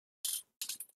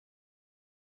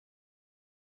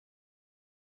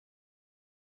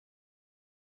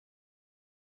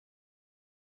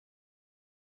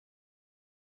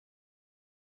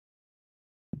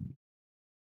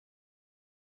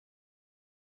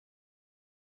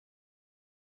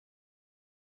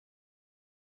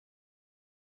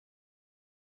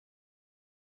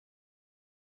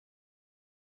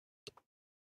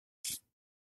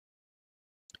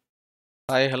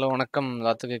Hi hello வணக்கம்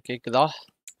எல்லாத்துக்கும் கேக்குதா?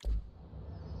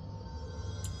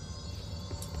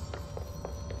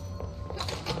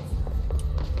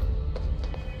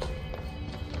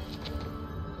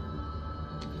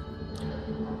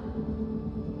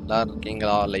 எல்லாரும்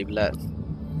இருக்கீங்களா லைவ்ல?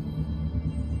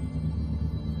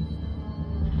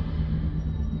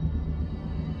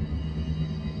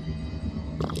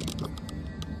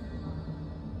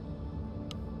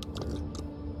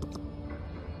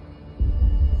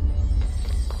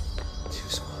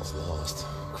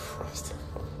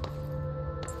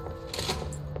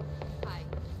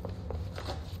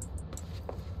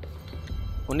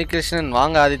 உன்னிகிருஷ்ணன்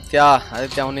வாங்க ஆதித்யா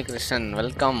உன்னிகிருஷ்ணன்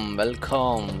வெல்கம்.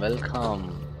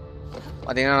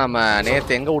 பார்த்தீங்கன்னா நம்ம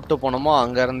நேற்று எங்கே விட்டு போனோமோ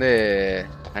அங்கேருந்து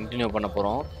கண்டினியூ பண்ண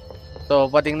போகிறோம். ஸோ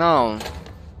பார்த்தீங்கன்னா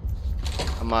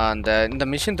நம்ம இந்த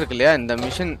மிஷின் இருக்கு இல்லையா,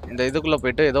 இந்த இதுக்குள்ளே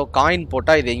போயிட்டு ஏதோ காயின்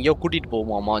போட்டால் இது எங்கேயோ கூட்டிகிட்டு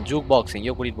போகுமாம்மா, ஜூக் பாக்ஸ்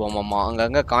எங்கேயோ கூட்டிகிட்டு போகுமாம்மா,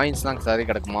 அங்கங்கே காயின்ஸ்லாம் சரி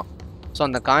கிடக்குமா. ஸோ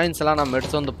அந்த காயின்ஸ் எல்லாம் நம்ம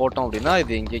எடுத்து வந்து போட்டோம் அப்படின்னா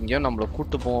இது எங்கேயோ நம்மளை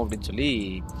கூப்பிட்டு போவோம் அப்படின்னு சொல்லி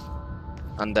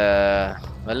அந்த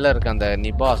வெளில இருக்க அந்த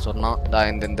நிபா சொன்னான்.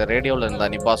 இந்த ரேடியோவில் இருந்த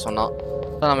நிபா சொன்னான்.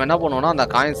 ஸோ நம்ம என்ன பண்ணுவோம்னா அந்த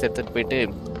காயின்ஸ் எடுத்துகிட்டு போயிட்டு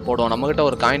போடுவோம். நம்மகிட்ட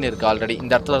ஒரு காயின் இருக்குது ஆல்ரெடி.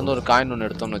 இந்த இடத்துல இருந்து ஒரு காயின் ஒன்று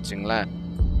எடுத்தோம்னு வச்சுங்களேன்.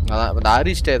 அதான் இந்த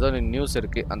அரிஸ்ட ஏதோ நியூஸ்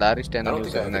இருக்குது. அந்த அரிஸ்ட என்ன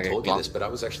நியூஸ் இருக்குன்னு கேட்கலாம்.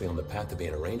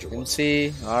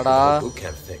 வாடா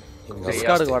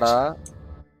டிஸ்கார்டுக்கு வாடா.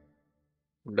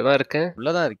 உள்ளதான் இருக்கேன்.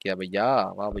 உள்ளதான் இருக்கியா பையா?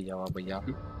 வா பையா.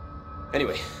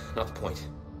 Anyway, not the point.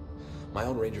 My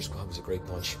own Ranger squad was a great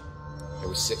bunch.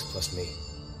 There was 6 plus me.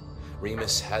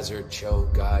 Remus, Hazard, Cho,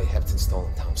 Guy, Headphone, Stoll,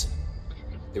 and Thompson.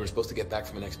 They were supposed to get back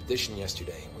from an expedition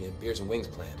yesterday. We had beers and wings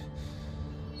planned.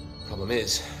 Problem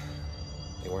is,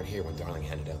 they weren't here when Darling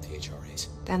handed out the HRAs.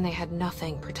 Then they had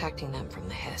nothing protecting them from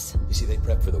the hiss. You see, they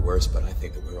prepped for the worst, but I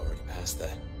think that we're already past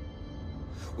that.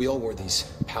 We all wore these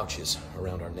pouches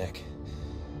around our neck,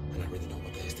 and I really don't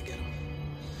want the hiss to get them.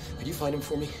 Could you find them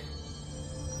for me?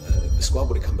 The squad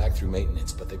would have come back through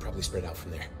maintenance, but they probably spread out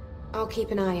from there. I'll keep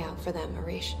an eye out for them,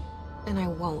 Arish. And I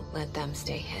won't let them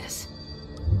stay hiss.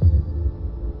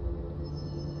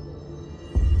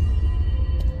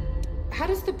 How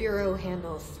does the Bureau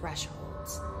handle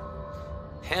thresholds?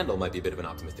 Handle might be a bit of an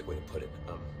optimistic way to put it.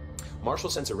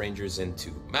 Marshall sends her Rangers in to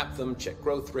map them, check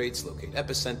growth rates, locate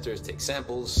epicenters, take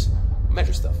samples,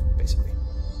 measure stuff, basically.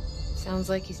 Sounds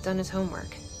like he's done his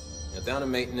homework. Now, down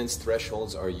in maintenance,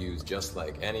 thresholds are used just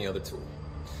like any other tool.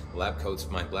 Lab coats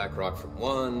mine black rock from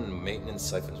one, maintenance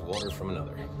siphons water from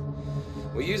another.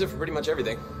 We use it for pretty much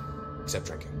everything, except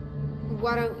drinking.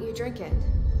 Why don't you drink it?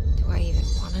 Do I even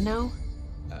want to know?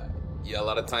 Yeah, a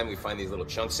lot of time we find these little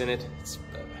chunks in it. It's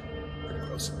pretty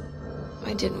gross.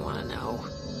 I didn't want to know.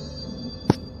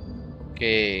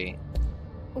 Okay.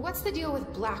 What's the deal with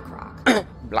black rock?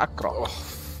 Black rock. Oh,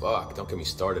 fuck. Don't get me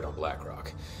started on black rock.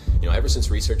 You know, ever since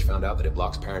research found out that it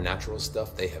blocks paranatural stuff,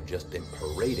 they have just been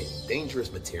parading dangerous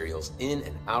materials in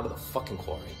and out of the fucking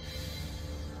quarry.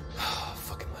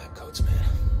 Fucking lab coats, man.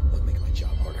 Love making my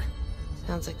job harder.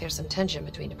 Sounds like there's some tension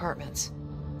between departments.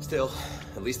 Still,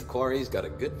 at least the quarry's got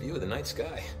a good view of the night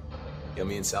sky. You know,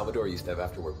 me and Salvador used to have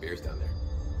after-work beers down there.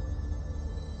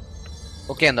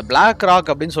 Okay, அந்த black rock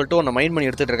அப்படின்னு சொல்லிட்டு ஒன்று mind பண்ணி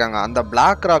எடுத்துகிட்டு இருக்காங்க. அந்த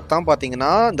black rock தான் பார்த்தீங்கன்னா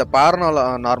இந்த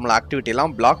நார்மல்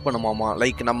ஆக்டிவிட்டிலாம் பிளாக் பண்ணுமாமா.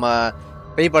 லைக் நம்ம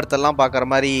பேய் படத்தெல்லாம் பார்க்குற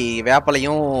மாதிரி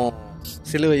வேப்பலையும்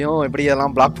சிலுவையும் எப்படி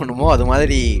எல்லாம் பிளாக் பண்ணுமோ அது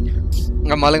மாதிரி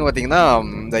நம்ம ஆளுங்க பார்த்தீங்கன்னா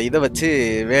இந்த இதை வச்சு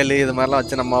வேலு இது மாதிரிலாம்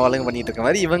வச்சு நம்ம ஆளுங்க பண்ணிட்டு இருக்க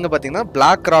மாதிரி இவங்க பார்த்தீங்கன்னா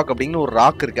பிளாக் ராக் அப்படின்னு ஒரு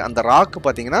ராக் இருக்குது. அந்த ராக்கு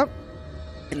பார்த்தீங்கன்னா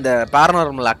இந்த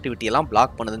பேரநார்மல் ஆக்டிவிட்டி எல்லாம்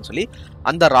பிளாக் பண்ணுதுன்னு சொல்லி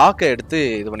அந்த ராக்கை எடுத்து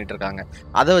இது பண்ணிட்டு இருக்காங்க.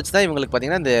 அதை வச்சு தான் இவங்களுக்கு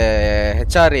பார்த்தீங்கன்னா இந்த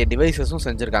ஹெச்ஆர்ஏ டிவைசஸும்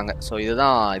செஞ்சுருக்காங்க. ஸோ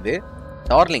இதுதான் இது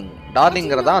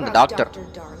டார்லிங்கிறதா அந்த doctor.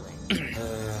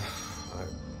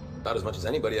 About as much as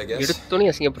anybody, I guess. எடுத்தோனே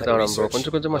அசிங்கப்படுத்தலாம் bro.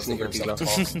 கொஞ்சமா அசிங்கப்படுத்திக்கலாம்.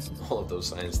 All of those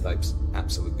science types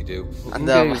absolutely do.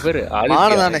 அந்த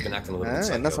மானதானே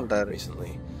என்ன சொல்றாரு?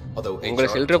 உங்களை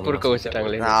செல்ற பொறுக்க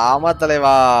வச்சிட்டாங்களே. ஆமா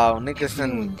தலைவா,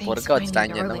 உன்னிகிருஷ்ணன் பொறுக்க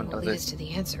வச்சிட்டாங்க. என்ன பண்றது?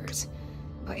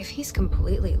 But if he's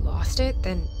completely lost it,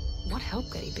 then what help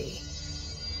could he be?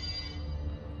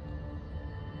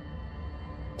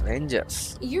 Rangers.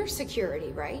 You're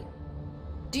security, right?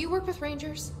 Do you work with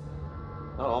Rangers?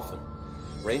 Not often.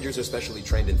 Rangers are specially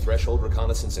trained in threshold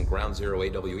reconnaissance and ground zero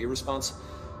AWE response.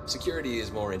 Security is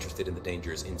more interested in the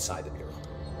dangers inside the Bureau.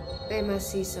 They must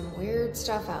see some weird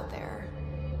stuff out there.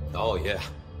 Oh yeah,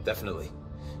 definitely.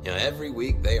 You know, every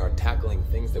week they are tackling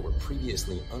things that were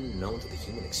previously unknown to the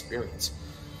human experience.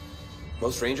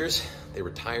 Most Rangers, they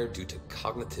retired due to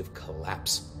cognitive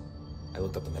collapse. I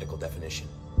looked up the medical definition.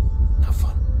 Not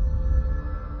fun.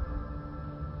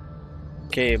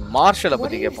 Okay, Marshall.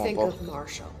 What do you think of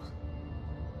Marshall?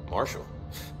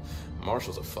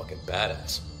 Marshall's a fucking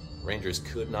badass. Rangers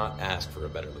could not ask for a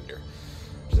better leader.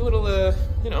 She's a little,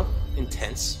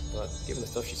 intense, but given the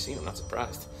stuff she's seen, I'm not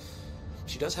surprised.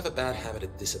 She does have a bad habit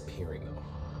of disappearing, though.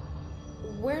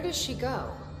 Where does she go?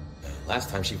 Last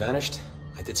time she vanished,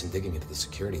 I did some digging into the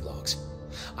security logs.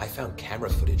 I found camera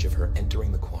footage of her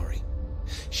entering the quarry.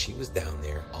 She was down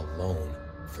there alone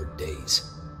for days.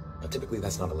 Now, typically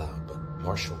that's not allowed, but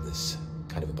Marshall is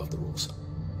kind of above the rules.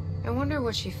 I wonder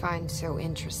what she finds so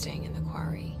interesting in the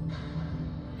quarry.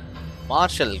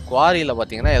 Marshal குவாரியில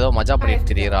பாத்தீங்கன்னா ஏதோ மஜா பண்ணிட்டு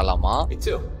திரியறாளாமா. Me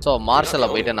too. So மார்ஷலை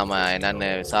போயிட்டு நம்ம என்னன்னு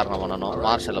விசாரணை பண்ணணும்.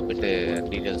 மார்ஷலை போயிட்டு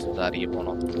டீடைல்ஸ் விசாரிக்க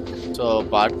போகணும். சோ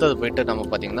இப்போ அடுத்தது போயிட்டு நம்ம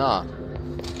பாத்தீங்கன்னா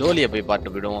ஜோலியை போய்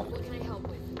பார்த்து விடுவோம்.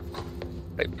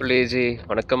 கைப்புள்ளேஜி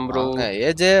வணக்கம் ப்ரோ.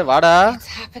 ஏஜே வாடா.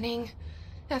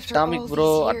 Atomic bro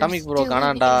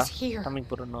காணாண்டா. Atomic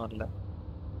bro இன்னும் வரல.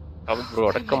 Atomic bro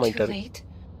அடக்கம் ஆயிட்டாரு.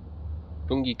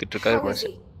 தூங்கிக்கிட்டு இருக்காரு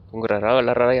மனுஷன். தூங்குறாரா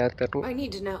விளையாடுறாரா யார் தெரியும்? I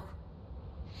need to know.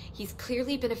 He's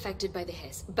clearly been affected by the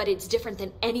hiss, but it's different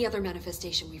than any other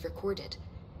manifestation we've recorded.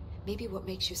 Maybe what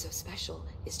makes you so special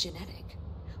is genetic.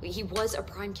 He was a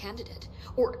prime candidate.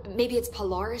 Or maybe it's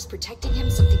Polaris protecting him,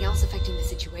 something else affecting the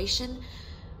situation.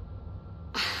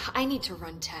 I need to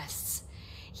run tests.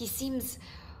 He seems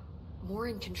more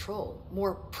in control,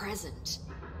 more present.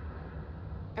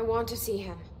 I want to see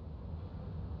him.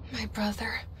 My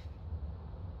brother.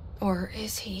 Or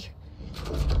is he?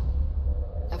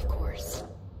 Of course.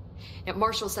 Now,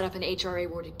 Marshall set up an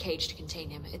HRA-warded cage to contain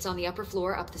him. It's on the upper floor,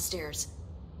 up the stairs.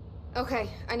 Okay,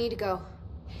 I need to go.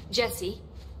 Jesse,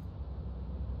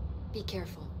 be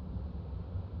careful.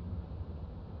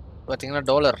 பாத்தீங்கன்னா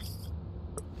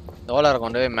dollar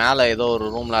கொண்டு போய் மேலே ஏதோ ஒரு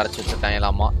ரூம்ல அடைச்சி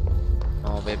வச்சுட்டாங்களாமா.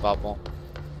 நம்ம போய் பார்ப்போம்.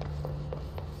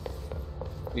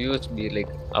 யூஎஸ்பி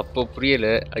லைக் அப்போ புரியல.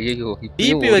 ஐயோ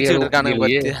டிபி வச்சுக்கிட்டு இருக்கானுங்க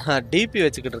பாத்தியா? டிபி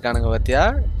வச்சுக்கிட்டு இருக்கானுங்க பாத்தியா?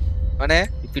 அவனே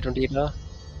டிபி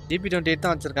 28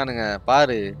 தான் வச்சிருக்கானுங்க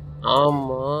பாரு.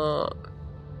 ஆமா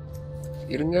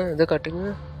இருங்க இத காட்டுங்க.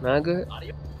 மேக்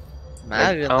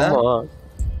ஆமா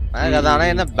மேக் அதானே.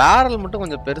 என்ன பேரல் மட்டும்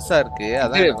கொஞ்சம் பெருசா இருக்கு.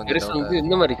 அதான் கொஞ்சம் பெருசு வந்து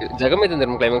இந்த மாதிரி இருக்கு. ஜெகமே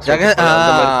தந்திரம் கிளைமாக்ஸ்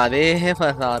அதே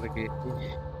மாதிரி தான் இருக்கு.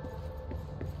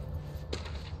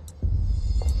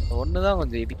 ஒண்ணுதான்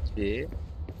கொஞ்சம் இடிக்குது.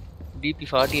 டிபி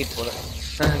 48 போல.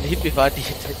 டிபி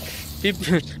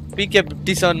 48 பிகே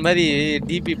 57 மாதிரி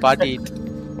டிபி 48.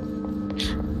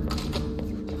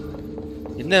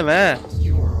 என்னவே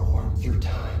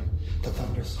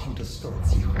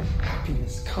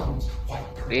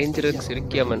ரேஞ்சருக்கு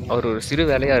சிரிக்கியாமன் அவர் ஒரு சிறு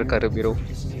வேலையா இருக்காரு பீரோ.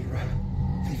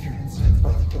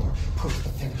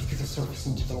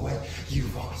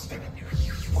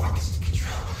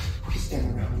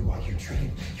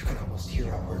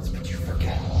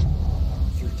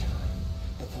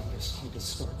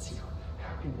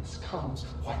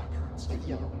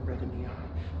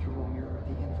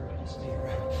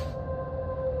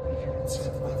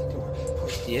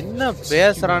 என்ன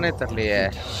பேசுறானே தெரியலையே.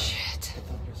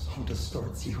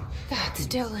 That's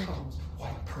Dylan.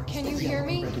 Can you hear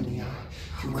me?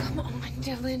 Oh, come on,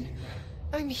 Dylan.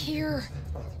 I'm here.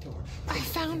 I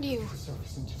found you.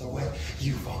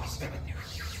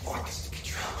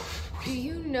 Do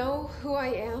you know who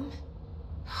I am?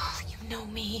 Oh, you know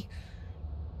me.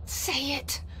 Say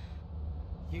it.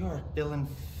 You are Dylan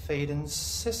Faden's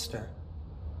sister.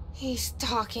 He's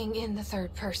talking in the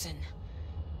third person.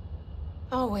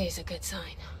 Always a good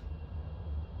sign.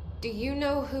 Do you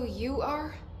know who you are?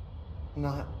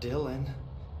 Not Dylan.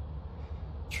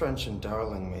 Trench and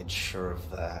Darling made sure of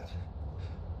that.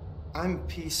 I'm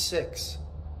P6.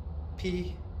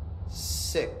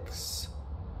 P6.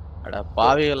 அட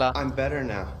பாவிகளா. I'm better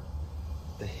now.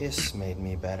 The hiss made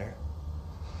me better.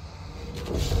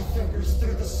 Push the fingers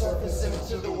through the surface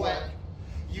into the wet.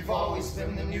 You've always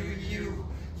been the new you.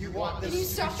 You want this. Can you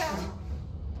stop that?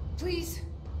 Please.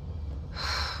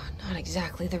 Not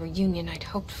exactly the reunion I'd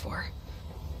hoped for.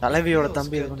 தலைவியோட Feels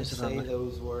தம்பி good இருக்குன்னு to say சொல்றாங்க.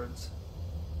 those words.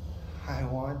 I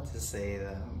want to say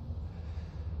them.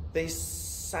 They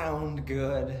sound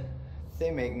good.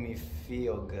 They make me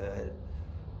feel good.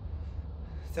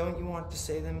 Don't you want to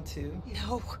say them too?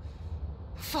 No.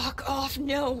 Fuck off,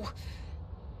 no.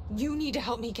 You need to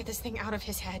help me get this thing out of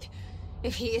his head.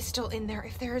 If he is still in there,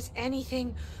 if there is anything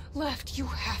left, you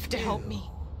have to help me.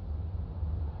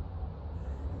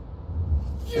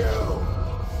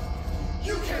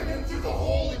 You came in through the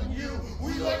hole in you.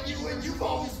 We let you in. You've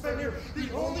always been here. The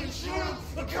only shield.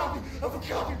 A copy of a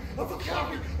copy of a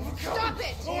copy of a copy. Stop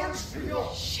it! Orange peel.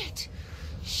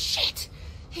 Shit.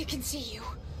 He can see you.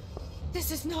 This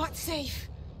is not safe.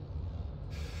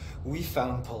 We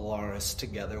found Polaris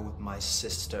together with my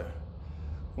sister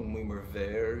when we were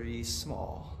very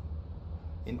small.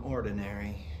 In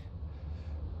ordinary.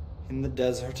 In the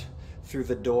desert, through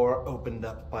the door opened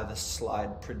up by the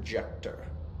slide projector.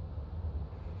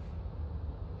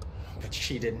 But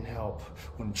she didn't help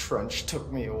when Trunch took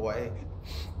me away.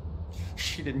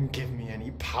 She didn't give me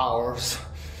any powers.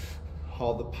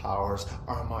 All the powers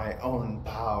are my own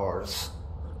powers.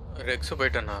 Rex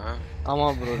போய்ட்டானா? ஆமா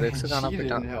bro, Rex காணா She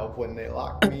போய்ட்டான். didn't help when they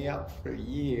locked me up for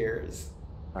years.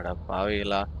 அட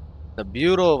பாவிகளா. இந்த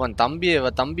bureau அவன்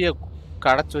தம்பிய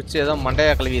கடச்சு வச்சு ஏதோ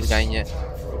மண்டையா கழுவி இருக்காங்க.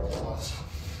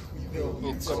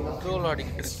 கண்ட்ரோல்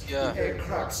அடிக்கிட்டு இருக்கியா?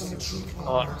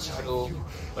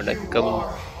 வணக்கம்.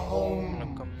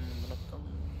 வணக்கம்.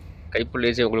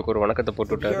 கைப்புள்ளேஜே உங்களுக்கு ஒரு வணக்கத்தை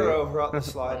போட்டு விட்டாரு.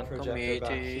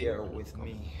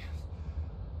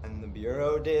 And the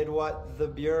Bureau did what the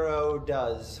Bureau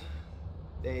does.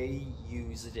 They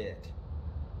used it.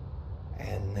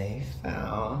 And they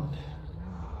found...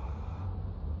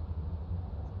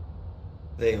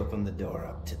 They opened the door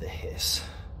up to the hiss.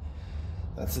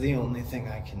 That's the only thing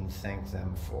I can thank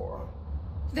them for.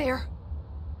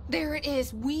 There it is.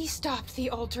 We stopped the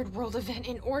Altered World event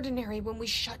in Ordinary when we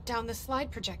shut down the slide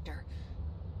projector.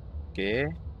 Okay.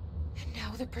 And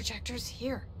now the projector's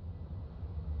here.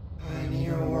 An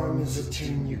earworm is a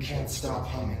tune you can't stop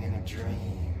humming in a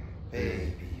dream.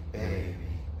 Baby,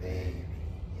 baby, baby,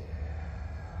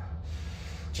 yeah.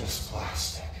 Just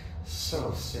plastic. So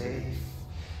safe.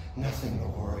 Nothing to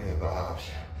worry about.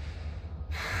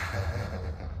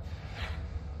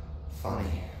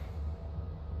 Funny.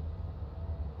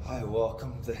 I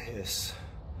welcomed the hiss.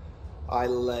 I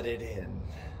let it in.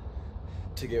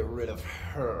 To get rid of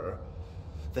her.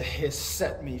 The hiss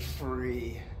set me free.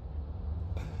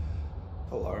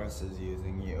 Polaris is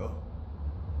using you.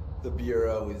 The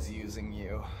Bureau is using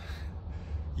you.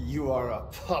 You are a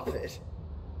puppet.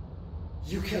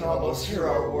 You can almost hear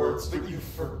our words, but you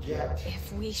forget. If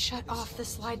we shut off the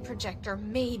slide projector,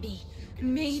 maybe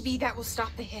that will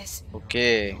stop the hiss.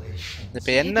 Okay. இப்ப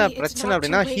என்ன பிரச்சனை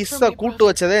அப்படினா ஹிஸ்ஸ கூட்டி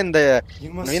வச்சதே இந்த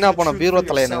வீணா போன bureau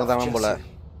தலையனங்க தான் போல.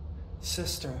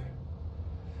 Sister,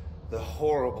 the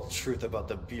horrible truth about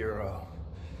the Bureau.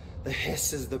 The hiss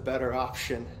is the better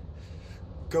option.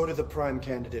 Go to the prime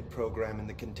candidate program in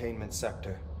the containment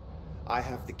sector. I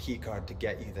have the key card to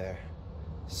get you there.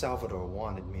 Salvador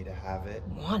wanted me to have it.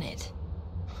 Wanted?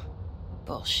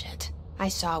 Bullshit. I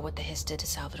saw what the hiss did to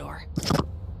Salvador.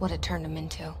 What it turned him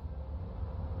into.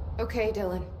 Okay,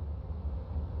 Dylan.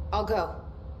 I'll go.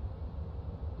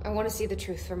 I want to see the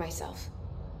truth for myself.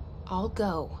 I'll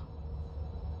go.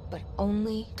 But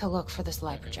only to look for the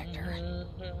slide projector.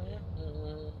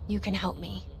 You can help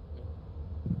me.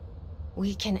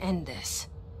 We can end this.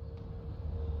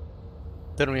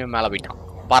 திரும்பியும் மேல போயிட்டான்.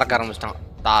 பார்க்க ஆரம்பிச்சிட்டான்.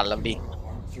 தாள் அப்படி.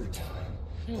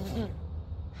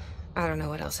 I don't know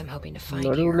what else I'm hoping to find.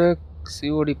 நடுவுல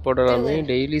COD போடலாமே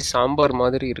daily sambar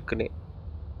மாதிரி இருக்குனே.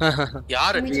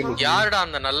 யாருடா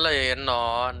அந்த நல்ல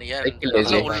எண்ணம்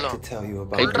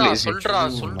சொல்றா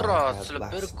சில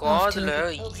பேர் காதுல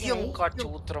ஈயம் காய்ச்சி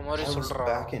ஊத்துற மாதிரி சொல்றா.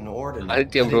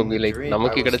 ஆதித்யா ப்ரோ லைக்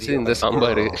நமக்கு கிடைச்சது இந்த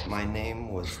sambar. My name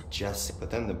was Jesse, but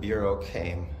then the Bureau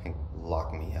came and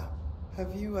locked me up.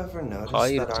 Have you ever noticed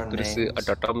that our names at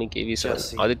atomic aviation?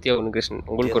 Aditya உன்கிருஷ்ணன்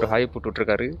உங்களுக்கு ஒரு ஹாய் போட்டு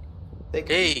விட்டுருக்காரு.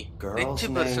 ஏய் ரிச்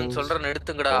பர்சன் சொல்றேன்னு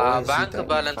எடுத்துங்கடா. பேங்க்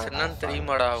பேலன்ஸ் என்னன்னு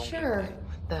தெரியுமாடா உங்களுக்கு?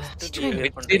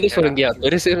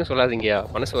 பெருசுன்னு சொல்லாதீங்கயா,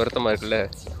 மனசு வருத்தமா இருக்குல்ல.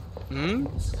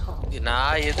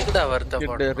 நான் எதுக்குடா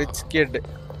வருத்தப்படுறேன்? ரிச் கிட்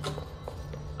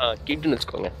கிட்னு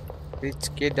வச்சுக்கோங்க. ரிச்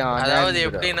கிட் அதாவது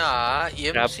எப்படின்னா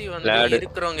எம்சி வந்து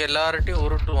இருக்கிறவங்க எல்லார்ட்டையும்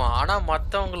உருட்டுவான், ஆனா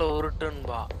மத்தவங்கள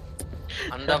உருட்டுன்பா.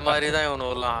 அந்த மாதிரி தான்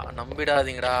இவனுலாம்.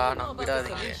 நம்பிடாதீங்கடா,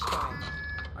 நம்பிடாதீங்க.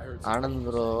 ஆனந்த்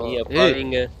ப்ரோ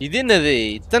இது என்னது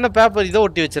இத்தனை பேப்பர் இதை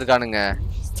ஒட்டி வச்சிருக்கானுங்க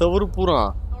செவுரு பூரா.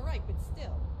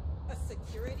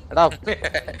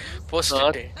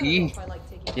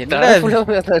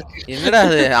 என்னடா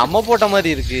அது அம்மா போட்ட மாதிரி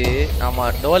இருக்கு. ஆமா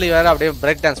டோலி வேற அப்படியே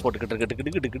பிரேக் டான்ஸ் போட்டுக்கிட்டு இருக்கு.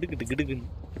 கிடு கிடு கிடு கிடு கிடு கிடு.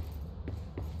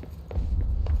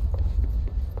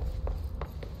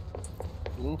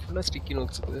 ரூம் ஃபுல்லா ஸ்டிக்கி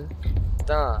நோட்ஸ் இருக்கு.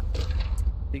 தான்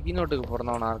ஸ்டிக்கி நோட்டுக்கு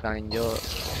பிறந்தவனா இருக்கான் இங்கோ.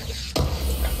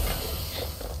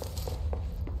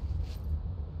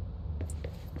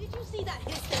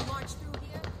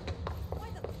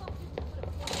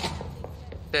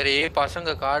 சரி பசங்க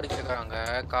கார்டு கேக்குறாங்க.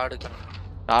 கார்டு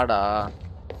கார்டா?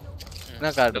 என்ன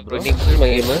கார்டு ப்ரோ? என்ன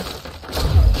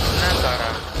கார்டா?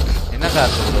 என்ன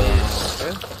கார்டு ப்ரோ?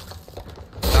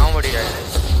 காமெடியா?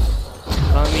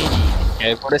 காமெடி.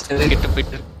 என் கூட சேர்ந்து கிட்ட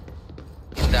போயிட்டு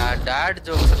இந்த டாட்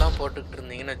ஜோக்ஸ் எல்லாம் போட்டுக்கிட்டு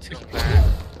இருந்தீங்கன்னு வச்சுக்கோங்களேன்,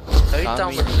 கைத்தா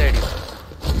மட்டும் அடி.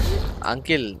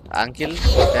 அங்கிள் அங்கிள்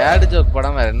டாட் ஜோக்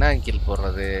படம் வேற என்ன அங்கிள்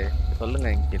போடுறது சொல்லுங்க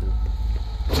அங்கிள்.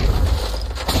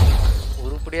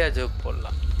 உருப்படியா ஜோக்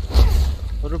போடலாம்.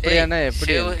 உருப்படியானா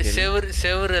எப்படி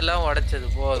செவுரு எல்லாம் உடைச்சது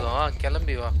போதும்,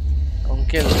 கிளம்பி வா.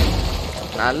 அங்கிள்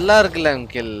நல்லா இருக்குல்ல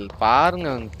அங்கிள், பாருங்க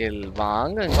அங்கிள்,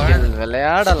 வாங்க அங்கிள்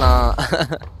விளையாடலாம்.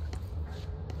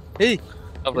 ஏய்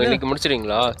அப்ப இன்னைக்கு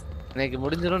முடிச்சிடுவீங்களா? இன்னைக்கு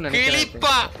முடிஞ்சிரும் நினைக்கிறேன்.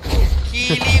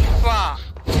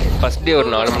 ஃபர்ஸ்ட் டே ஒரு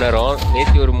 4 மணி நேரம்,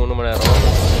 நேத்தி ஒரு 3 மணி நேரம்,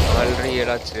 ஆல்ரெடி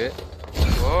 7 ஆச்சு.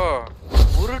 ஓ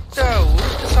உருட்டு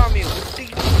சாமி,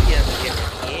 உருட்டிக்கிட்டீங்க.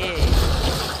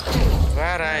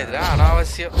 வேற இதெல்லாம்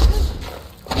அனாவசியம்.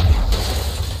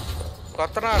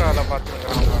 கொத்தனார் வேலை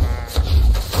பார்த்துருக்கான்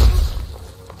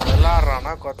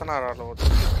விளாட்றானா, கொத்தனார் வேலை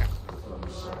ஓட்டுருக்கேன்.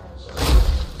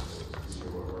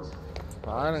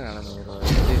 பாருங்க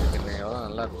எப்படி இருக்குன்னு, எவ்வளோ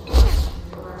நல்லா இருக்கு.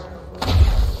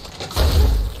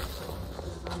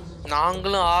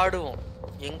 நாங்களும் ஆடுவோம்,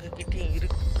 எங்க கிட்டயும்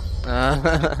இருக்கு.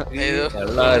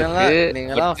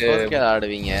 நீங்களாம் 4K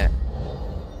ஆடுவீங்க.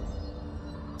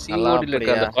 சிஓடில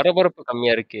இருக்க அந்த பரபரப்பு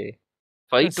கம்மியா இருக்கு.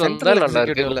 ஃபைட் வந்தா நல்லா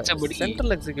இருக்கு.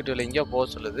 சென்ட்ரல் எக்ஸிக்யூட்டிவ்ல எங்க போக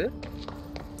சொல்லுது.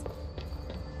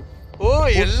 ஓ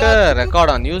எல்லா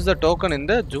record on use the token in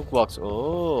the ஜூக் box. O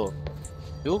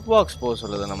ஜூக் box போக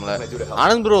சொல்லுது நம்மள.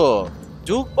 ஆனந்த் ப்ரோ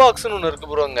ஜூக் பாக்ஸ்னு ஒன்னு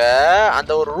இருக்கு ப்ரோங்க.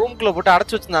 அந்த ஒரு ரூம்க்குள்ள போட்டு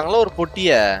அடைச்சு வச்சிருந்தாங்களா ஒரு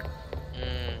பொட்டிய,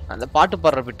 அந்த பாட்டு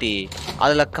பாடுற பெட்டி.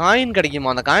 அதுல காயின்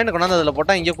கிடைக்குமா, அந்த காயினை கொண்டாந்து அதுல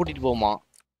போட்டா இங்க கூட்டிட்டு போகுமா.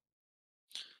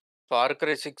 பார்க்கற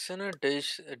 6ன்னு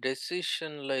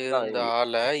டெசிஷன்ல இருந்த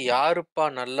ஆள யாருப்பா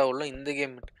நல்ல உள்ள இந்த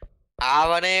கேம்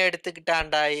அவனே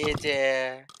எடுத்துக்கிட்டான்டா ஏஜே.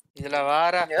 இதுல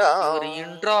வேற ஒரு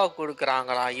இன்ட்ரோ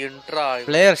கொடுக்குறாங்களா, intro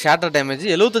player chatter damage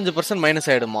 75%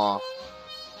 minus ஆயிடுமா.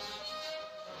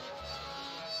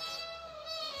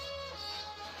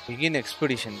 Begin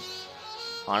expedition.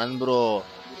 ஆனந்த் ப்ரோ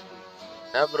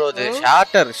என்ன ப்ரோ இது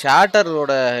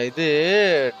ஷேட்டரோட இது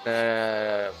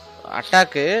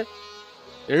அட்டாக்கு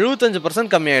 75%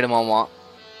 கம்மி ஆயிடுமாமா.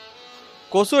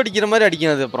 கொசு அடிக்கிற மாதிரி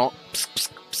அடிக்கும், அது அப்புறம்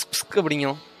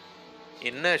அப்படிங்கும்.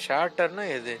 என்ன ஷார்ட்டர்னா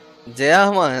எது?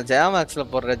 ஜெயாமேக்ஸ்ல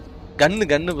போடுற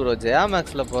கன்னு ப்ரோ,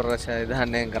 ஜெயாமேக்ஸ்ல போடுற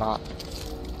இதானேங்கிறான்.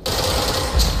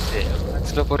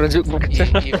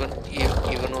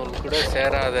 இவனோடு கூட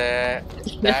சேராத,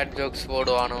 பேட் ஜோக்ஸ்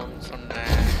போடுவானோன்னு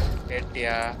சொன்னேன்,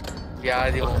 கேட்டியா?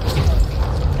 வியாதி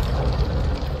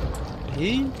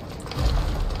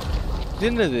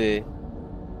என்னது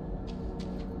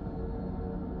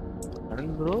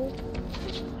ப்ரோ?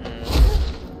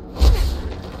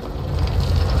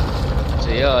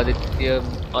 ஜெயா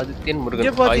ஆதித்யன்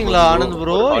முருகன் பாத்தீங்களா ஆனந்த்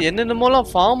ப்ரோ, என்னென்னமோலாம்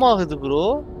ஃபார்ம் ஆகுது ப்ரோ.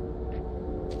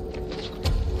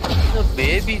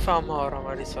 பேபி ஃபார்ம் ஆகிற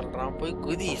மாதிரி சொல்றான், போய்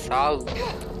குதி சாவு.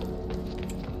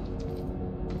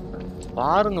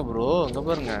 பாருங்க ப்ரோ, அங்க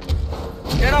பாருங்க.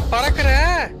 ஏடா பறக்குற?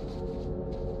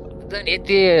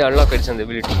 நேத்தியே அன்லாக் ஆயிடுச்சு அந்த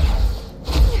எபிலிட்டி.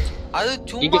 அது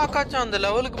சும்மா காச்சும் அந்த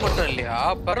லெவலுக்கு மட்டும் இல்லையா,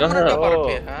 பெர்மனன்ட்டா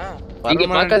பறப்பியா? நீங்க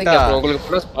பார்க்காதீங்க ப்ரோ, உங்களுக்கு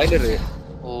ஃபுல்லா ஸ்பாயிலர்.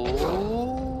 ஓ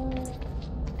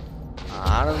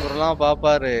ஆனந்த் ப்ரோலாம்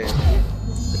பாப்பாரு.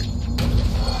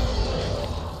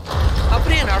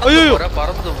 அப்படியே நடந்து போற,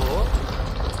 பறந்து போ.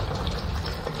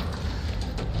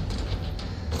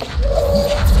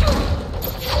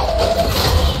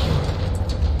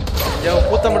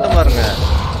 கூத்த மட்டும் பாருங்க,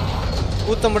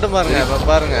 கூத்த மட்டும் பாருங்க.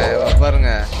 பாருங்க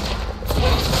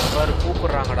பாரு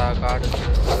கூப்பிடுறாங்கடா காடு.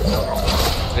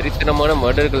 வெறித்தனமான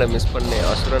மர்டர்களை மிஸ் பண்ணேன்.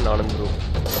 அசுரன் ஆனந்த்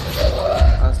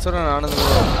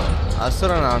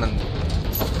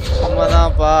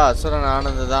உண்மைதான்ப்பா, அசுரன்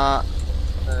ஆனந்த் தான்.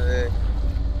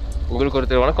 உங்களுக்கு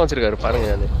ஒருத்தர் வணக்கம் வச்சிருக்காரு பாருங்க.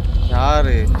 அது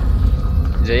யாரு?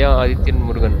 ஜெயா ஆதித்யன்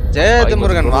முருகன்.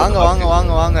 வாங்க வாங்க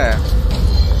வாங்க வாங்க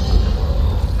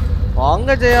வாங்க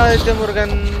ஜெயா ஆதித்ய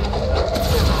முருகன்.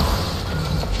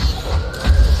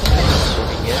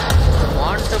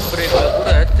 குவாண்டம் பிரேக்ல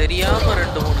கூட தெரியாம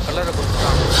 2-3 கலரை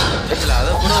கொடுத்துட்டாங்க. இல்ல அத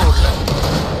கூட விடல,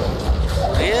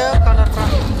 ஒரே கலர்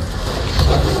தான்.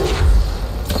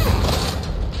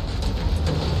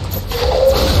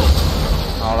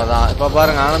 அவ்வளவுதான். இப்ப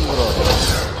பாருங்க ஆனந்த் ப்ரோ,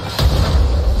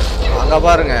 அங்க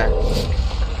பாருங்க.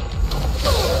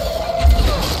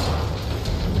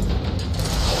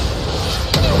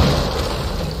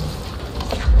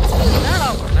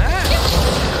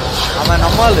 அவன்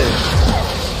நம்மாலு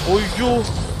ஐயோ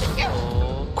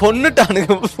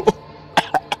கொன்னுட்டானுங்க.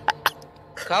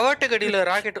 கவட்டு கடியில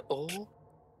ராக்கெட்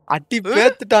அட்டி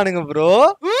பேத்துட்டானுங்க ப்ரோ.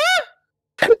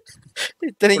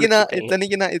 இத்தனைக்கு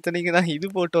நான் இது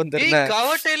போட்டு வந்திருந்தேன்.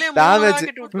 டேமேஜ்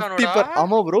 50%.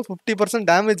 ஆமா ப்ரோ, 50%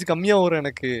 டேமேஜ் கம்மியா வரும்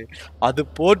எனக்கு. அது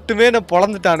போட்டுமே நான்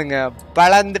பிளந்துட்டானுங்க,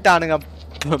 பிளந்துட்டானுங்க,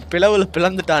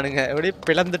 எப்படியே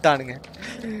பிளந்துட்டானுங்க.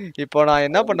 இப்போ நான்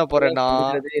என்ன பண்ண போறேன்னா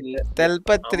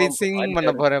தெல்பத்ரி சிங்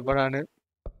பண்ண போறேன். இப்போ நான்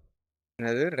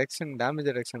என்னது டேமேஜ்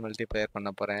ரிடக்ஷன் மல்டிப்ளையர் பண்ண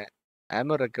போறேன்.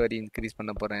 ஆமோ ரெக்கவரி இன்க்ரீஸ்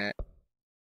பண்ண போறேன்.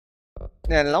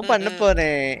 இதெல்லாம் பண்ண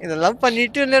போறேன். இதெல்லாம்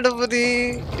பண்ணிட்டு என்னடா போது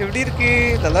எப்படி இருக்கு?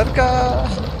 நல்லா இருக்கா?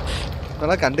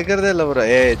 இதெல்லாம் கண்டுக்கிறதே இல்ல ப்ரோ.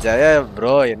 ஏய் ஜெயா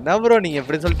ப்ரோ, என்ன ப்ரோ நீங்க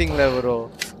எப்படி சொல்லிட்டீங்களே ப்ரோ?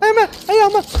 ஐயம்மா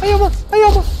ஐயம்மா ஐயம்மா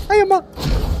ஐயம்மா ஐயம்மா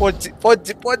போச்சு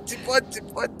போச்சு போச்சு போச்சு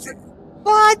போச்சு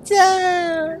போச்சு.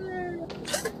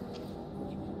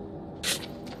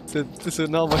 செத்து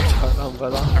சுனா மச்சான்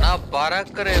நம்மதான். ஆனா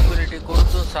பறக்கிற எபிலிட்டி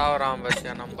கொடுத்தும் சாவறான்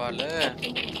பத்தியா நம்பால.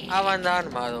 அவன் தான்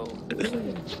மாதவ்.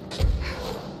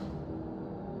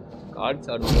 கார்ட்ஸ்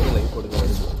ஆடும்போது லைக்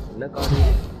கொடுக்குறாரு. என்ன கார்டு?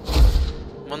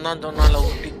 முன்னாடி சொன்னால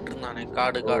ஊட்டிட்டு இருந்தானே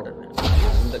காடுன்னு.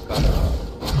 இந்த கார்டா?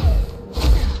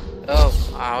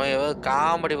 அவன் ஏதோ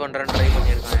காமெடி பண்றேன்னு ட்ரை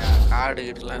பண்ணியிருக்கான். கார்டு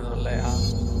கிட்டலாம் எதுவும் இல்லையா?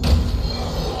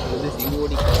 இது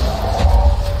சிஓடி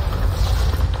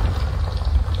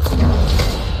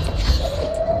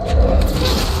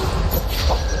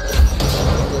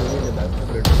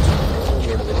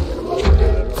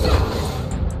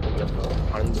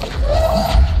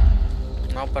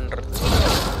என்ன பண்றது?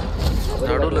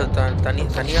 நடுவுல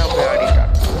தனியா போய்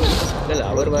ஆடிட்டான். இல்ல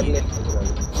அவர் வரல.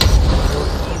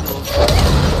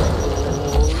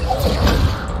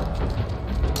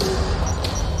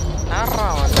 யாரா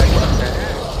வந்தாங்க?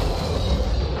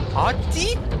 ஆச்சி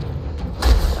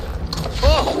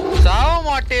ஓ சாவ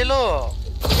மாட்டேலோ.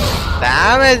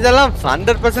 டேமேஜ் எல்லாம்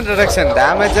 100% ரிடக்ஷன்.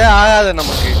 டேமேஜே ஆகாது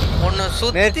நமக்கு. உன்னை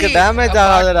சுத்தி நேக்கு டேமேஜ்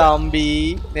ஆகாதுடா அம்பி.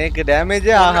 நேக்கு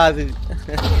டேமேஜே ஆகாது.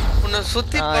 உன்னை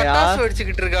சுத்தி பட்டாசு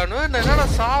வெடிச்சுக்கிட்டு இருக்கானு. என்னடா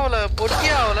சாவல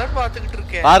பொட்டியா ஆவலன்னு பாத்துக்கிட்டு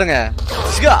இருக்கேன். பாருங்க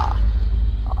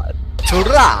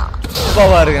சுடுறா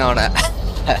பாருங்க அவனை.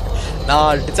 நான்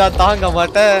அடிச்சா தாங்க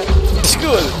மாட்டேன்.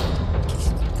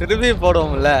 திரும்பி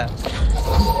போடுவோம்ல.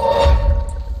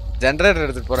 ஜெனரேட்டர்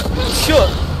எடுத்துட்டு போறேன்.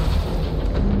 ஷூர்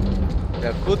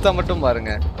கூத்த மட்டும்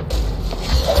பாருங்க.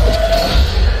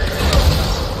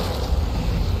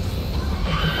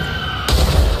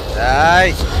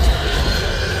 ஏய்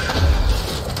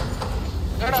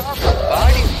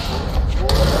பாடி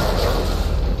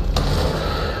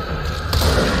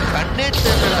கண்ணே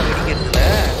தெரியல வெடிக்கிறதுல.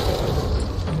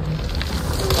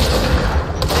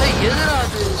 எதிரா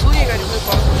அது சூரியகாரி போய்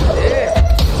பார்க்கும்போது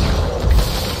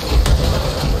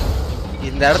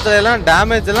இந்த இடத்துல எல்லாம்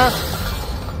டேமேஜ் எல்லாம்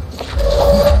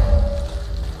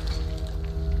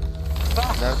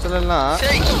இந்த இடத்துல எல்லாம்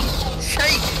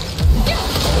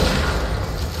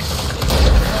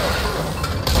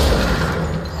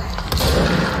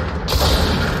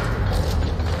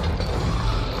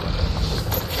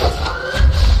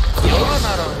எவ்வளோ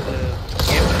நேரம்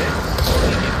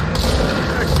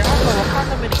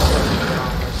உட்காந்த மாதிரி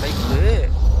சைக்கிள்.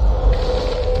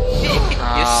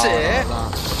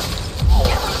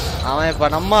 அவன் இப்ப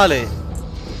நம்மாளு.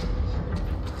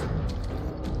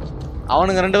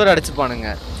 அவனுங்க 2 பேரும் அடிச்சுப்பானுங்க.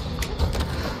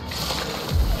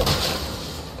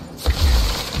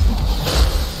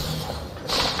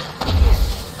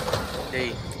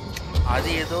 அது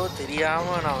ஏதோ தெரியாம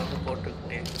நான் வந்து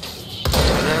போட்டுக்கிட்டேன்.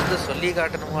 அதை வந்து சொல்லி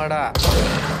காட்டணுமாடா?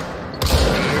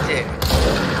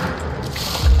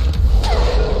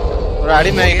 ஒரு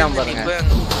அடிமை ஆகிட்டான் பாருங்க.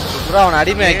 அவனை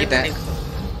அடிமை ஆக்கிட்டேன்.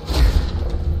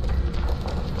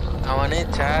 அவனே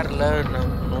சேர்ல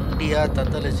நொண்டியா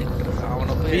தத்தளிச்சுக்கிட்டு இருக்கான்.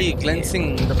 அவனை போய் கிளென்சிங்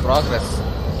இந்த ப்ராக்ரஸ்.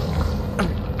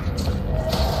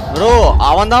 ப்ரோ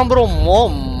அவன் தான் ப்ரோ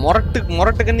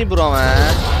மொரட்டு கண்ணி ப்ரோ.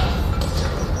 அவன்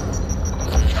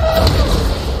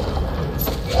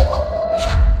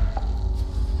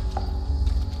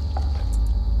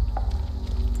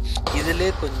இதுல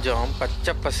கொஞ்சம்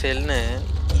பச்சை பசேல்னு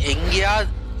எங்கேயாவது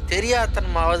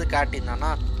தெரியாதனமாவது காட்டினானா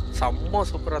செம்ம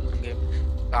சூப்பரா இருந்துருக்கு கேம்.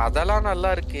 அதெல்லாம் நல்லா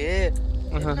இருக்கு.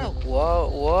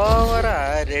 ஓவரா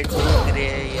ரெட் கிரே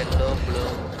எல்லோ ப்ளூ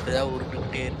இப்படிதான்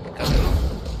உருட்டுக்கிட்டே இருக்காங்க.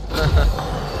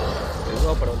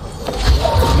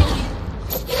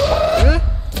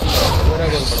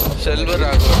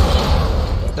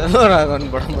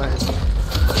 செல்வராகவன் படமா?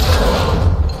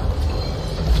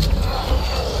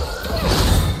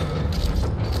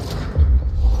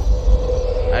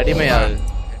 அடிமையாள்.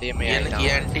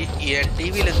 என்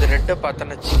டிவில இந்த ரெட்டை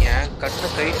பார்த்தேன்னு வச்சுங்க, கண்ணு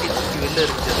கைட்டி தூக்கி வெளில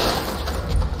இருக்கு.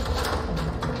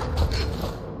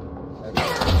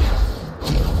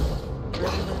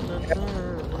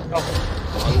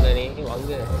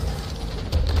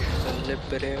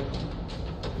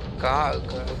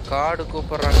 காடு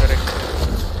கூப்பிடுறாங்க.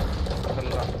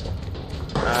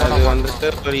 அது வந்துட்டு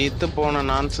ஒரு இத்து போன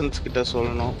நான்சென்ஸ் கிட்ட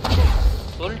சொல்லணும்.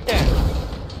 சொல்லிட்டேன்,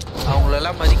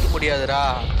 அவங்களெல்லாம் மதிக்க முடியாதுடா.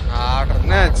 நான் ஆர்டர்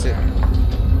என்னாச்சு?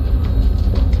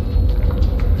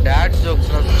 டேட்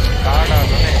ஜோக்ஸ் கார்டு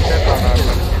ஆடணும். எந்த கார்டு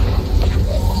ஆடணும்?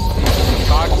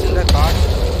 கார்ட்ஸ் இல்லை, கார்டு.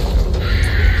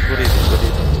 புரியுது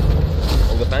புரியுது.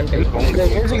 உங்க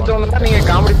மியூசிக் தோணுதா நீங்க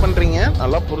காமெடி பண்றீங்க.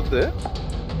 நல்லா பொறுத்து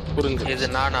புரிஞ்சு. இது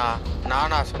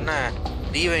நானா சொன்னேன்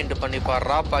ரீவைண்ட் பண்ணி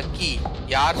பாடுறா பக்கி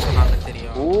யார் சொன்னாங்க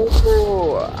தெரியும். ஓ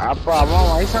அப்ப அவன்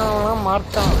வயசானவனா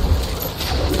மாட்டான்.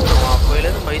 அவன்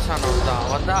அப்போயிலேருந்து வயசானவன் தான்.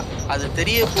 அவன் தான் அது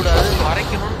தெரியக்கூடாது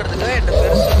மறைக்கணுன்றதுக்காக என்ன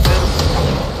பெருசு பேரு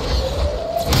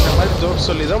இந்த மாதிரி ஜோக்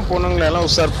சொல்லி தான் பொண்ணுங்களை எல்லாம்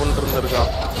உஷார் பண்ணிட்டு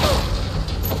இருந்திருக்கான்.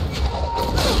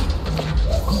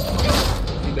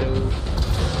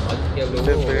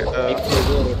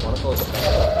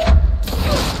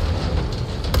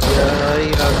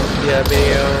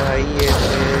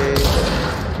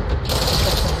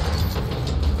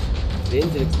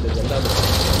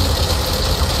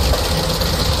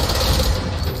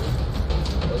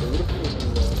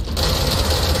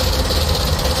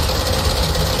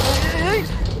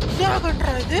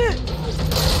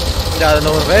 அதுல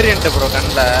ஒரு வேரியன்ட் ப்ரோ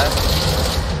கண்ல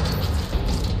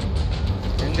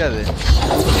எங்க அது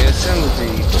எஸ்எம்ஜி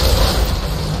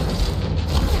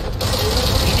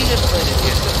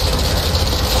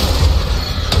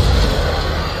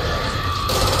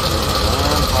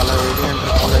பல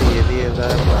வேரியன்ட்ல எது எதா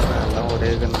இருந்தாலும் எல்லாம்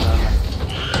ஒரே கண்ணாங்க.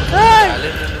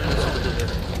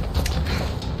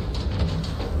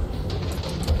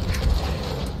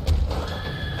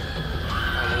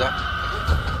 அதுதான்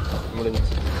முடிஞ்சு.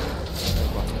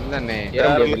 இல்லண்ணே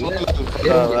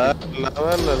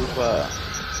லெவல் அல்பா.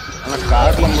 ஆனா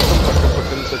கார்ல மட்டும் பட்டு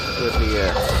பட்டுன்னு செத்து வரலையே.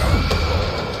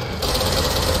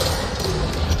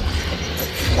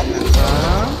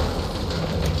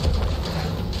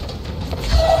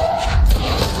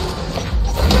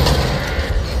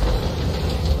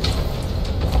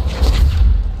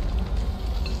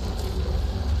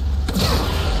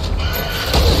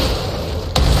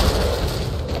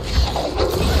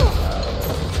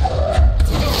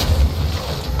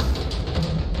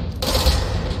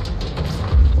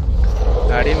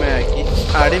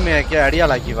 அடிமையாக்கி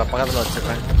அடியாளாக்கி பக்கத்துல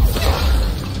வச்சிருக்கேன்.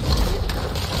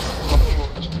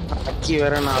 அக்கி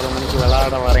வேற 4 மணிக்கு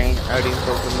விளையாட வரேன் அப்படின்னு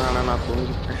சொல்லிட்டு ஆனா நான்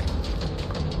தூங்கிட்டேன்.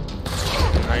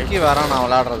 அக்கி வரான் நான்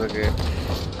விளையாடுறதுக்கு.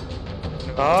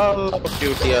 கால் ஆஃப்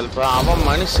டியூட்டி அல்பா. அவன்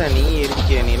மனுஷன், நீ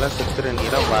இருக்கிய, நீ எல்லாம் செத்துற, நீ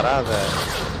எல்லாம் வராத.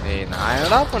 ஏய் நான்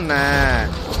என்னடா பண்ணேன்?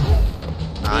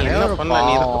 நான் என்ன பண்ண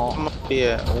நீ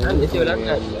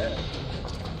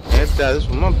நேத்து அது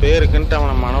சும்மா பேருக்குன்ட்டு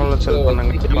அவனை மன உளைச்சல்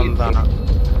பண்ணங்கிட்டு வந்தானா.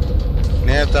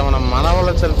 நேத்து அவனை மன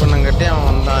உளைச்சல் பண்ணங்கட்டி அவன்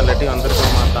வந்தான், இல்லாட்டி வந்திருக்க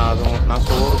மாட்டான். அதுவும் நான்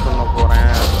சோறு தின்ன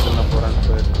போறேன்னு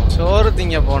போயிருக்கேன். சோறு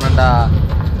திங்க போனேன்டா,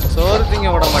 சோறு திங்க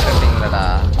விட மாட்டேன்றீங்களடா.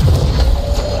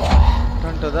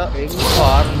 Return to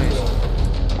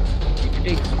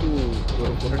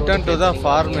the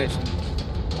formation.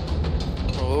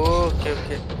 Okay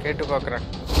okay கேட்டு பார்க்குறேன்.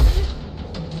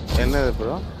 என்னது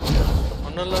ப்ரோ?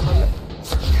 ஒன்றும் இல்லை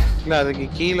இல்லை அதுக்கு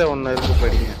கீழே ஒன்று இருக்கு,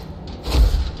 படிங்க.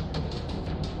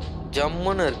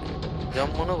 ஜம்முன்னு இருக்கு,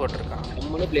 ஜம்முன்னு போட்டிருக்கான்.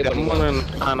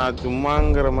 நான்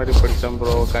சும்மாங்கிற மாதிரி படித்தேன்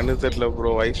ப்ரோ. கண்ணு தெரியல ப்ரோ,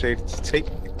 வயசாயிடுச்சு.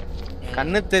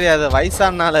 கண்ணு தெரியாத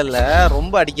வயசானால இல்ல,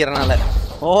 ரொம்ப அடிக்கிறனால.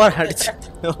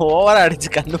 ஓவரா அடிச்சு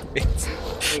கண்ணு போயிடுச்சு.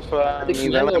 நீ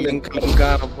தானே லிங்க்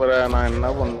அனுப்புற, நான் என்ன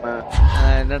பண்ணேன்?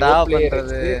 என்னடா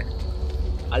பண்றது?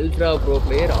 அல்ட்ரா ப்ரோ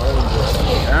பிளேயர்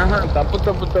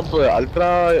தப்பு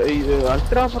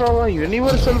அல்ட்ரா ப்ரோவா?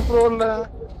 யூனிவர்சல் ப்ரோ இல்ல,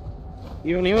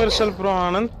 universal bro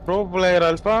Anand. Bro player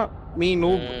alpha me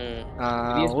noob.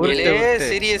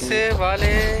 Serious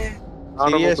வாலே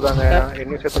serious தாங்க,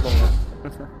 என்ன சேர்த்துக்கோங்க.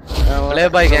 ப்ளே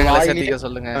பாய் கேங்ல சேர்த்திக்க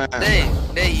சொல்லுங்க. டேய்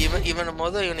டேய் இவன்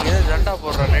இவனுக்கு ஏதோ ஜண்டா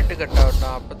போடுறான், நெட் கட்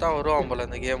ஆகட்டும், அப்பதான் வருவான் போல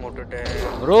இந்த கேம் விட்டுட்டு.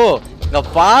 ப்ரோ இங்க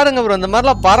பாருங்க ப்ரோ, இந்த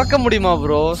மாதிரிலாம் பறக்க முடியுமா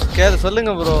ப்ரோ?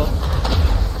 சொல்லுங்க ப்ரோ.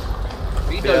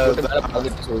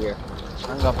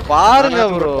 அங்க பாருங்க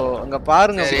ப்ரோ, அங்க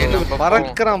பாருங்க ப்ரோ,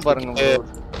 பறக்குறான் பாருங்க ப்ரோ.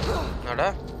 என்னடா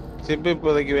சிப்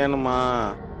இப்போதைக்கு வேணுமா?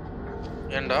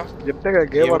 ஏண்டா ஜெப்டக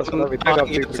கேமோட சொன்னா விட்டா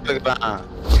எடுத்துட்டான்.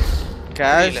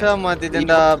 கேஷா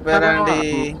மாத்திட்டேன்டா பேராண்டி.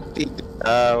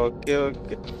 ஓகே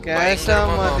ஓகே, கேஷா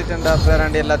மாத்திட்டேன்டா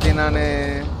பேராண்டி எல்லாத்தையும் நானு.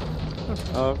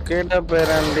 ஓகேடா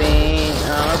பேராண்டி.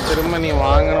 ஆனா திரும்ப நீ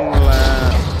வாங்கணும்ல.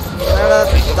 என்னடா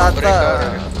தாத்தா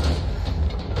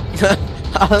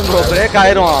அவன் ப்ரோ பிரேக்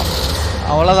ஆயிரும்,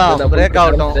 அவ்வளவுதான். பிரேக்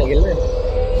ஆகட்டும்.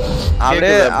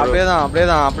 அப்படியேதான்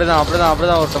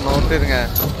ஒருத்தவங்க விட்டுருங்க.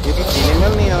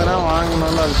 இனிமேல் நீ எதனா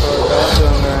வாங்கணும்ல, காசு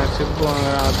வாங்க, சிப் வாங்க,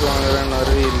 அது வாங்குறேன்னு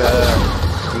வருவில்ல.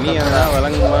 நீ எதனா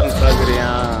விளங்குமான்னு பாக்குறியா?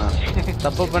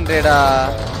 தப்பு பண்றியடா.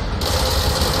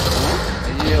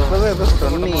 ஐயோ ஏதோ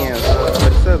சொன்னீங்க,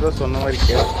 பெருசா ஏதோ சொன்ன மாதிரி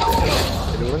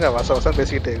கேட்க. வசம்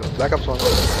பேசிக்கிட்டே பேக்கப் வாங்க.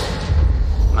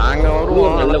 நாங்க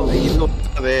வருவோம்.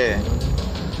 அதே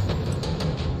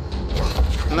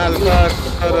என்ன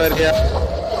வரியா?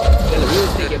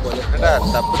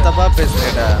 தப்பா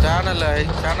பேசுறேடா.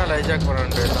 சேனல் ஹைஜாக்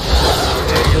பண்ணு.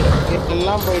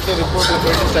 எல்லாம் போயிட்டு ரிப்போர்ட்ல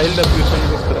போயிட்டு சைல்ட் அபியூஷன்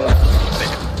கொடுத்துருங்க.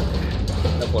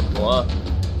 என்ன பண்ணுவோம்?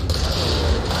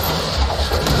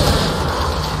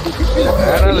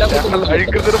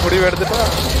 அழிக்கிறது முடிவு எடுத்துட்டா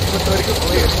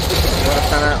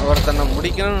ஒருத்தனை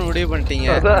முடிக்கணும்னு முடிவு பண்ணிட்டீங்க.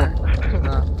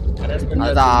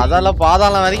 அதெல்லாம்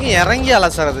பாதாளம் வரைக்கும் இறங்கி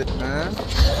அலசறது.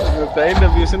 சைல்ட்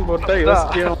அபியூஷன் போட்டா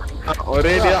யோசிக்கும்.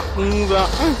 ஒரேடியா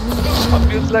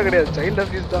அபியூஸ்லாம் கிடையாது, சைல்ட்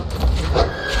அபியூஸ் தான்.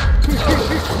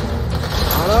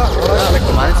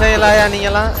 மனுஷங்களாயா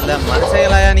நீங்களாம்? இல்ல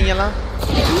மனுஷங்களாயா நீங்களாம்?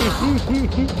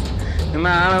 என்ன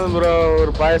ஆனந்த் ப்ரோ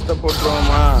ஒரு பாயசத்தை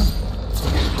போட்டுருவோமா?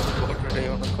 போட்டுடு,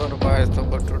 உனக்கு ஒரு பாயசத்தை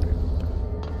போட்டுடு.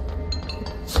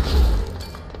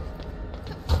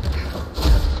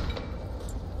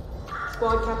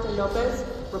 Squad Captain Lopez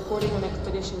reporting on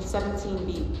Expedition 17B.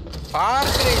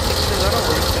 பார்க்கரை 6 தான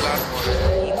ஒழிச்சலான்னு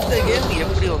போறேன். இந்த கேம்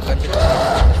எப்படி உட்காந்து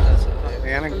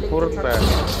எனக்கு புரியல.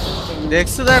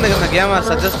 எக்ஸ் தான் எனக்கு இந்த கேமை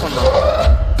சஜஸ்ட் பண்ணோம்.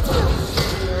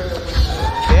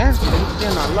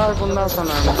 நல்லா இருக்கும் தான்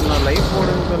சொன்னேன். நான் லைவ்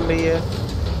போடுன்னு சொல்லியே.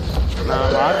 நான்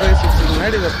பார்க்கரை 6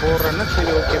 முன்னாடி இதை போடுறேன்னா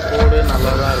சரி ஓகே போடு,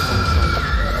 நல்லா தான் இருக்கும்னு சொன்னேன்.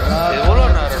 எவ்வளோ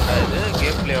நேரம்டா இது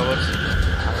கேம் பிளே ஹவர்ஸ்?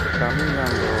 கம்மி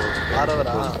தான் ப்ரோ. 6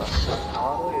 hours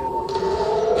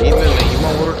இல்ல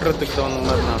இவன் உருட்டுறதுக்கு தகுந்த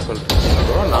மாதிரி நான் சொல்றேன்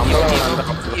ப்ரோ.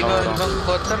 இவன்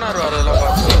கொத்தனார் வரதெல்லாம்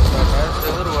பார்த்து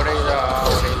செவரு உடையுதா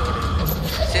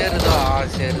சேருதா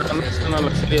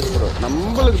சீரியஸ் ப்ரோ.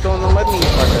 நம்மளுக்கு தகுந்த மாதிரி நீங்க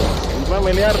பாக்கணும். இவன்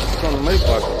விளையாடுறதுக்கு தகுந்த மாதிரி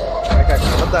பார்க்கணும்.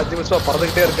 கடந்த 5 நிமிஷமா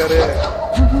பறந்துகிட்டே இருக்காரு.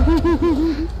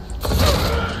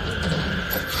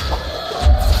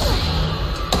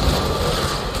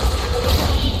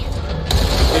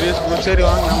 Series bro. சரி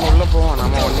வாங்க நம்ம உள்ள போவோம்.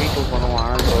 நம்ம 1 week பண்ணுவோம்.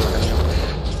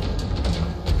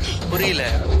 புரியல.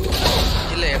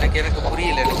 இல்ல எனக்கு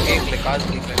புரியல. எனக்கு கேட்கல, காது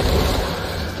கேட்கல.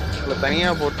 தனியா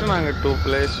போட்டு நாங்க 2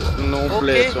 players நோ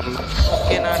players சொன்னோம்.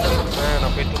 ஓகே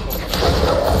நான் போய் தூங்குறேன்.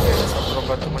 அப்புறம்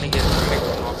 10 மணிக்கு கனெக்ட்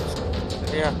பண்ணுவோம்.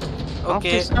 சரியா?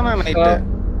 ஓகே ஆனா நைட்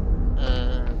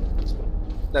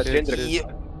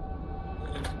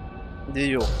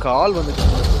ஐயோ கால் வந்துச்சு.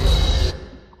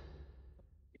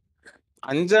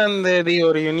 5ஆம் தேதி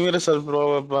ஒரு யுனிவர்சல்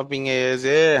ப்ரோவை பாப்பீங்க.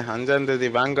 ஏஜே 5ஆம் தேதி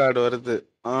வேங்கார்டு வருது.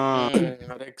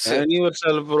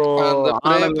 யுனிவர்சல் ப்ரோ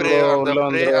ஆனந்த் ப்ரோ உள்ள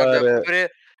வந்துருவாரு.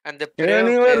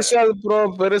 யூனிவர்சல் ப்ரோ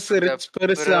பெருசு ரிச்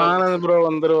பெருசு ஆனந்த் ப்ரோ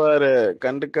வந்துருவாரு.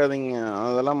 கண்டுக்காதீங்க.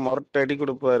 அதெல்லாம் மொரட்ட அடி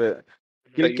கொடுப்பாரு.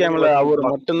 கில் கேம்ல அவர்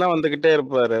மட்டும்தான் வந்துகிட்டே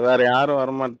இருப்பாரு. வேற யாரும்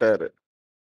வரமாட்டாரு.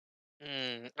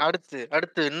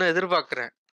 அடுத்து இன்னும்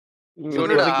எதிர்பார்க்கிறேன்.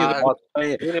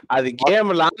 அது கேம்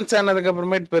லான்ச் ஆனதுக்கு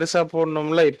அப்புறமேட்டு பெருசா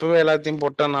போடணும்ல. இப்பவே எல்லாத்தையும்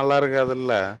போட்டா நல்லா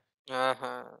இருக்காதுல்ல.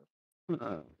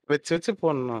 வச்சு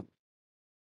போடணும்.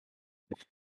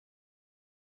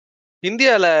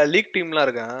 இந்தியால லீக் டீம்லாம்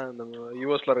இருக்கா? இந்த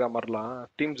யுஎஸ்ல இருக்க மாதிரிலாம்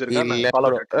டீம்ஸ்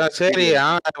இருக்கா? சரி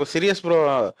சீரியஸ் ப்ரோ.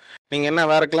 நீங்க என்ன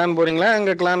வேற கிளான் போறீங்களா?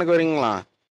 எங்க கிளானுக்கு வரீங்களா?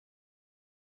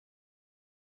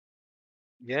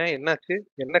 ஏன் என்னாச்சு?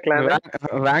 என்ன கிளான்?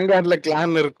 வேங்கார்ட்ல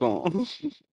கிளான் இருக்கும்.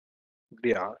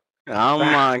 அப்படியா?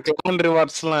 ஆமா கிளான்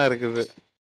ரிவார்ட்ஸ்லாம் இருக்குது.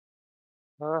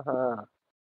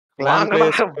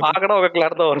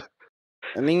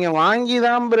 நீங்க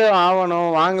வாங்கிதான் ப்ரோ ஆவணும்.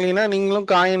 வாங்கலினா நீங்களும்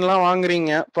காயின்லாம்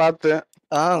வாங்குறீங்க பார்த்து.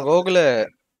 கோகுல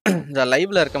இந்த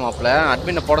லைவ்ல இருக்க மாப்ள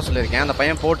அட்மினை போட சொல்லியிருக்கேன். அந்த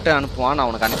பையன் போட்டு அனுப்புவான். நான்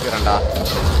உனக்கு அனுப்பிடுறேன்டா.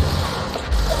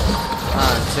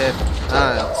 சரி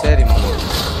சரி மாமா.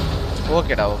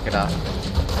 ஓகேடா ஓகேடா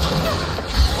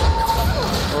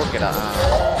ஓகேடா.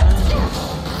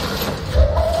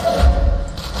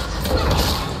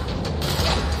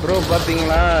 ப்ரோ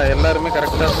பாத்தீங்களா எல்லாருமே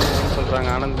கரெக்டா சொல்லணும்னு சொல்றாங்க.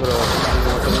 ஆனந்த் ப்ரோ அது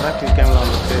மட்டும்தான் கில் கேம்ல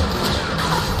வந்துட்டு.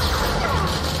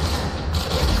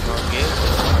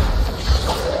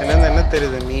 என்ன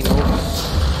தெரியுது நீ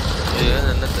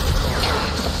என்ன தெரியும்?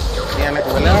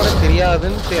 எனக்கு விளையாட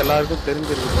தெரியாதுன்னு எல்லாருக்கும்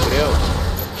தெரிஞ்சிருக்கு. தெரியாது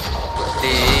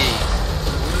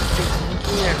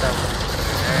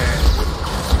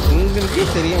உங்களுக்கே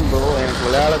தெரியும் ப்ரோ எனக்கு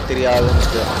விளையாட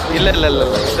தெரியாதுன்னு. இல்ல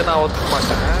இதை நான் ஒத்துக்க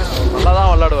மாட்டேன். நல்லா தான்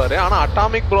விளையாடுவாரு. ஆனா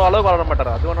அட்டாமிக் ப்ரோ அளவு விளையாட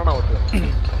மாட்டாரு. அது வேணா நான் ஒத்துவேன்.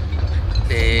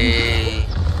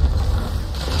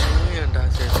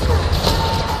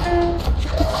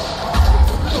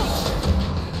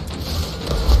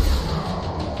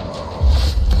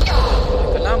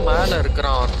 இதெல்லாம் மேல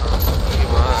இருக்கிறான்.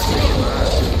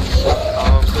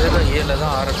 அவன் பேர் ஏல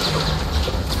தான் ஆரம்பிக்கும்.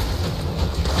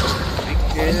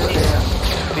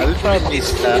 அல்பா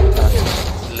பீஸ்ல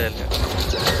இல்ல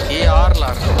ஏஆர்ல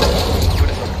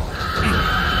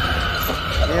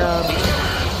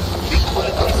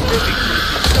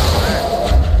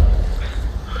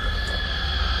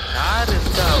யாரு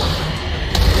இருக்கா?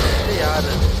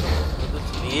 யாரு?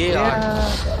 ஏஆர்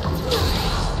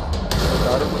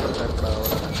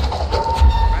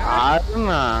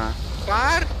அருணா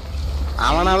பார்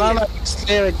அவனெல்லாம்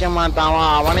டிஸ்ப்ளே வைக்க மாட்டான்,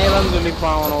 அவனே தான்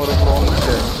சொல்லிப்பான் அவன ஒரு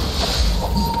ப்ரோன்ட்டு.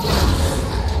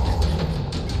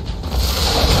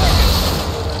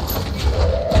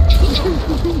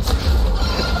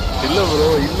 இல்ல ப்ரோ,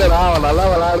 இல்லடா அவன் நல்லா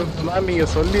விளையாடுறதுனா நீங்க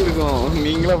சொல்லிருக்கோம்.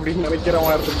 நீங்களும் அப்படி நினைக்கிற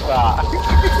மாதிரி இருக்கா?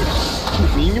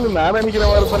 நீங்களும் நான் நினைக்கிற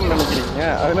மாதிரி தான் நினைக்கிறீங்க,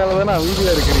 அதனாலதானே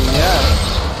அமைதியா இருக்கிறீங்க.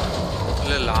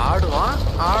 இல்ல ஆடுவான்,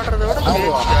 ஆடுறத விட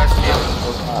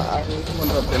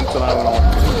டென்ஷன் ஆகணும்.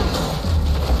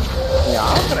 நீ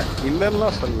ஆடுற இல்லன்னா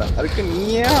சொல்ல, அதுக்கு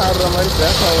நீயே ஆடுற மாதிரி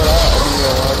பேசாதடா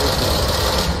அப்படிங்கிற மாதிரி.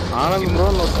 ஆனந்த் ப்ரோ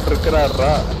ஒருத்தர்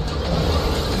இருக்கிறாரா,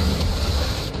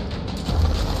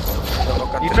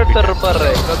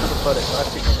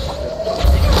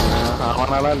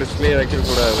 அவனால லிஸ்ட்லயே வைக்க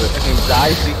கூடாது.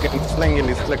 ஜாய் சீக்வன்ஸ்லாம் இங்க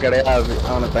லிஸ்ட்ல கிடையாது,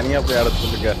 அவனை தனியா போய் ஆட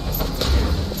சொல்லுங்க.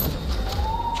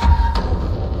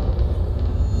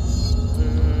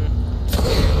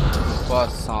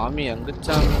 சாமி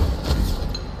அங்குச்சாமி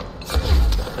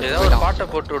ஏதாவது ஒரு பாட்டை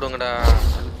போட்டு விடுங்கடா.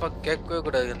 அல்பா கேட்கவே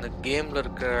கூடாது, இந்த கேம்ல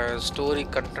இருக்க ஸ்டோரி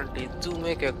கண்டென்ட்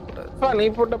எதுவுமே கேட்க கூடாது. நீ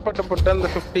போட்ட பாட்டை போட்ட அந்த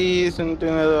 50 சென்ட்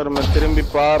ஒரு திரும்பி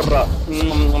பாடுறா.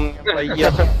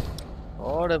 ஐயா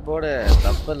போடு போடு,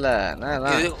 தப்பு இல்ல.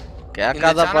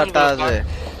 கேட்காத பாட்டா அது?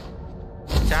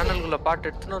 சேனல்குள்ள பாட்டு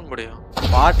எடுத்துன்னு வர முடியும்.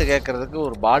 பாட்டு கேட்கறதுக்கு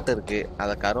ஒரு பாட் இருக்கு,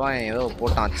 அத கருவாயன் ஏதோ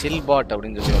போட்டான், சில் பாட்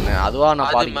அப்படின்னு சொல்லி ஒண்ணு. அதுவா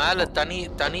நான் பாடி மேல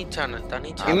தனி சேனல்.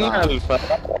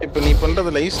 இப்ப நீ பண்றது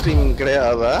லைவ் ஸ்ட்ரீமிங்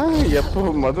கிடையாதா? எப்போ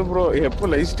மது ப்ரோ எப்போ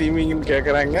லைவ் ஸ்ட்ரீமிங்னு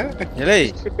கேக்குறாங்க? ஏய்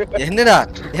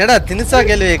என்னடா தினுசா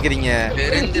கேள்வி கேக்குறீங்க?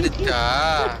 தெரிஞ்சிருச்சா?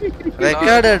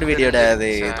 ரெக்கார்டட் வீடியோடா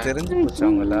அது, தெரிஞ்சு போச்சு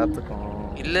அவங்க எல்லாத்துக்கும்.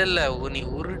 இல்ல நீ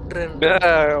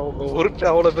உருட்டு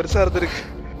அவ்வளவு பெருசா இருந்திருக்கு.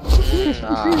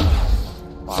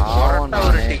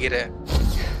 உருட்டிக்கிறேன்.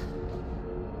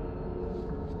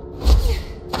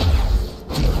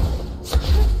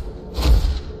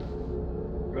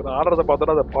 ஆடுறத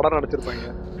பார்த்தா அதை படம் நடிச்சிருப்பாங்க.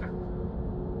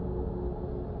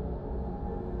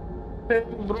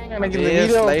 எனக்கு இந்த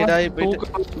வீடியோ ஸ்லைட் ஆகி போயிட்டு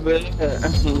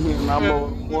நாம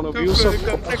 3 வியூஸ்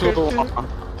குறைச்சுடுவோம்.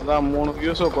 அதான் 3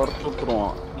 வியூஸ் குறைச்சு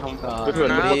விட்டுருவோம்.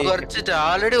 குறைச்சிட்டு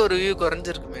ஆல்ரெடி ஒரு வியூ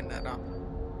குறைஞ்சிருக்குமே. நேரம்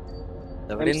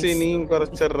நீங்க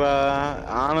குறைச்சிடுறா.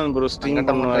 ஆனந்த் ப்ரோ ஸ்ட்ரீம்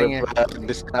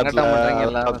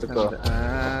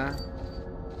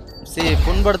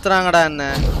புண்படுத்துறாங்கடா என்ன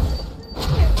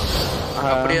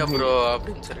அப்படியா ப்ரோ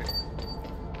அப்படின்னு சொல்லி.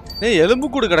 எலும்பு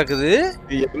கூடு கிடக்குது.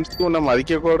 எம்சி ஒன்ன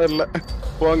மதிக்க கூட இல்ல.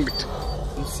 போங்கிட்டு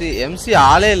எம்சி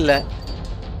ஆளே இல்ல.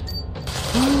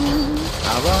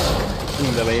 அதான்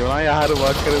இந்த லைவ்லாம் யாரு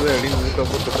பாக்குறது அப்படின்னு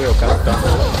ஊக்கப்பட்டு போய் உட்காந்துட்டான்.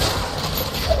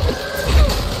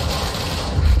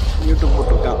 யூடியூப்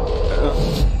போட்டிருக்கான்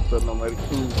சொன்ன மாதிரி.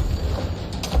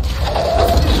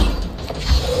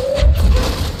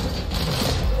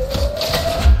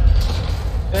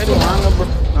 சரி வாங்க ப்ரோ,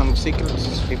 நம்ம சீக்கிரம்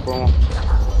சிஸ்டி போவோம்.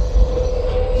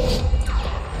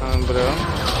 ப்ரோ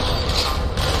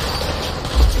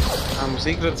நம்ம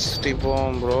சீக்ரெட் சிஸ்டி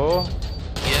போவோம் ப்ரோ.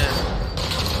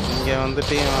 இங்க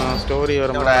வந்துட்டு ஸ்டோரி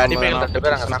வரும்போது அடிமையில் 2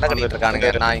 பேர் அங்க சண்டை கட்டிட்டு இருக்கானுங்க.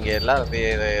 நான் இங்க எல்லாரும்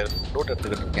லூட்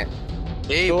எடுத்துக்கிட்டு இருக்கேன்.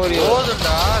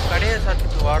 போதும்டா, கடையை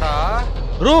சாத்திட்டு வாடா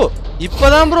ப்ரோ.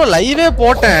 இப்பதான் ப்ரோ லைவே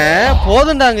போட்டேன்,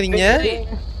 போதுண்டாங்கறீங்க.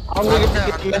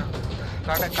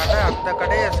 கடை அந்த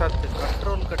கடையை சாத்து,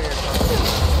 கண்ட்ரோல் கடையை சாத்து.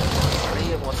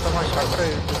 கடையை மொத்தமா ஷட்டரை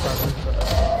எடுத்து சாத்து.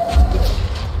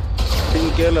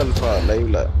 கேள் அல்பா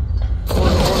லைவ்ல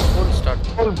போல் ஸ்டார்ட்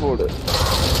போடு.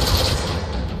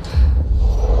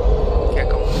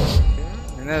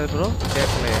 என்னது ப்ரோ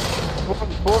கேட்கலையே?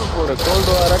 போடு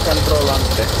கோல்டு வார கண்ட்ரோல்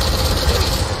ஆன்ட்டு.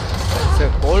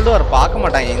 சரி கோல்டு வார் பார்க்க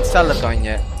மாட்டாங்க, இன்ஸ்டால்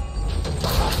இருக்கவங்க.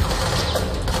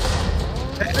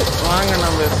 வாங்க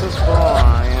நம்ம எஸ்எஸ்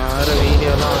போவோம். யாரு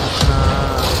வீடியோலாம் வந்துச்சுன்னா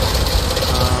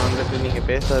வந்துட்டு நீங்க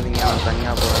பேசாதீங்க, நான்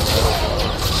தனியா போவேன்.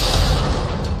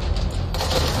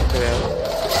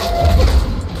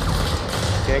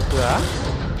 கேக்குதா?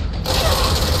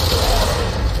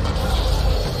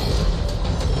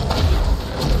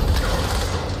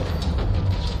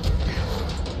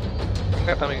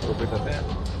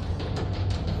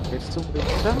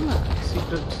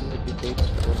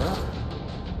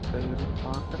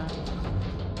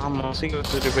 ஆமா சீக்கிரம்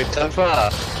போயிட்டு அல்பா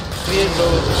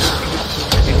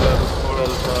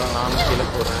நானும் கீழே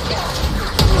போறேன்.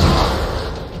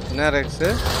 என்ன ரெக்ஸ்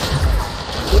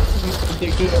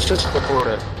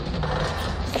போடு.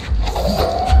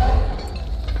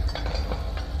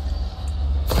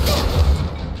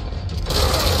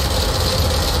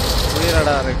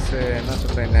 புரியலடா ரெக்ஸ் என்ன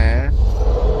சொல்றேன்னு.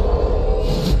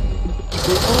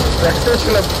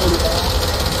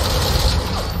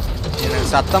 எனக்கு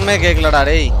சத்தமே கேட்கலடா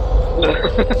டேய்.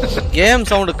 கேம்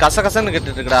சவுண்ட் கசகசன்னு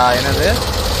கேட்டுட்டு இருக்குடா. என்னது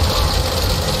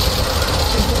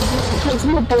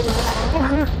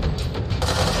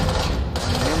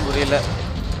புரியல.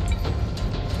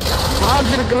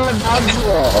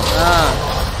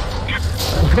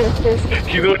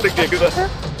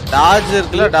 டாஜ்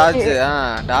இருக்குல்ல, டாஜ்.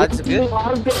 டாஜ்க்கு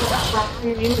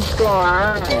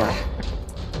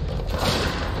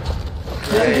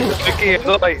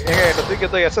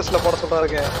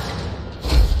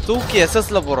தூக்கி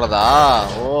எஸ்எஸ்ல போடுறதா?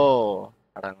 ஓ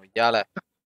அடங்கொய்யால.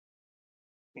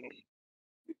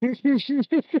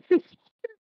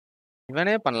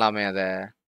 இவனே பண்ணலாமே அத.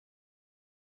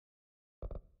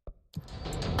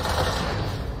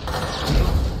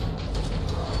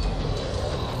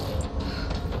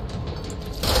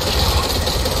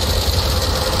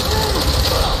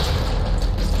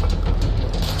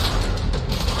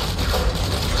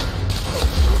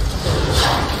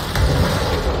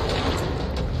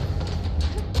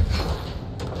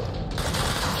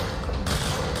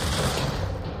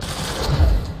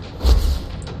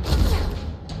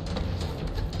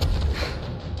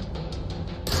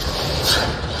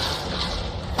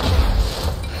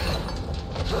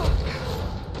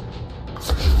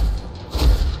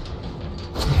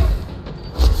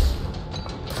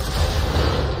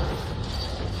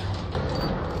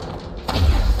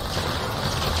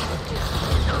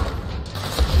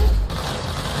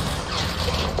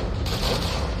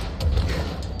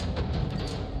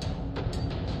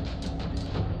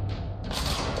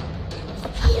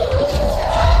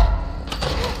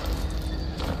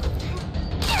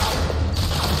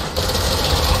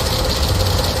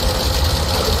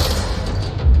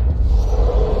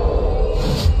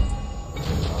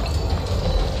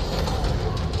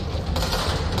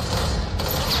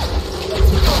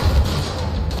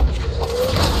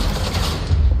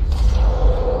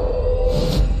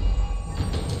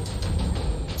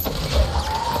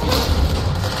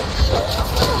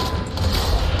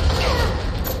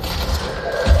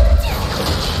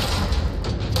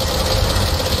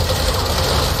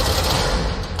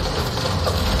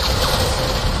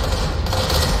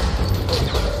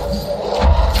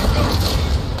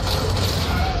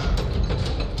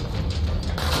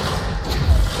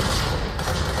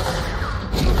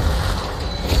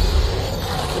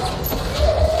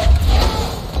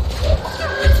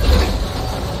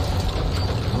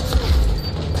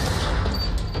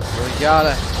 Got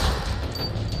it.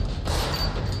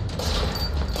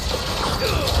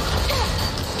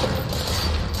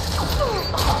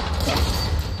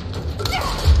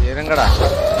 இறங்கடா.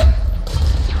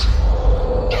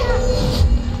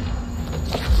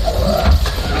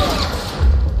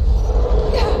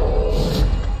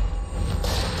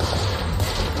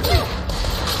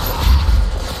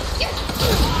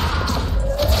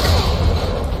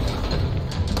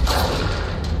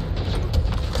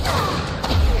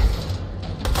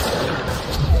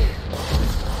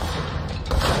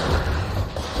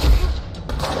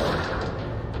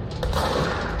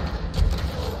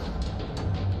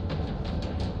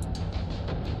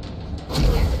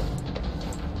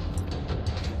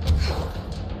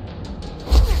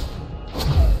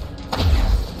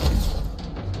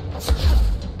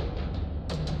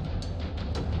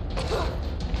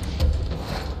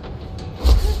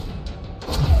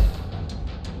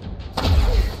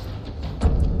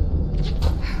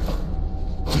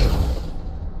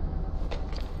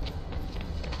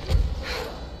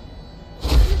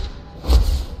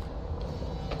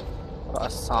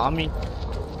 சாமி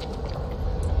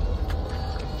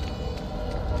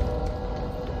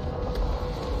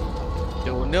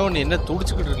ஒன்னே ஒண்ணு என்ன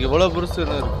துடிச்சுக்கிட்டு இருக்கு? எவ்வளவு பெருசு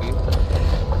இருக்கு.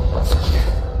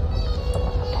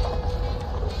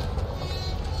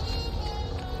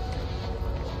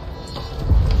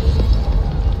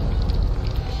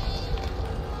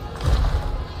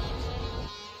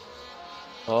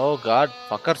 ஓ காட்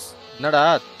ஃபக்கர்ஸ், என்னடா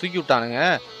தூக்கி விட்டானுங்க.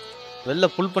 வெளில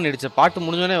புல் பண்ணிடுச்சு. பாட்டு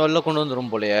முடிஞ்சோடனே வெளில கொண்டு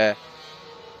வந்துடும் போலயே.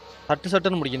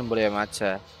 சட்டுன்னு முடிக்கணும் போலயே மேட்சை.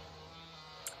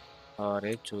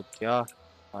 அரே சூத்தியா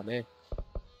அலே.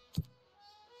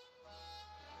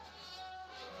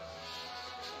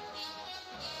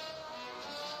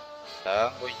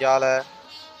 கொய்யால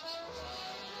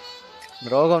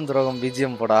துரோகம்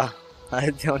பிஜிஎம் போடா.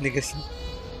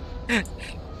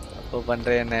 அப்போ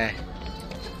பண்றேன் என்ன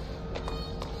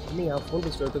போன்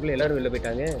பேசுறதுக்குள்ள எல்லாரும் வெளில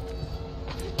போயிட்டாங்க.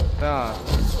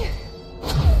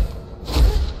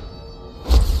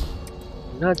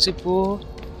 என்னாச்சு இப்போ?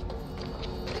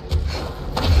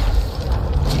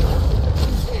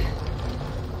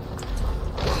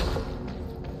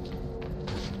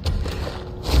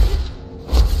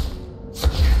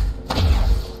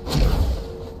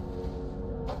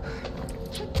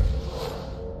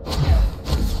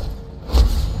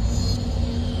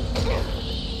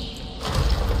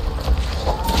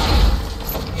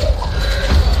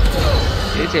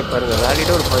 ஏஜே பாருங்க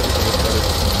வேலிடா ஒரு பாயிண்ட் சொல்லிருக்காரு.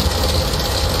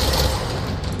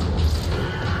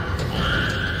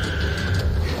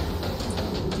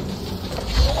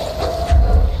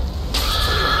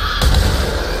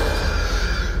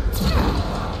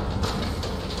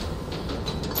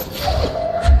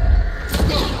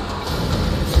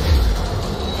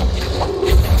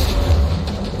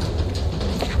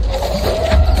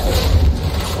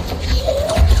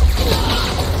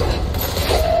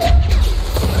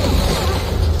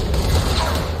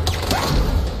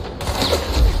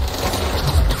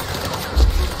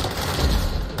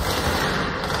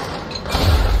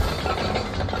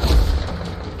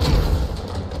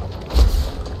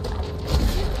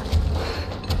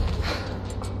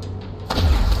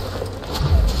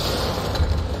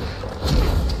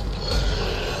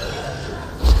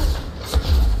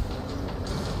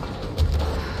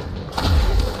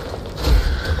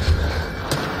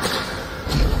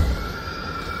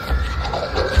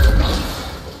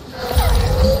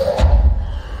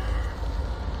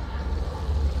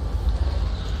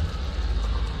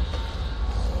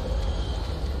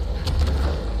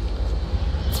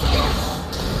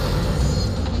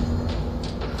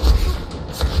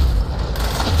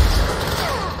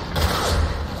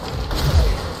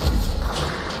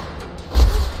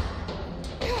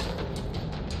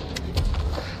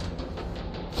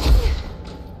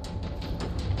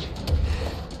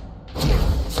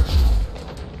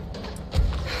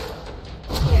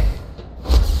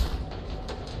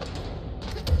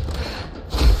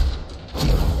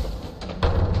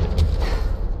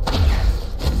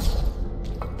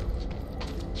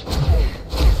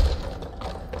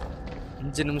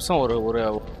 நிமிஷம் ஒரு ஒரு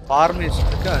ஃபார்மேஷன்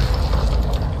இருக்கு.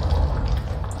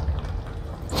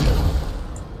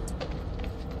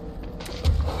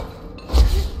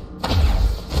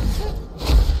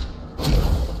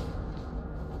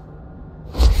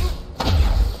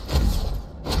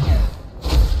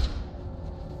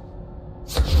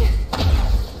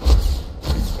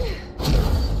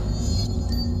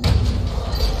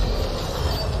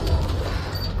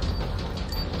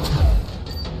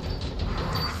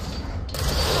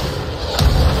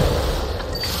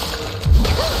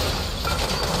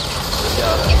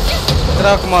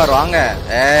 குமார் வாங்க.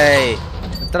 ஏய்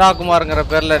மித்ராகுமார்ங்கிற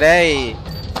பேர்ல டேய்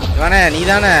இவனே நீ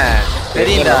தானே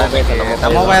தெரியல.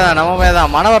 நம்ம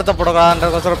பையதான் மன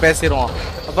வருத்தப்படக்கூடாதுன்றதுக்கோசரம் பேசிடுவோம்.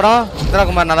 அப்புறம்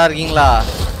மித்ராகுமார் நல்லா இருக்கீங்களா?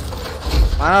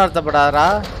 மன வருத்தப்படாதரா?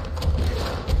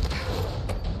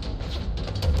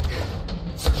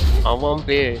 ஆமாம்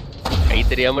பே கை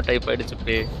தெரியாம டைப் ஆயிடுச்சு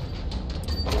பே.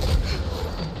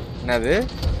 என்னது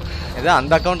ஏதோ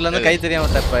அந்த அக்கௌண்ட்ல இருந்து கை தெரியாம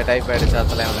டைப் ஆயிடுச்சு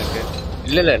அதெல்லாம் அவனுக்கு?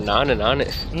 இல்ல நானு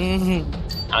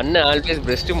அண்ணன் ஆல்வேஸ்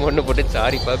பெஸ்ட் மோட்னு போட்டு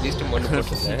சாரிப்பா பெஸ்ட் மோட்னு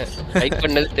போட்டுட்டேன். டைப்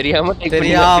பண்ணது தெரியாம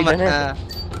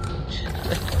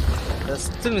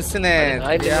ஜஸ்ட் மிஸ்னே.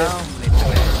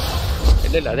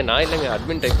 இல்ல அது நான் இல்லங்க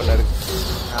அட்மின் டைப் பண்ணாரு.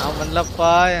 நான்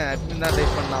பண்ணலப்பா, அட்மின் தான்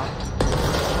டைப் பண்ணான்.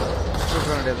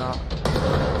 சூப்பர் வேண்டியதான்.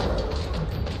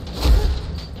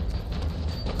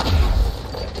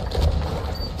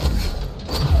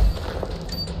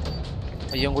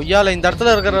 ஐயோ கொய்யால இந்த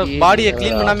இடத்துல இருக்கிற பாடியை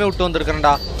க்ளீன் பண்ணாமே விட்டு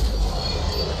வந்திருக்கேன்டா.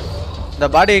 இந்த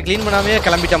பாடியை க்ளீன் பண்ணாமே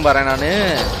கிளம்பிட்டேன் பாரு நானு.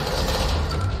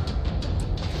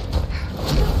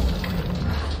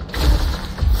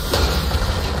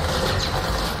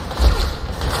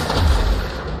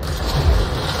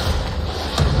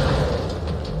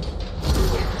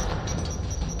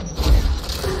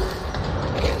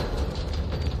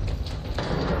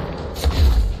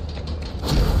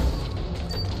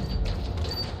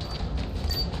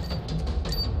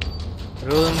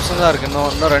 இருக்கு.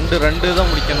 இன்னும் ரெண்டு தான்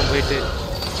முடிக்கணும் போயிட்டு.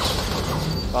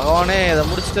 பகவானே இதை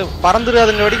முடிச்சுட்டு பறந்துரு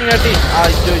அதுங்க வெடிக்காட்டி.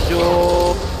 ஐயோ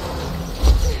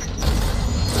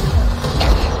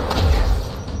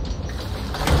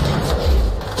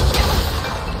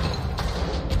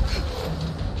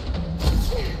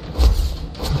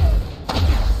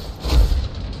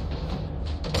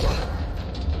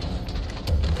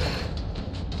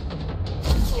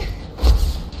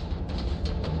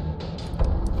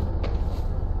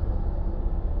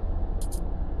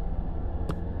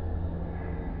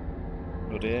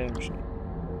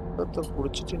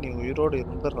குடிச்சிட்டு நீ உயிரோடு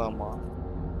இருந்துடலாமா?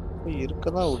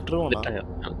 இருக்கதான்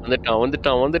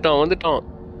வந்துட்டான்.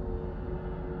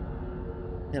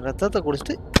 ரத்தத்தை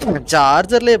குடிச்சிட்டு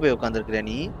சார்ஜர்லயே போய் உட்காந்துருக்கிற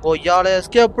நீ. கொய்யால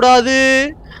எஸ்கேப்டாது.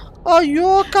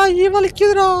 ஐயோ கை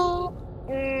வலிக்குதுடா,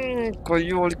 கை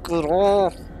வலிக்குதுடா,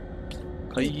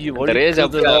 கை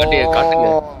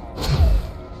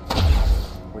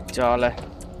வலிக்குதுடா.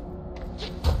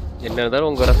 என்ன இருந்தாலும்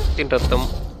உங்க ரத்தத்தின் ரத்தம்.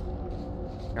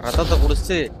 ரத்தத்தை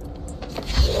குடிச்சு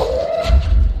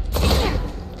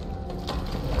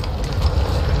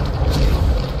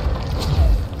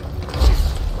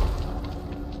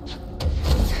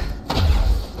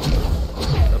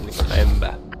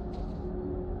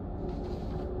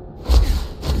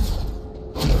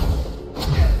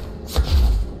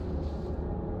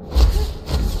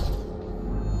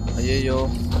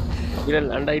கீழே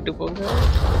லேண்ட் ஆயிட்டு போங்க.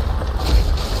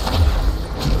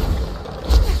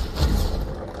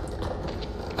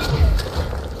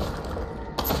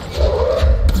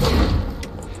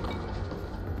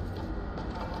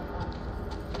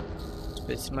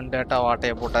 ஸ்பெசிமென் டேட்டா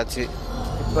வாட்டைய போட்டாச்சு.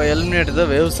 இப்போ எலிமினேட் த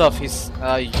வேவ்ஸ் ஆஃபீஸ்.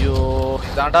 ஐயோ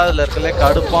இதாண்டா அதில் இருக்கல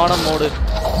கடுப்பான மோடு.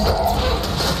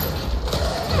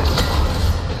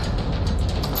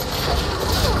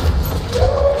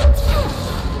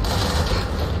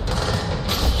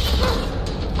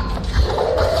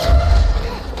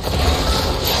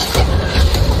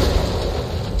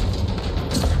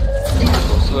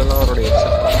 அவருடைய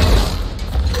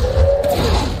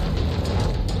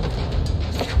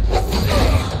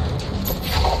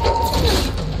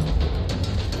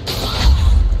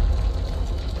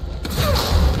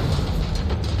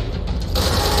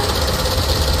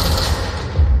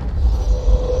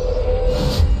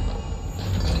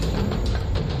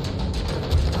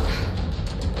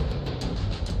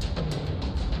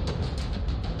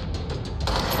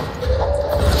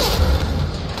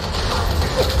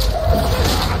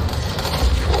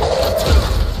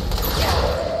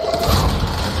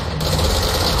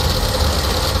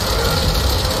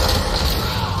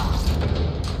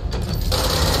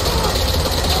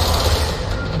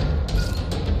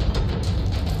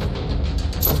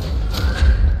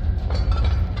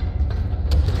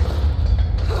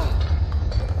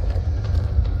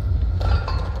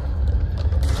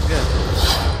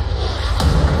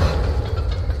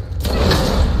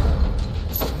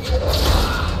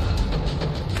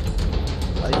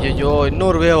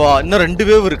இன்னொரு வேவா? இன்னும் 2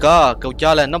 வேவ் இருக்கா?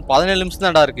 கவுக்கால இன்னும் 17 நிமிஷம்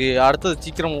தான்டா இருக்கு. அடுத்தது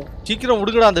சீக்கிரம்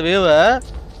விடுங்கடா அந்த வேவை.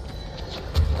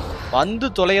 வந்து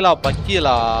தொலையலா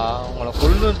பக்கியலா, உங்களை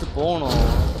கொண்டு போகணும்.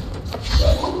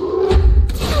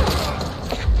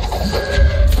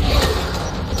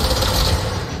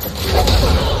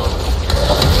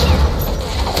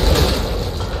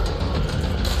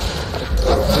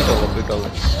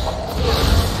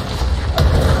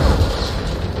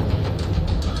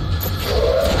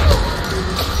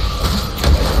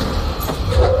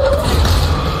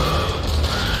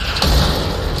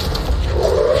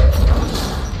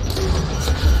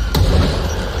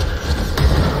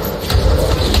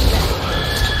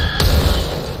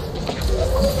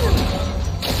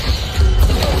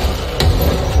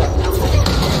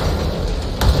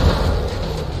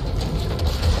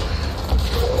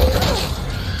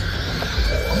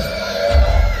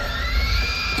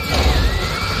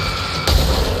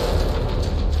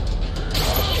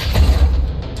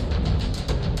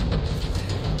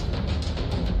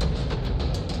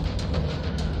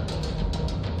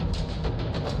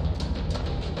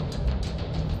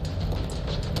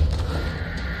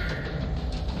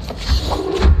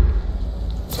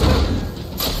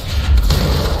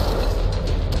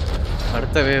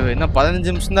 அடுத்த வேவ் இன்னும்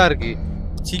 15 நிமிஷம் தான் இருக்கு.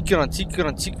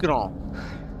 சீக்கிரம்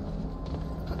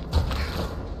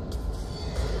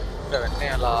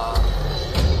வெண்ணையாலா.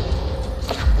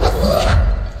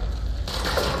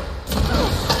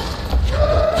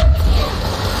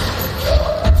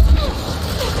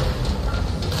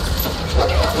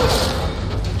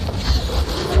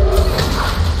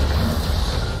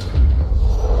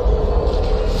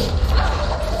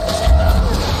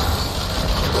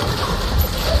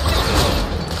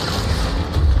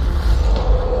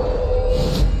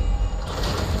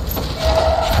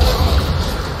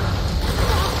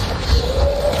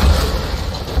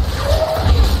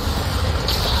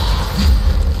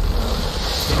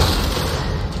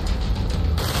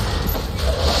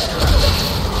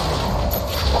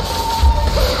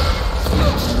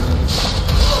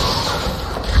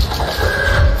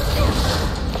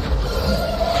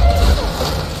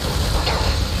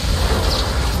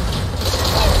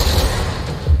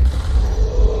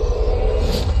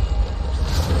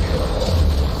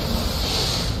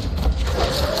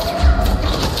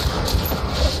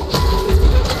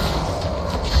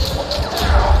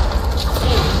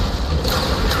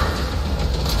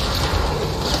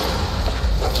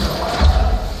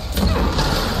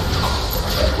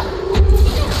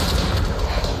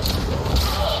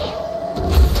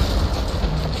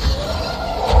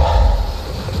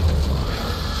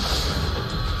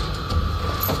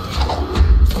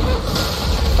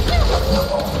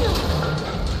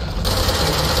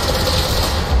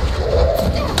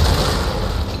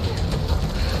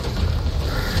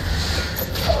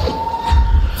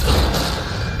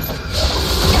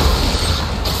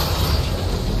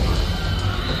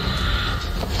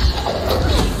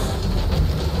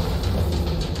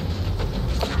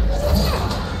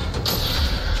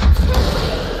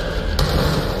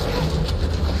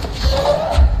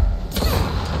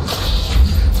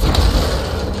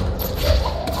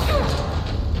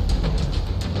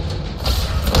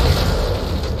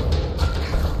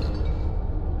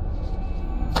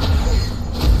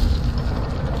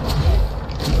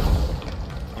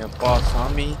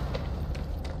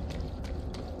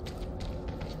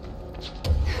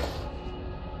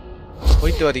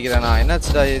 போயிட்டு வருகிறேனா?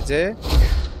 என்னாச்சுடா ஏஜே?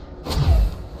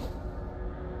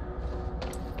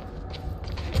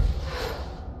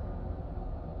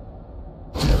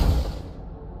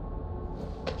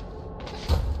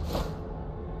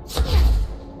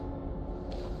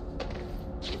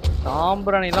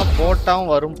 சாம்பிராணிலாம்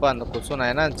போட்டாவும் வரும்பா அந்த கொசு.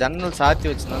 நான் ஏன்னா ஜன்னல் சாத்தி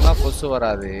வச்சிருந்தேன்னா கொசு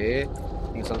வராது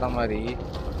நீங்க சொல்ற மாதிரி.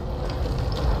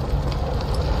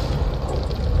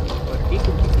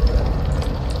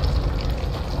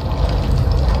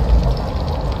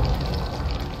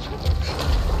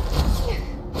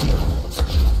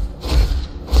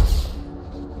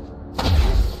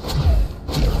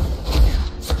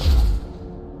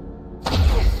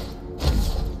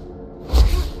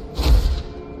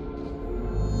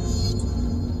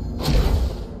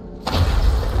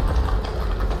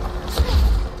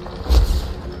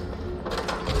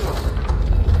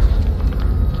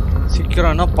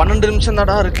 சீக்கிரம், 12 நிமிஷம்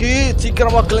தாடா இருக்கு.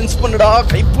 சீக்கிரமா கிளென்ஸ் பண்ணுடா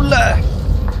கைப்புள்ள.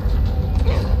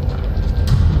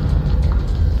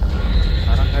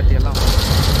 அரங்காட்டி எல்லாம்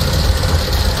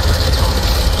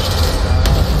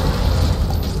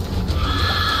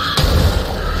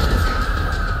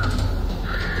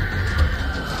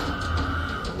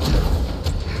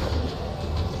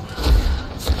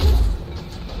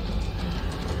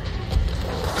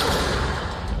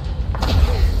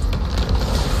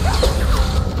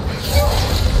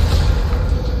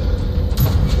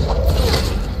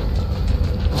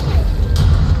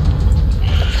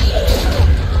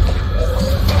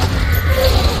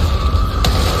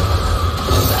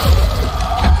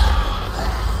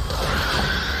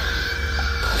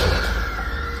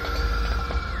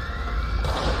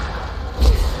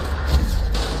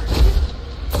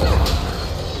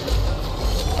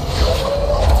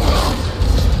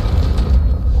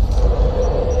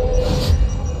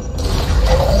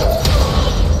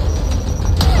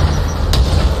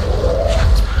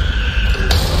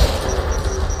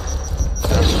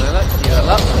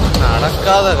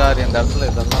நடக்காத காரியம் இந்த இடத்துல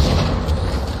இதெல்லாம்.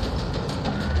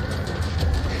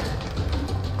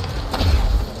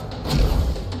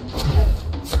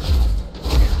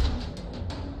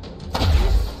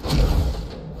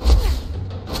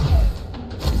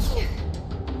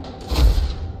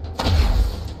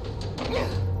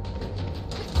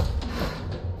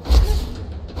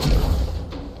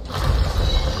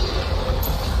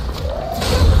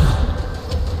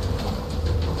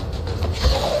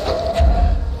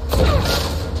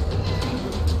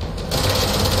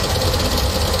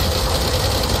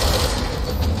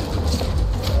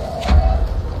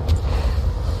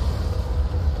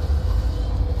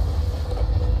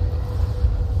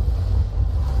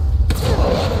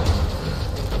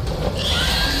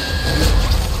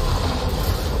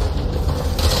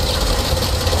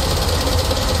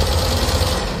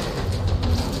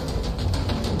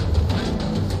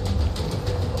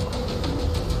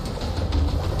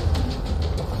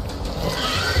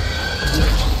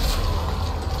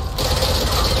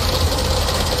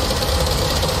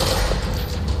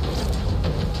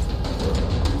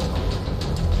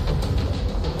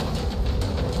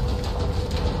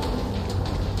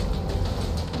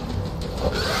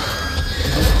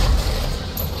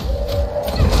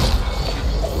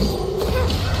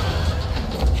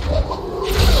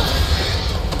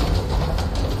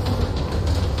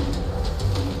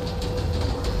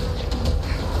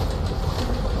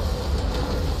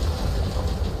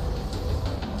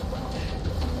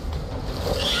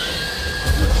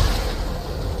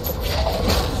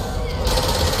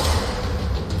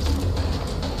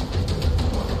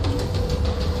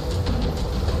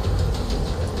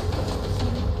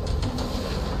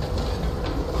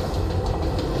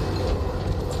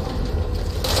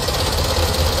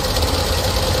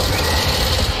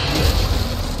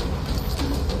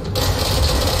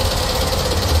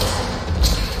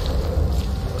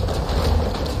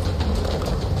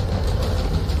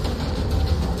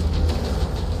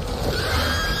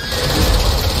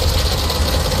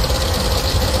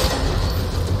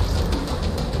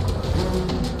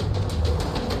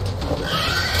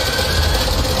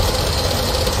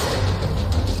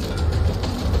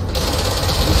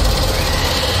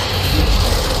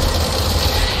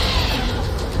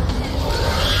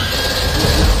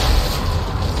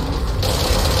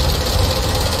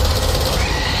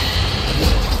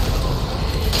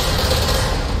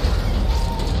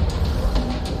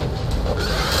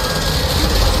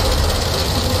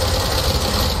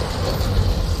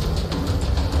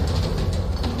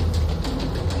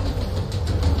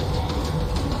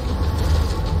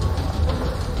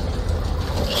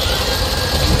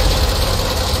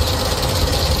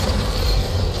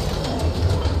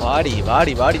 வாடி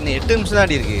வாடி வாடி, இன்னும் 8 நிமிஷம்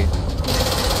தாண்டி இருக்கு.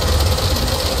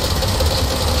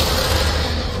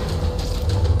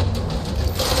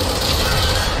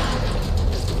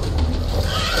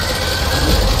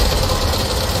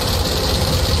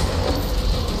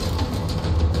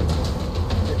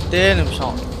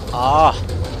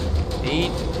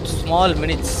 8 small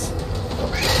minutes.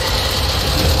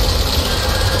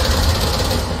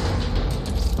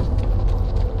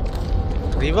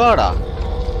 Reward.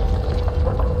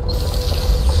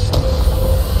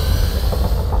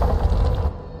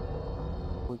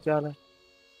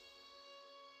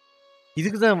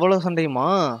 இதுக்கு தான் இவ்வளவு சண்டையுமா?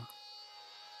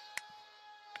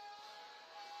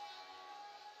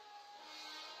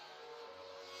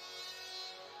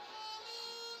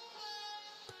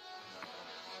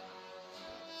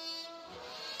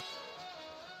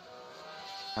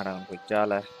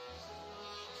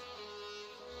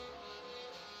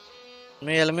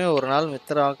 உண்மையாலுமே ஒரு நாள்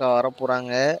மித்திராக்கா வர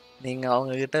போறாங்க. நீங்க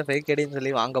அவங்க கிட்ட ஃபேக் ஐடின்னு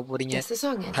சொல்லி வாங்க போறீங்க.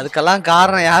 அதுக்கெல்லாம்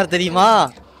காரணம் யார் தெரியுமா?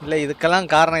 இல்ல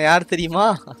இதுக்கெல்லாம் காரணம் யார் தெரியுமா?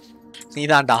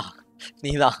 நீதான்டா,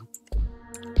 நீதான்.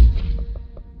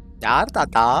 யார்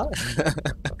தாத்தா?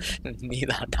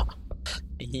 நீதான்டா,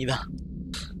 நீதான்.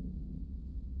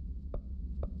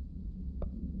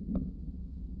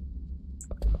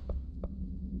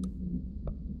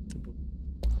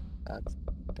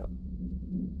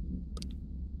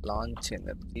 Launch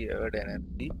energy, earth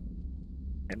energy,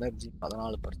 energy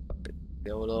 14%.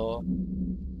 எவ்வளோ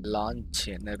லான்ச்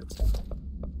எனர்ஜி,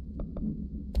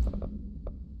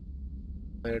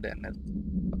 ஏர்ட் எனர்ஜி,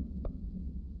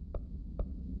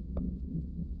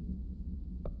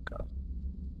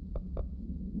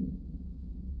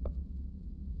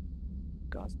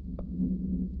 காசு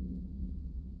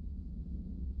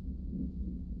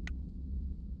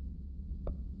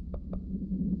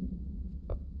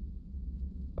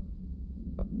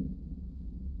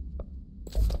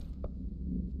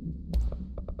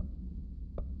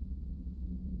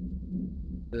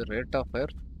the rate of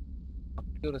fire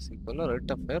accuracy equal to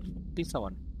rate of fire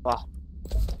 57. Wow.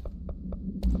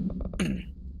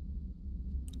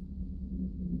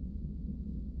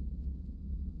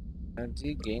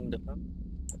 Energy gained from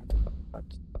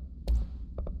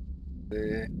the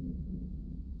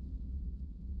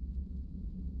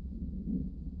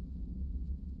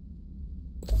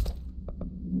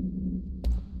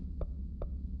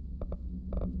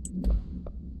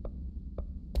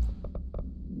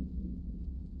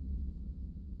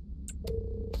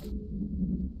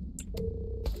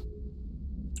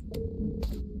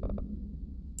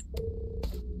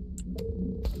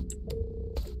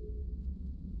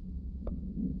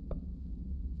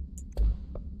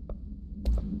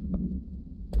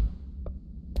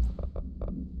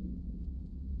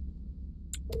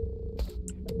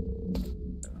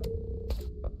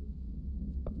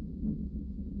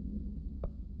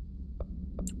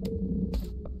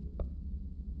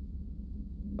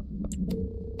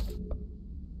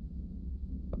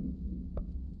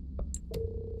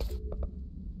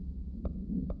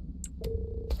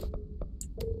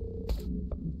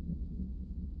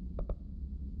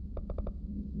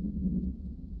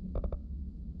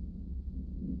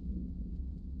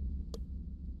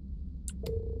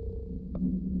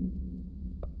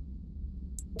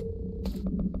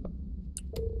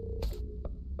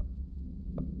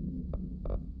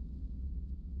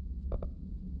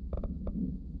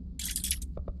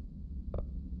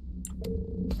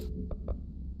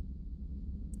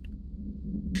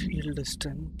shield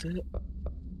strength,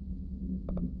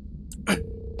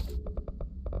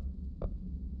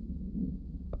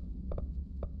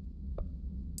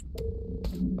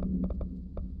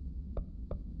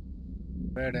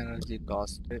 bad energy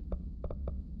cost,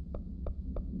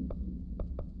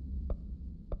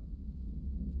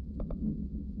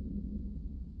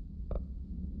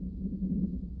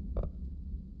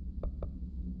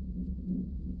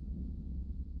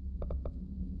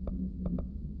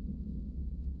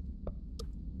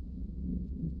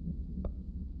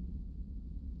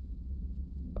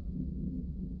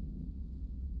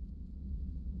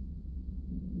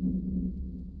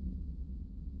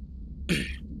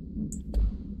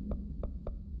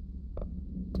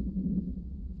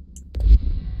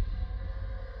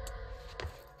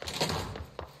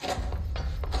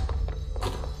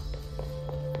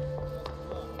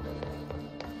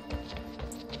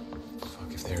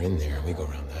 In there, we go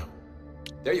around now.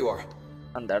 There you are.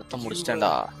 And that's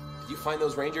முடிச்சிட்டேன்டா. Did you find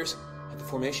those rangers at the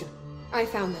formation? I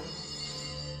found them.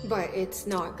 But it's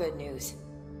not good news.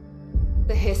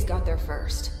 The Hiss got there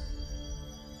first.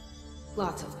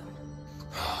 Lots of them.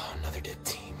 Oh, another dead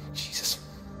team. Jesus.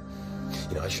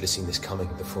 You know, I should have seen this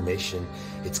coming. The formation,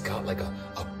 it's got like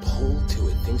a pull to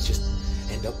it. Things just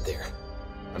end up there.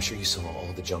 I'm sure you saw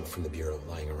all the junk from the Bureau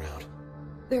lying around.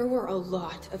 There were a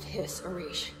lot of Hiss,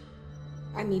 Arish.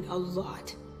 I mean, a lot.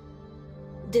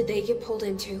 Did they get pulled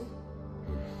in too?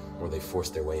 Or they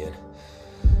forced their way in.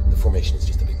 The formation is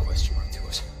just a big question mark to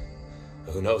us.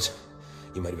 Who knows?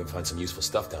 You might even find some useful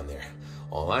stuff down there.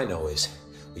 All I know is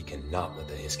we cannot let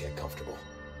the Hiss get comfortable.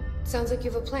 Sounds like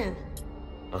you have a plan.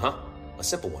 Uh-huh. A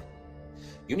simple one.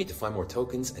 You need to find more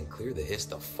tokens and clear the Hiss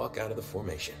the fuck out of the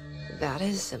formation. That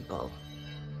is simple.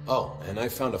 Oh, and I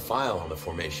found a file on the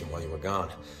formation while you were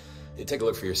gone. You take a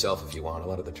look for yourself if you want. A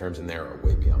lot of the terms in there are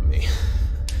way beyond me.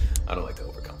 I don't like to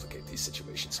overcomplicate these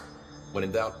situations. When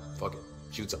in doubt, fuck it.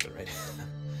 Shoot something, right?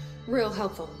 Real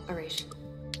helpful, Arish.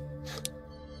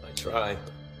 I try.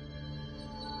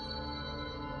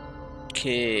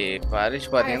 Okay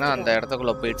parish பாத்தீங்கன்னா அந்த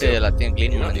இடத்துக்குள்ள போயிட்டு எல்லாத்தையும்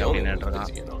clean பண்ணுங்க அப்படின்னு இருக்கான்.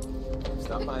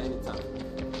 Stop by anytime.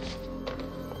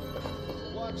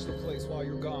 Watch the place while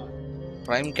you're gone.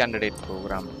 Prime candidate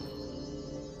program.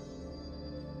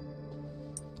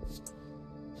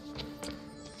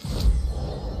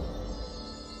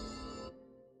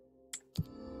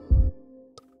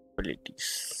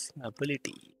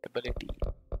 Ability.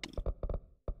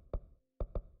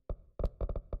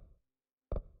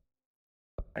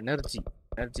 Energy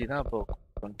தான் இப்போ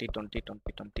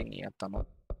 20 நீ ஏற்றணும்.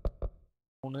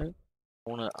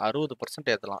 60%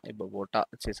 ஏற்றலாம் இப்போ போட்டா.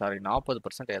 சரி சாரி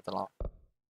 40% ஏற்றலாம்.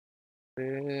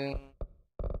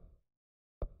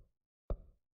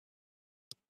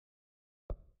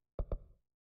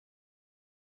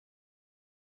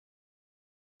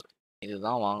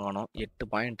 இதுதான் வாங்கணும். 8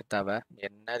 பாயிண்ட் தேவை.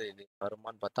 என்ன இது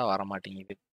வருமான்னு பார்த்தா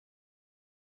வரமாட்டேங்குது.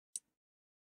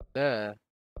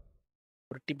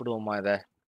 உருட்டி விடுவோமா இதை?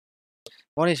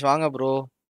 மோனிஷ் வாங்க ப்ரோ.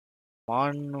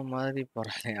 மான்னு மாதிரி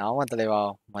போறானே. ஆமா தலைவா,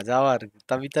 மஜாவா இருக்கு.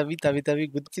 தவி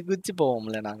குச்சி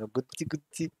போவோம்ல நாங்க.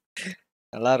 குச்சி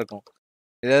நல்லா இருக்கும்.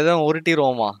 இதான்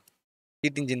உருட்டிடுவோமா?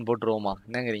 ஜீட் இன்ஜின் போட்டுருவோமா?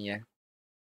 என்னங்கிறீங்க?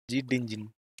 ஜீட் இன்ஜின்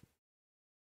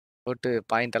போட்டு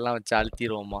பாயிண்ட் எல்லாம் வச்சு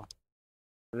அழுத்திடுவோமா?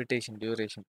 இன்விடேஷன்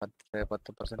டியூரேஷன்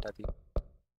 10% அதிகம்.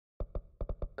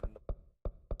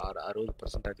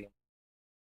 60% அதிகம்.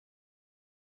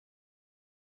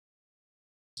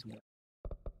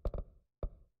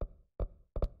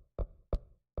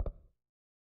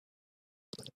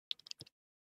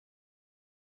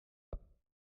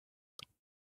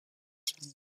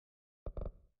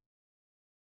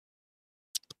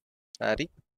 சரி,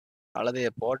 அழுதைய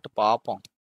போட்டு பார்ப்போம்.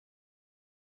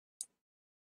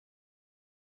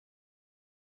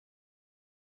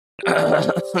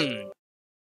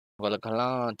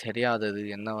 உங்களுக்கெல்லாம் தெரியாதது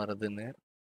என்ன வருதுன்னு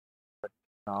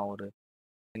நான் ஒரு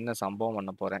சின்ன சம்பவம்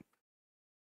பண்ண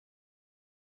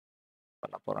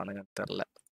போறானுங்க தெரில.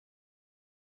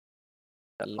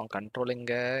 எல்லாம்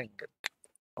கண்ட்ரோலிங்க இங்க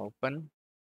ஓப்பன்.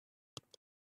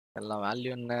 எல்லாம்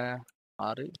வேல்யூ என்ன?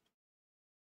 6.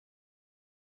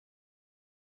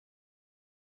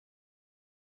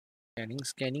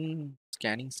 ஸ்கேனிங்.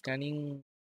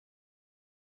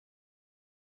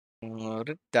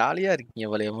 ஒரு ஜாலியா இருக்கீங்க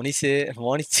போலயே மோனிஷே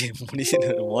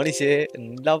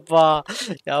இல்லப்பா.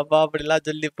 ஏப்பா அப்படிலாம்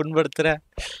சொல்லி புண்படுத்துற?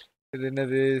 இது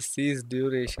என்னது? Cheese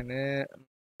duration.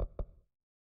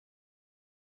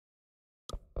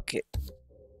 ஓகே,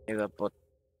 இதை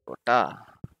போட்டா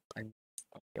 5.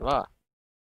 ஓகேவா?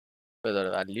 இதோட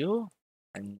வேல்யூ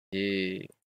 5.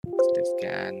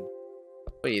 ஸ்கேன்.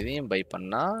 இப்போ இதையும் பை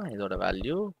பண்ணா இதோட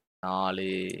வேல்யூ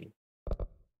 4.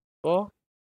 இப்போ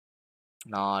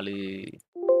 4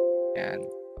 ஸ்கேன்.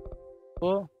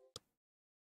 இப்போ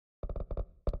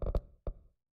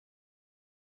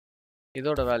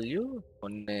இதோட வேல்யூ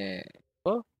 1.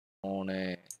 இப்போ 3.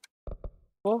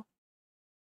 இப்போ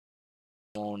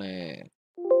 3.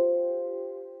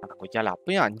 கொய்யால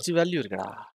அப்பயும் 5 வேல்யூ இருக்குடா.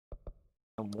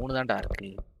 3 தான்டா இருக்கு.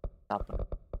 சாப்பிடு.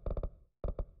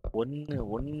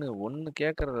 1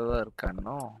 கேட்கறதுதான் இருக்கா?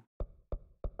 இன்னும்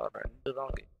 2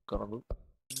 தான் கேட்கறது.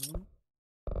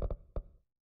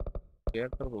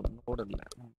 கேட்கறது 1 கூட இல்லை.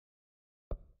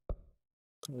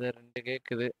 இது 2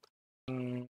 கேட்குது.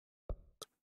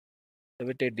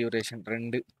 லிமிட்டட் டியூரேஷன்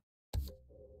 2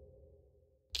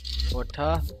 போட்டா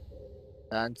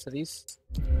ஆன்சர் இஸ்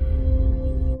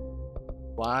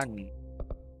 1.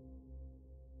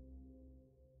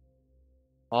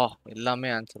 எல்லாமே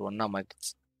ஆன்சர் 1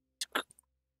 மாறிடுச்சு.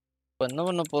 இப்போ என்ன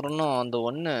பண்ண போறோம்னா அந்த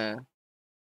 1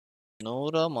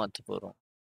 100 மாற்ற போறோம்.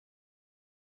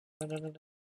 1000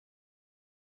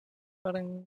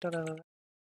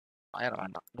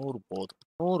 வேண்டாம், 100 போதும்.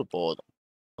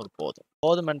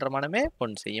 போதும் என்ற மனமே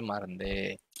பொன் செய்ய மறந்து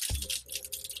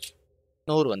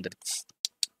 100 வந்துடுச்சு.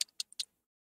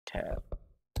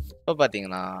 இப்போ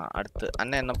பார்த்தீங்கன்னா அடுத்து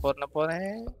அண்ணன் என்ன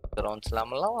போறேன் ரவுண்ட்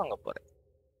ஸ்லாம்லாம் வாங்க போறேன்.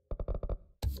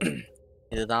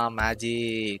 இதுதான்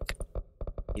மேஜிக்.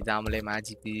 இதாமலே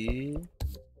மேஜிக்கு.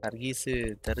 சர்வீஸு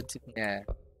தெரிஞ்சுக்குங்க.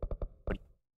 அப்படி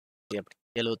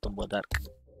 79 தான் இருக்கு.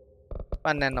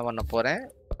 அண்ணன் என்ன பண்ண போறேன்?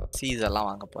 சீஸ் எல்லாம்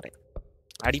வாங்க போறேன்.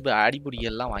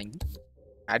 அடிபுடியெல்லாம் வாங்கி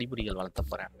அடிப்பொடிகள் வளர்த்த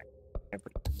போறேன்.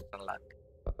 எப்படி நல்லா இருக்கு.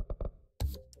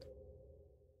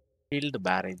 ஃபீல்டு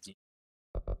பேரேஜ்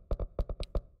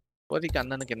இப்போதைக்கு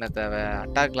அண்ணனுக்கு என்ன தேவை?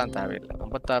 அட்டாக்லாம் தேவையில்லை.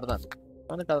 56 தான் இருக்கு.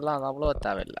 அவனுக்கு அதெல்லாம் அவ்வளோ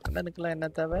தேவையில்லை. அண்ணனுக்குலாம் என்ன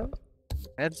தேவை?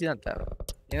 எனர்ஜி தான் தேவை.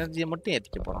 எனர்ஜியை மட்டும்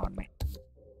ஏற்றிக்க போகிறான் அண்ணன்.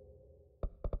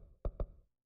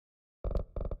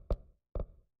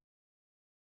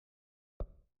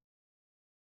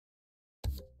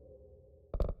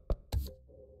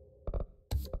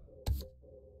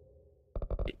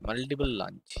 மல்டிபிள்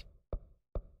லான்ச்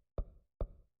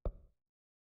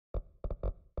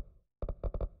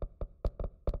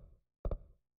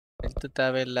ஹெல்த்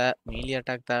தேவையில்லை. மீலி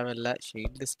அட்டாக் தேவையில்லை.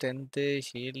 Shield strength,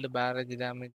 shield barrage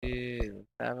damage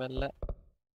தேவையில்லை.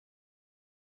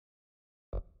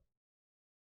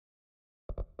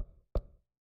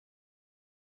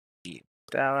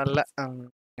 தேவையில்லை.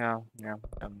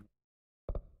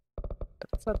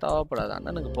 பெருசாக தேவைப்படாது.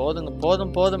 அண்ணனுக்கு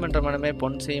போதும் என்ற மனமே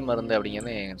பொன் செய்யும் மருந்து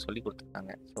அப்படிங்கிறது சொல்லி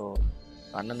கொடுத்துருக்காங்க. ஸோ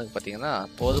அண்ணனுக்கு பார்த்தீங்கன்னா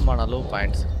போதுமான அளவு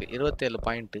பாயிண்ட்ஸ் இருக்கு. 27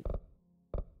 பாயிண்ட்டு.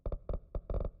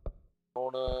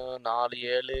 3 4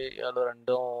 7 7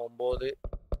 2 9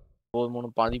 3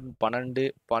 12 12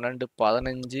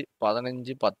 15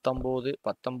 15 19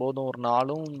 19 ஒரு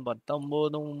நாளும்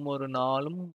 19 ஒரு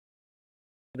நாளும்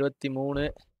 23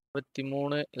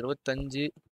 23 25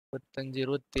 25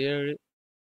 27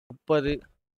 30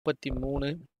 33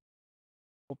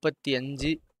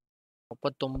 35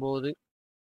 39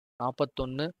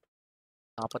 41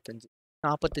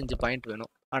 45 பாயிண்ட்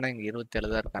வேணும். ஆனால் இங்கே 27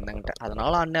 தான் இருக்கு அண்ணங்கிட்ட.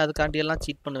 அதனால அண்ணன் அதுக்காண்டி எல்லாம்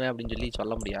சீட் பண்ணுவேன் அப்படின்னு சொல்லி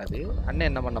சொல்ல முடியாது. அண்ணன்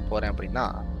என்ன பண்ண போறேன் அப்படின்னா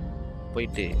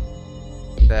போயிட்டு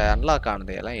இந்த அன்லாக்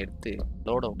ஆனதையெல்லாம் எடுத்து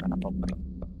லோட் அவுட் அனுப்ப போறேன்.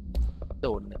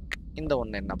 இந்த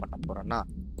ஒன்று என்ன பண்ண போறேன்னா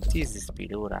சிசி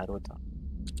ஸ்பீடு ஒரு 60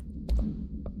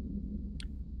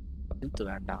 ஹெல்த்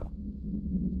வேண்டாம்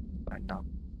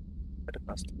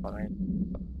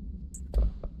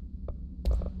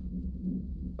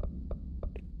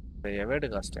எவேர்டு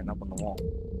காஸ்ட் என்ன பண்ணுவோம்?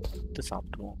 எடுத்து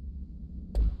சாப்பிடுவோம்.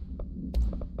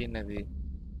 என்னது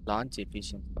லான்ச்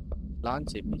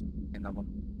எஃபிஷியன்சி என்ன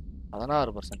பண்ணுவோம்?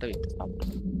 16% எடுத்து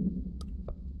சாப்பிடுவோம்.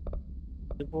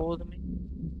 இது போதுமே,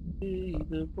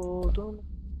 இது போதும்.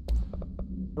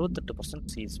 28%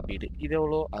 சி ஸ்பீடு. இது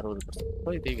எவ்வளோ?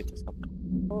 60%. இதே எடுத்து சாப்பிடுவோம்.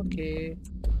 ஓகே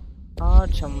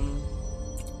ஆச்சம்.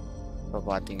 இப்போ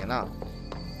பார்த்தீங்கன்னா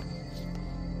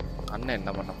அண்ணன்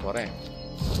என்ன பண்ண போகிறேன்,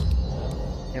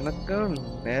 எனக்கு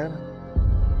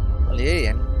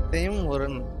என்னையும் ஒரு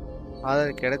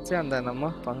ஆதரவு கிடைச்சி அந்த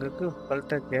நம்ம பங்குக்கு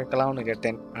உங்கள்கிட்ட கேட்கலாம்னு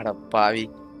கேட்டேன். அட பாவி,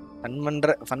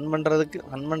 ஃபன்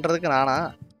பண்ணுறதுக்கு நானா?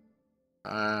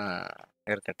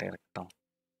 இருக்கட்டும்.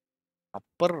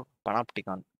 அப்பர்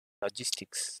பனாப்டிகான்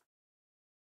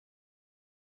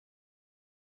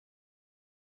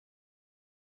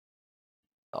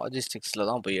லாஜிஸ்டிக்ஸில்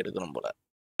தான் போய் எடுக்கணும் போல.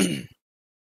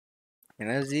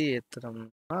 எனர்ஜி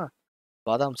ஏற்றுறோம்னா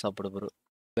பாதாம்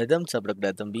பெதம்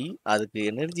சாப்பிடக்கூடாது தம்பி. அதுக்கு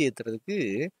எனர்ஜி ஏற்றுறதுக்கு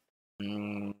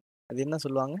அது என்ன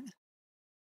சொல்லுவாங்க?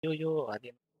 ஐயோ அது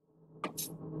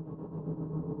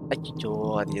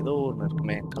ஏதோ ஒன்று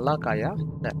இருக்குமே, கல்லாக்காயா?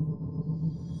 இல்லை,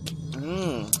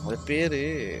 அது பேரு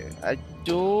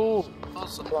ஐயோ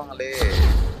சொல்லுவாங்களே.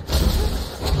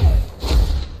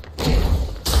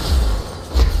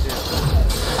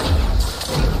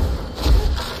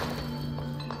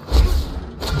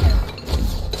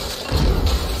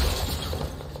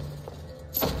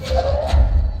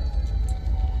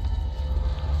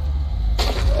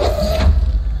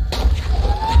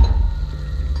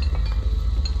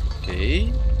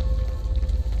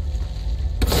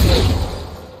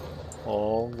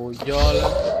 Y'all.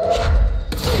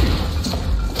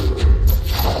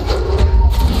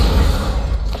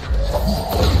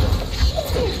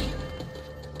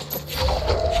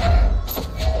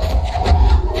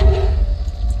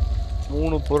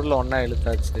 மூணு பொருள் ஒண்ணா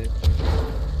இழுத்தாச்சு.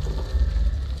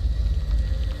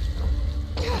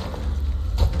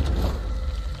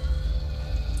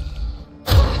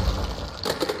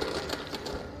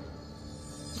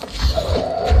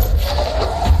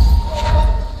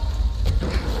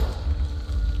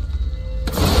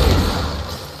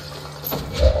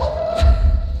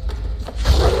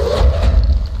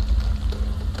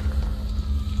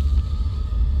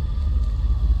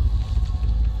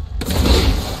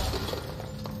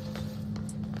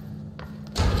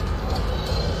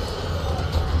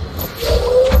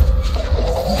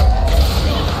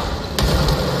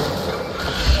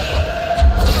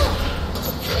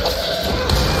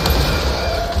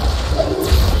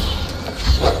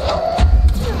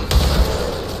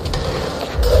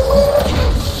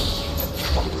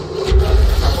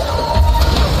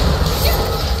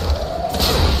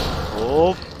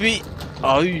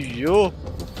 ஐயோ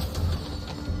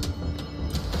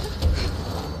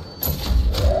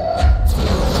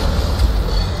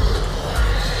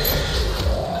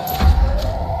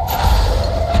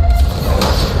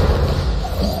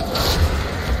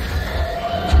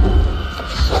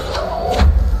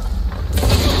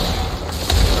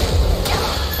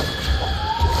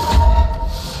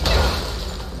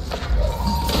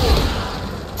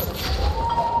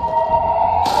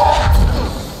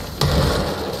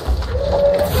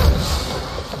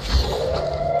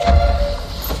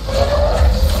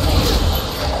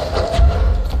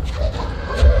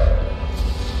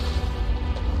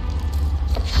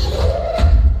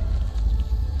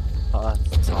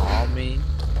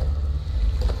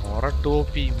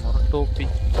டோப்பி டோப்பி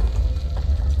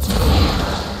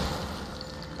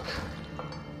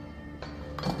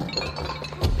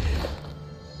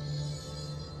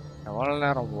எவ்வளவு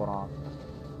நேரம் போறான்?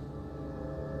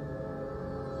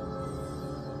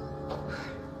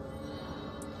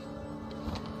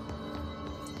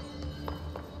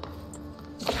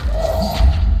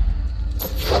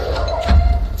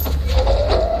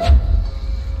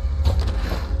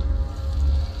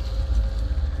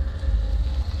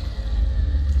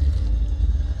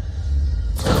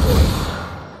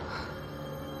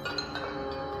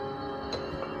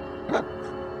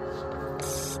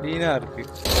 இருக்கு.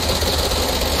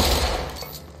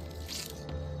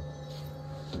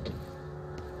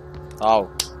 ஆவ்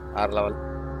 6 லெவல்.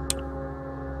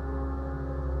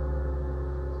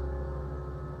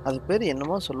 அது பேர்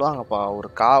என்னமோ சொல்லுவாங்கப்பா,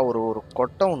 ஒரு ஒரு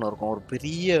கொட்டை ஒன்று இருக்கும், ஒரு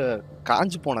பெரிய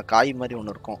காஞ்சு போன காய் மாதிரி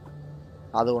ஒன்று இருக்கும்.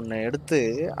 அதை ஒன்று எடுத்து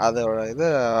அதோட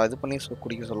இது பண்ணி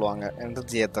குடிக்க சொல்லுவாங்க,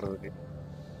 எனர்ஜி ஏற்றுறதுக்கு.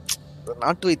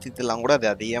 நாட்டு வைத்தியத்திலாம் கூட அதை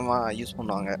அதிகமாக யூஸ்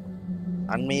பண்ணுவாங்க.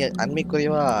 அண்மை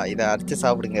குறைவா இதை அரைச்சு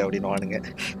சாப்பிடுங்க அப்படின்னு வானுங்க.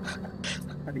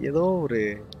 அது ஏதோ ஒரு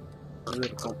இது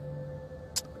இருக்கும்,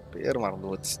 பேர் மறந்து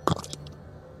போச்சு.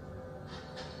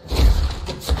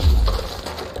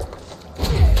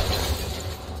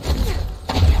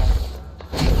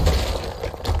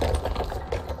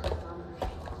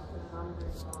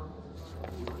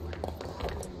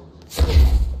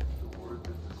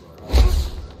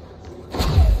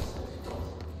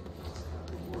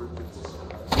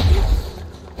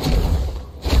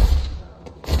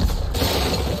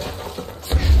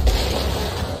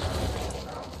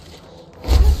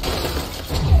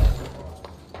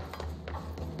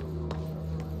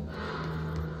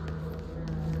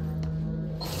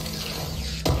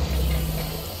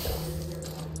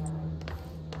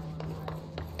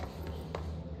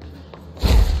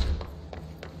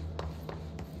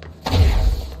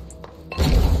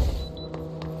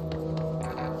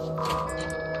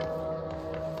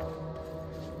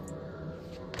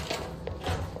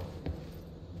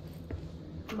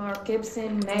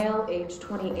 Gibson, male, age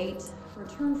 28,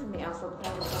 returned from the astral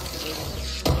plane approximately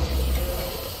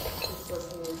 6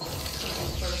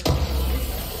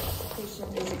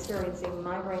 Patient is experiencing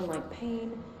migraine-like pain,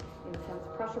 intense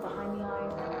pressure behind the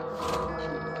eyes,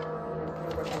 and no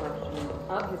recollection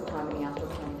of his time in the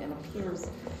astral plane and appears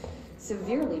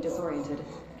severely disoriented.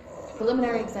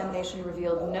 Preliminary examination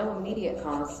revealed no immediate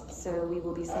cause, so we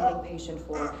will be sending patient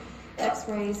for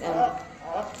X-rays and...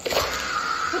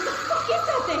 What the fuck is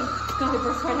that thing? God, it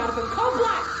burst right out of him. Call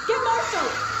Black! Get Marshall!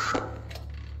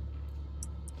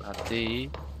 Ati.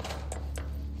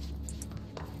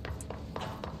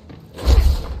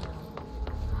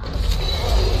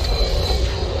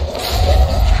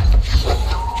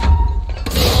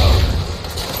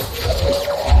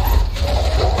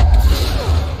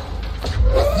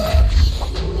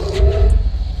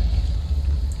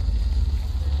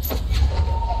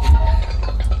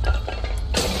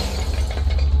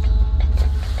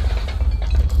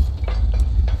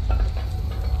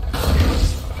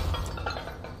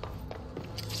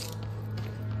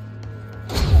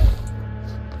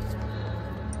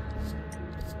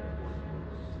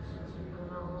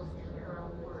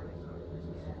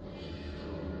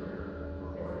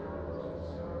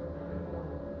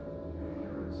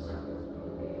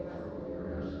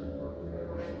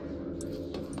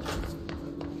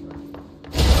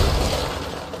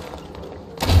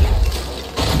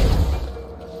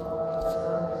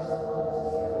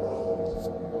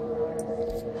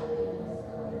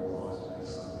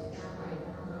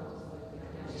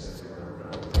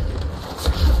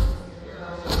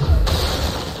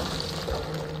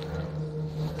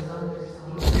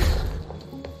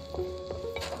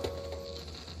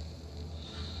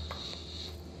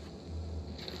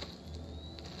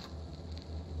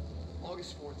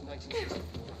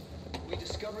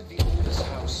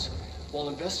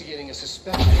 Investigating a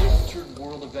suspected altered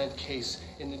world event case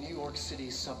in the New York City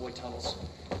subway tunnels.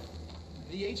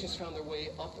 The agents found their way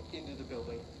up into the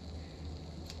building.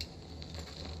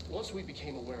 Once we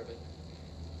became aware of it,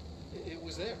 it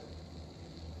was there.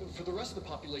 For the rest of the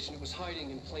population, it was hiding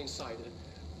in plain sight,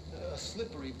 a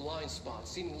slippery blind spot,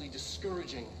 seemingly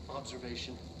discouraging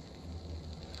observation.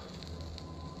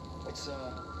 It's a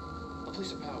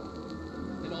place of power,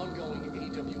 an ongoing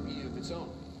AWE of its own,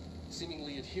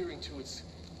 seemingly adhering to its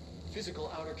physical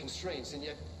outer constraints and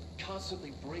yet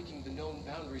constantly breaking the known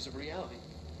boundaries of reality.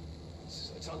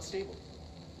 It's unstable,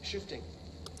 shifting.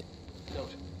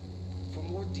 Note, for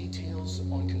more details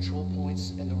on control points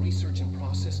and the research and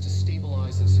process to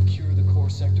stabilize and secure the core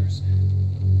sectors,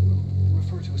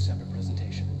 refer to a separate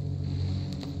presentation.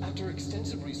 After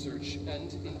extensive research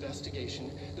and investigation,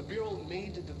 the Bureau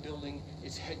made the building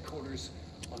its headquarters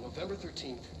on November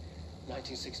 13th,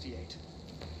 1968.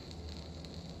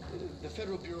 The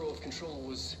Federal Bureau of Control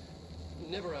was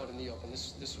never out in the open.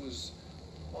 This was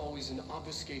always an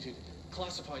obfuscated,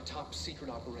 classified top secret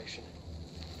operation.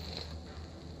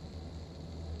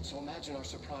 So imagine our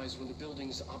surprise when the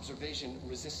building's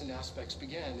observation-resistant aspects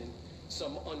began in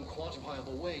some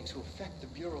unquantifiable way to affect the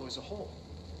Bureau as a whole.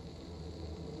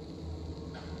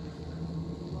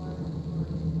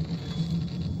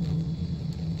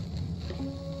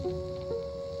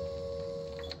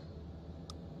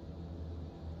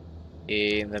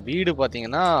 இந்த வீடு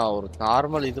பாத்தீங்கன்னா ஒரு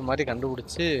normal இது மாதிரி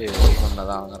கண்டுபிடிச்சு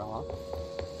பண்ணதாங்கிறோம்.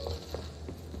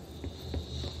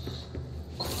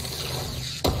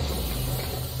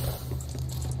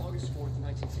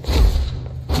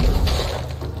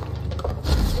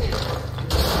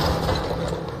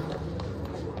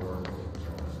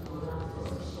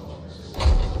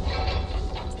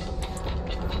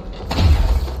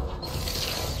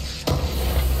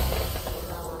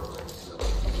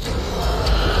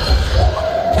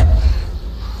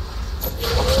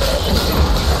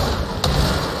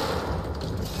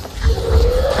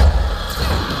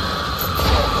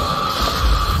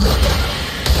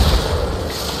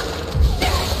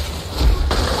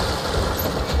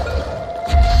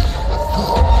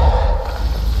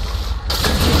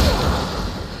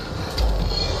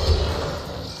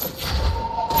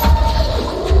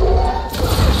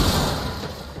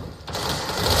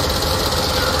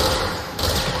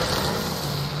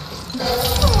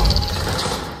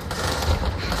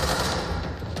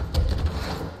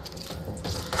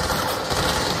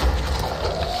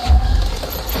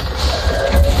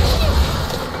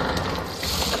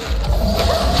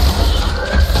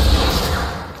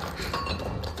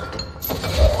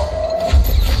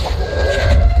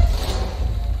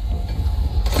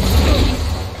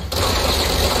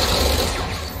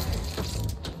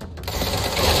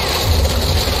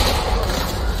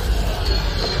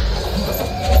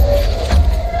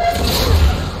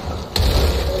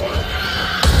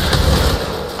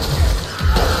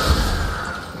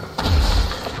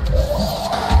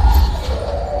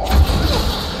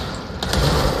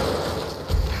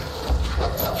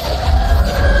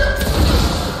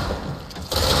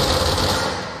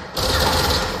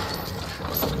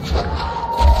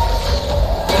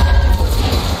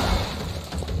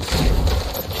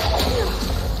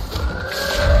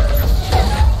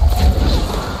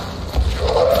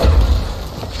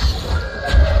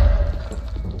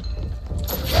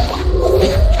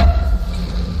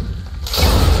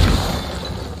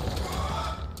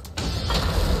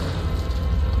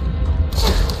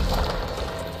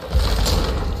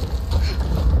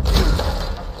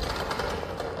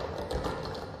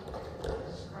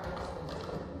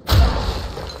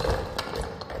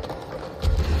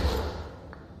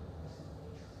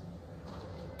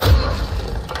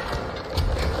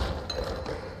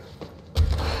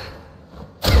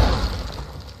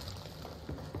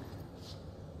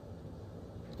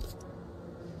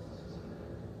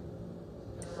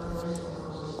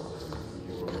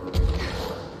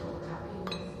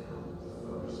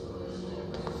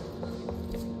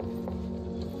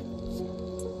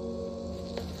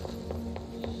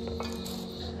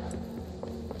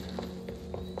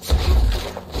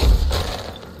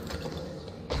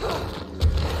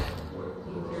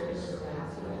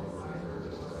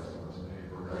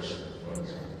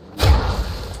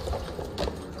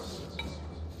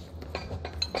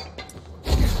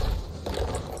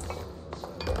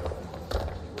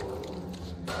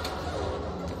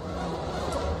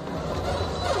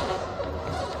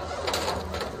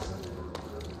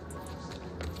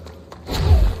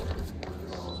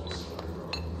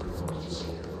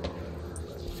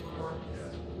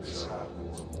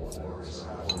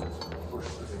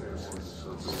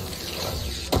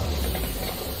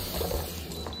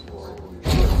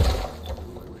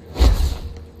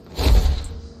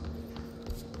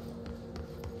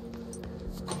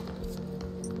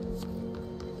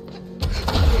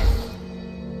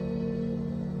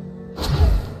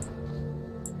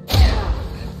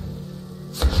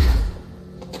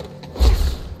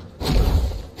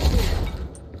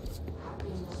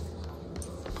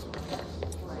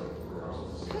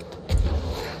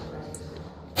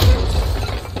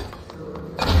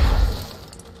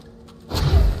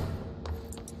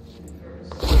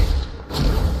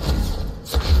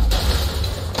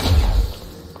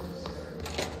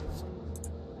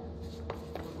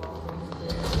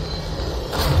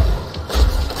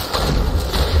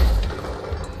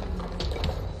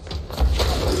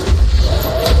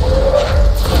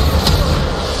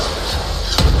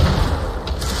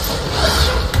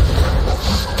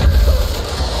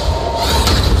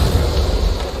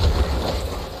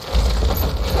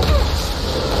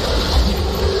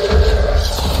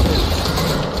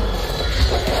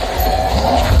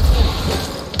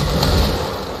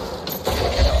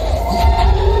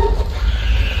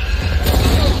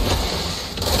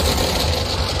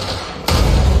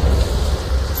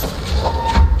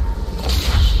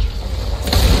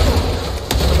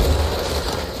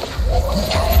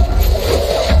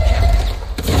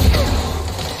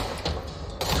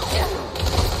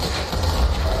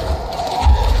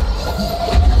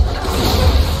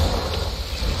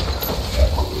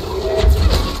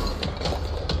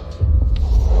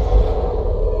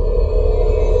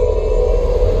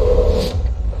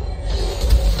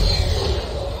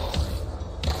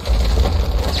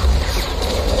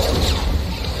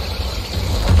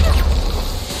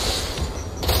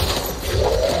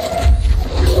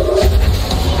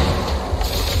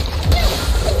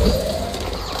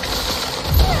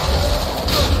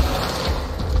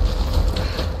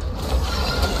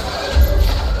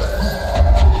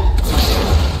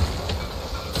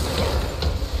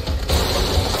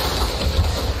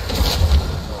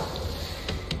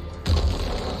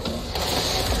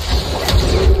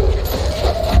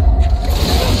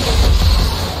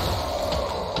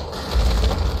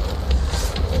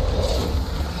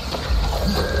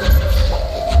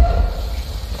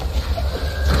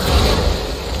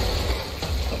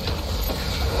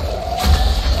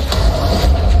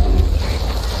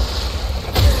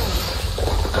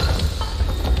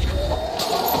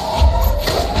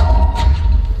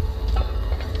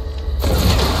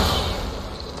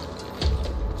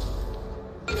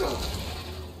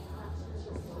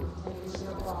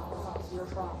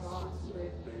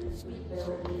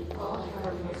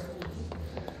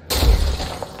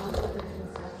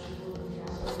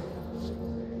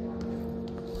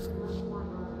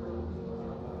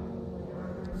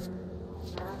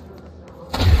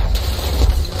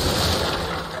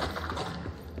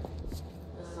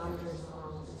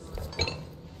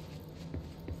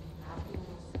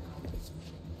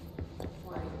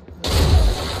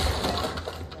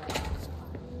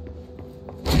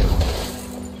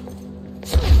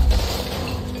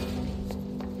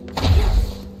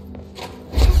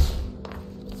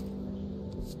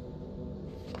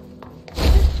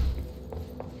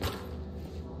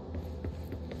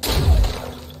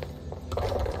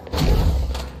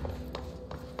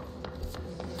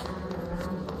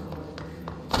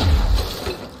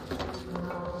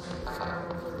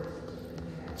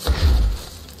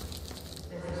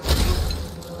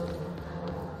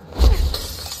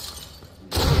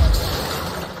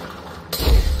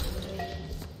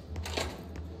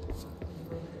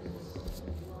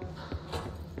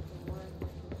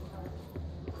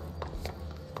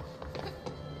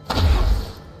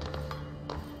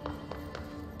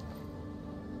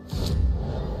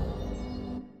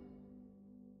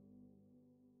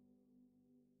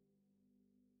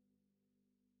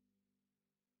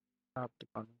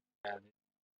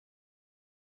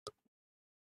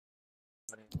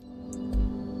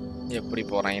 எப்படி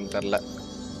போறாங்கன்னு தெரியல.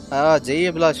 ஜெய்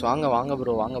அபிலாஷ் வாங்க வாங்க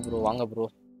ப்ரோ, வாங்க ப்ரோ, வாங்க ப்ரோ.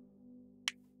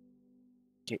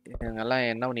 இவங்கெல்லாம்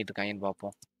என்ன பண்ணிட்டு இருக்காங்கன்னு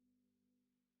பார்ப்போம்.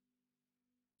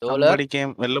 கபடி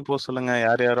கேம் வெளில போக சொல்லுங்க.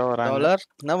 யார் யாரோ வராங்க. டோலர்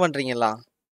என்ன பண்றீங்களா?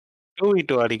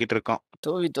 2v2 ஆடிக்கிட்டு இருக்கோம்.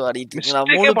 2v2 ஆடிட்டு இருக்கீங்களா?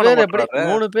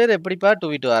 மூணு பேர் எப்படிப்பா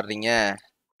 2v2 ஆடுறீங்க?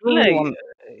 இல்ல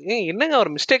என்னங்க அவர்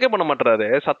மிஸ்டேக்கே பண்ண மாட்டாரு.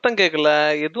 சத்தம் கேட்கல,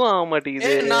 எதுவும் ஆக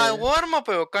மாட்டேங்குது. நான் ஓரமா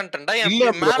போய் உட்காந்துட்டேன்டா. இல்ல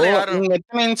மேல யாரும். நீங்க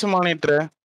எத்தனை இன்ச் மானிட்டர்?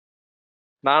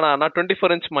 நான்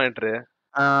 24 இன்ச் மானிட்டர்.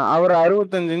 அவர்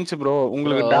 65 இன்ச் ப்ரோ.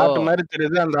 உங்களுக்கு டாட் மாதிரி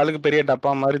தெரியுது, அந்த ஆளுக்கு பெரிய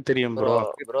டப்பா மாதிரி தெரியும் ப்ரோ.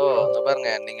 ப்ரோ இங்க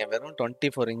பாருங்க, நீங்க வெறும்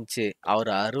 24 இன்ச்,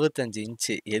 அவர் 65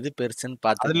 இன்ச். எது பெருசுன்னு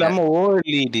பாத்துங்க. அது இல்லாம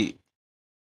ஓஎல்இடி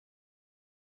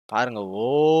பாருங்க,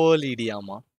 ஓஎல்இடி.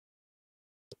 ஆமா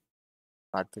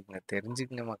பாத்துக்கங்க,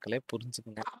 தெரிஞ்சுக்கங்க மக்களே,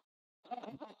 புரிஞ்சுக்கங்க.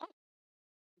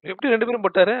 எப்படி 2 பேரும்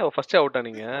போட்டாரு? ஃபர்ஸ்ட் அவுட்டா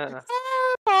நீங்க?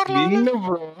 இல்ல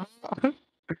ப்ரோ.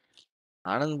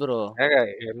 ஆனந்த் ப்ரோ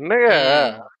என்னங்க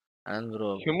ஆனந்த் ப்ரோ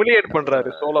ஹியூமிலியேட் பண்றாரு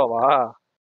சோலோவா?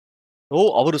 ஓ,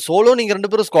 அவரு சோலோ, நீங்க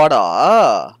 2 பேரும் ஸ்குவாடா?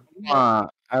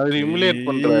 அவர் ஹியூமிலியேட்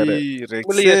பண்றாரு.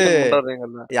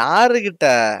 யாருகிட்ட?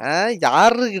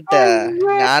 யாருகிட்ட?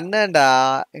 எங்க அண்ணன்டா,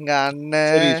 எங்க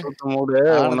அண்ணன். சரி சுத்த மூடு.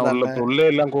 உன்ன உள்ள தொல்லை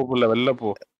எல்லாம் கூப்பிடல, வெளில போ.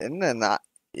 என்ன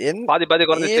பாதி பாதி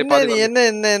குறைஞ்சிச்சு. பாதி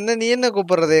என்ன நீ என்ன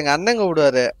கூப்பிடுறது? எங்க அண்ணன்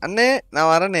கூப்பிடுவாரு. அண்ணே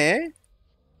நான் வரனே.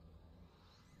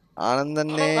 ஆனந்த்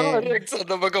அண்ணே,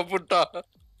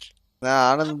 நான்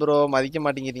ஆனந்த் ப்ரோ மதிக்க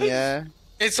மாட்டேங்கிறீங்க.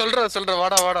 சொல்ற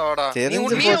வாடா வாடா வாடா.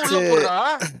 தெரிஞ்சு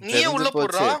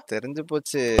போச்சு, தெரிஞ்சு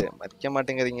போச்சு, மதிக்க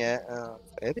மாட்டேங்கிறீங்க.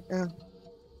 சரி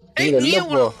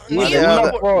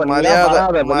மரியாதை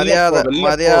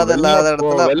இல்லாத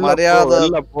இடத்துல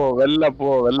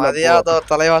மரியாதை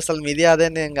தலைவாசல்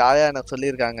மிதியாதேன்னு எங்க ஆயா எனக்கு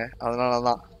சொல்லியிருக்காங்க.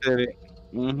 அதனாலதான் சரி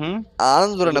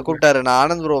ஆனந்த் ப்ரோ என்ன கூப்பிட்டாரு. நான்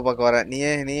ஆனந்த் ப்ரோ பக்கம் வரேன்.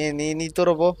 நீ தூர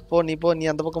போ, நீ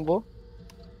அந்த பக்கம் போ.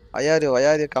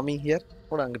 ஐயாரியோ கமிங் ஹியர்.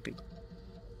 கூட அங்கிட்டு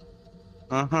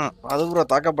அது ப்ரோ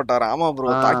தாக்கப்பட்டாரு. ஆமா ப்ரோ,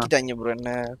 தாக்கிட்டாங்க ப்ரோ,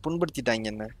 என்ன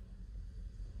புண்படுத்திட்டாங்க.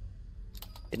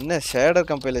 என்ன ஷேடர்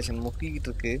கம்பைலேஷன் முக்கிட்டு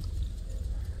இருக்கு.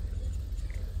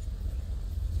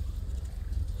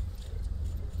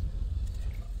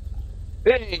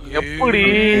 எப்படி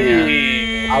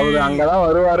அவரு அங்கதான்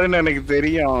வருவாருன்னு எனக்கு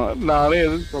தெரியும். நானும்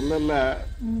எதுவும் சொல்லல.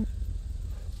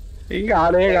 இங்க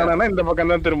ஆளே காணோம்னா இந்த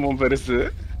பக்கம் தான் திரும்பவும் பெருசு.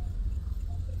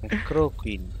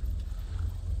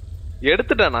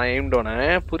 எடுத்துட்டேன் நான் எய்ம்டோன.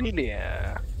 புரியலையே.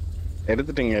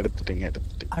 எடுத்துட்டீங்க.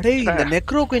 அடே, இந்த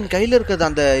நெக்ரோ குயின் கையில இருக்கிறது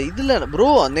அந்த இதுல ப்ரோ,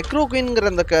 நெக்ரோ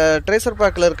குயின்ங்கிற அந்த ட்ரேசர்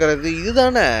பேக்ல இருக்கிறது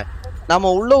இதுதானே.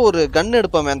 நாம உள்ள ஒரு கன்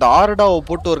எடுப்போமே, அந்த ஆர்டாவை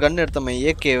போட்டு ஒரு கன் எடுத்தோமே,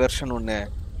 ஏகே வெர்ஷன் ஒன்னு,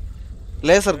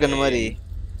 லேசர் கன் மாதிரி.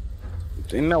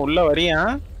 என்ன உள்ள வரியா?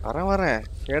 வரேன்.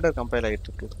 ஷேடர் கம்பைல் ஆயிட்டு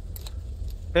இருக்கு.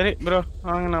 சரி ப்ரோ,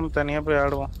 வாங்க நாம தனியா போய்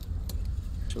ஆடுவோம்.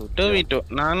 2v2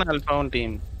 நானும் அல்பாவும்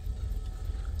டீம்.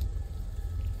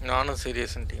 நானும்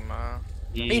சீரியஸ் டீமா?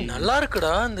 ஏய் நல்லா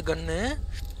இருக்குடா இந்த கன்னு.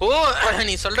 ஓ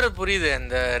நீ சொல்றது புரியுது.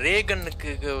 அந்த ரே கன்னுக்கு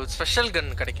ஸ்பெஷல் கன்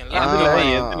கிடைக்கும்ல.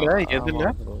 எதுல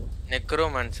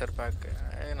நெக்ரோமான்சர் பேக்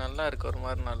நல்லா இருக்கு. ஒரு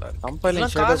மாதிரி நல்லா இருக்கு.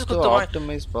 Compiling shaders to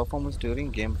optimise performance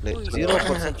during game play.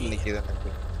 0% நிக்குது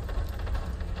எனக்கு.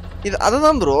 இது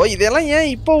அதுதான் ப்ரோ. இதெல்லாம் ஏன்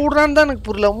இப்போ விடுறான்னு தான் எனக்கு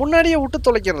புரியல. முன்னாடியே விட்டு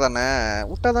தொலைக்கிறது தானே.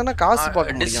 விட்டா தானே காசு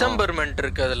பார்க்க முடியும். டிசம்பர்மென்ட்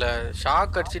இருக்கு அதுல.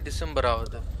 ஷாக் அடிச்சு டிசம்பர்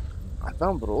ஆகுது.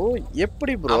 அதான் ப்ரோ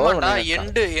எப்படி ப்ரோ ஆமாண்டா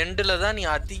எண்டுல தான் நீ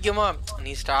அதிகமா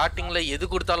நீ ஸ்டார்டிங்ல எது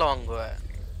கொடுத்தாலும் வாங்குவ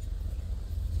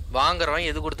வாங்குறவன்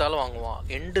எது கொடுத்தாலும் வாங்குவான்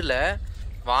எண்டுல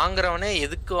வாங்குறவனே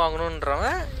எதுக்கு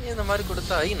வாங்கணும்ன்றவன் இந்த மாதிரி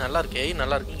கொடுத்தா நல்லா இருக்கு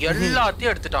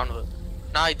எல்லாத்தையும் எடுத்துட்டானுவ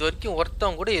நான் இது வரைக்கும்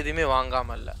ஒருத்தவங்க கூட எதுவுமே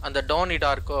வாங்காம இல்ல அந்த டோனி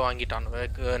டார்க்கோ வாங்கிட்டானுவ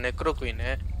நெக்ரோ குயின்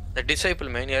இந்த டிசைபிள்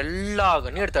மெயின் எல்லா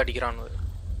கண்ணையும் எடுத்து அடிக்கிறானுவ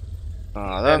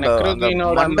அதான்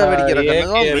மண்டை வெடிக்கிற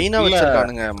கண்ணு மெயினா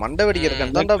வச்சிருக்கானுங்க மண்டை வெடிக்கிற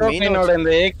கண்ணு தான் மெயினோட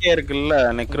இந்த ஏகே இருக்குல்ல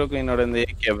நெக்ரோ குயினோட இந்த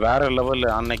ஏகே வேற லெவல்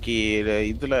அன்னைக்கு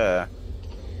இதுல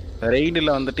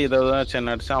ரெய்டுல வந்துட்டு ஏதாவது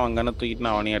சென்னை அடிச்சு அவன் கண்ணை தூக்கிட்டு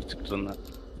நான் அவனையும் அடிச்சுட்டு இருந்தேன்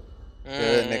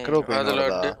நெக்ரோ குயின்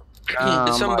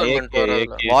டிசம்பர்மென்ட்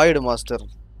வரல வாய்டு மாஸ்டர்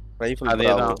ரைஃபிள்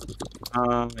அதேதான்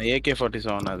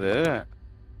AK-47 அது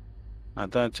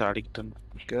அதான் சாடிக்கிட்டு இருந்தேன்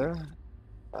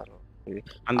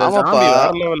அந்த ஜாம்பி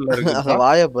வேற லெவல்ல இருக்கு அந்த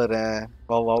வாயை பாரு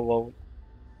வாவ் வாவ் வாவ்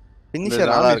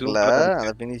ஃபினிஷர் நல்லா இருக்குல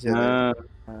அந்த ஃபினிஷர்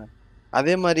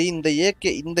அதே மாதிரி இந்த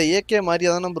ஏகே மாதிரி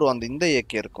அதானே ப்ரோ இந்த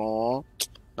ஏகே இருக்கும்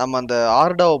நம்ம அந்த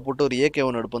ஆர்டாவை போட்டு ஒரு ஏகே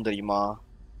ஒன்று எடுப்போம் தெரியுமா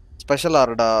ஸ்பெஷல்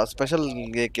ஆர்டா ஸ்பெஷல்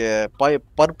ஏகே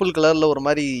பர்பிள் கலர்ல ஒரு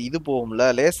மாதிரி இது போகும்ல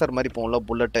லேசர் மாதிரி போகும்ல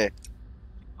புல்லட்டு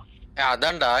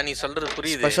அதான்டா நீ சொல்றது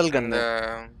புரியுது ஸ்பெஷல் கன்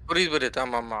புரியுது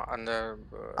ஆமா அந்த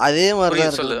அதே மாதிரி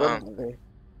தான் இருக்கு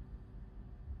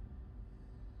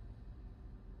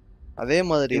அதே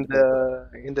மாதிரி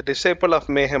இந்த டிசைபிள் ஆஃப்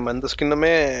மேஹம் அந்த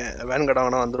ஸ்கின்னுமே வேன்கார்ட்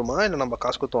வாங்கினா வந்துருமா இல்ல நம்ம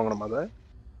காசு கொடுத்து வாங்கணுமா அதை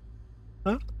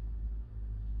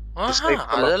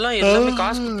அதெல்லாம் எல்லாமே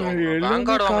காசு கொடுத்து வாங்கணும்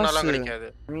வேன்கார்ட் வாங்கினாலாம் கிடைக்காது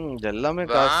எல்லாமே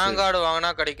காசு வேன்கார்ட்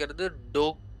வாங்கினா கிடைக்கிறது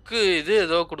டொக்கு இது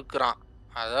ஏதோ குடுக்குறான்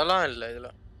அதெல்லாம் இல்ல இதுல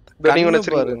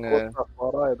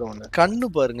கண்ணு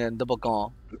பாருங்க இந்த பக்கம்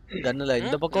கண்ணுல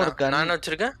இந்த பக்கம் ஒரு கண்ணு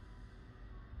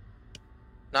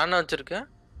நான் வச்சிருக்கேன்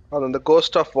அது அந்த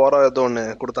கோஸ்ட் ஆஃப் வாரா ஏதோ ஒன்னு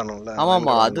கொடுத்தானுங்களே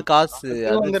ஆமாமா அது காசு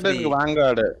அது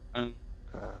வாங்காடு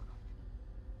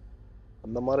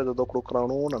அந்த மாதிரி ஏதோ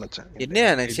கொடுக்கறானோ நினைச்சேன் என்ன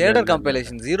எனக்கு ஷேடர்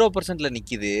கம்பைலேஷன் 0%ல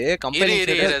நிக்குது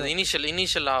கம்பைலேஷன்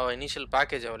இனிஷியல்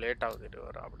பேக்கேஜ் லேட் ஆகுது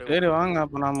அப்படியே சரி வாங்க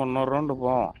அப்ப நாம இன்னொரு ரவுண்ட்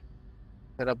போவோம்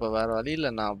சரி அப்ப வேற வழி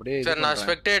இல்ல நான் அப்படியே சரி நான்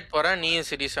ஸ்பெக்டேட் போறேன் நீ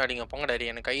சீரியஸ் ஆடிங்க போங்க டாடி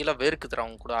எனக்கு கையில வேர்க்குதுற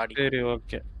அவங்க கூட ஆடி சரி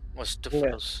ஓகே மஸ்ட்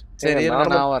ஃப்ளோஸ் சரி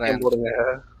நான் வரேன் போடுங்க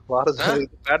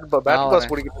பேட் பாஸ்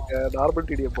குடிக்கிட்டு இருக்க நார்மல்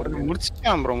டிடியே போடுங்க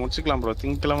முடிச்சுக்கலாம் ப்ரோ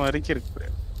திங்கக்கிழமை வரைக்கும் இருக்கு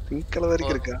திங்கக்கிழமை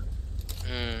வரைக்கும் இருக்கா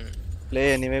ப்ளே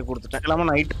எனிவே கொடுத்துட்டேன் கிழமை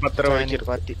நைட் 10:30 வரைக்கும்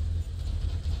பார்ட்டி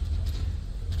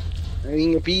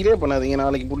நீங்க பீலே பண்ணாதீங்க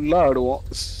நாளைக்கு ஃபுல்லா ஆடுவோம்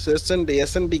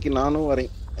எஸ்என்டிக்கு நானும்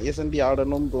வரேன் எஸ்என்டி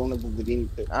ஆடணும்னு தோணுது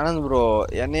திடீர்னு ஆனந்த் ப்ரோ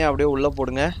என்னைய அப்படியே உள்ள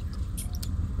போடுங்க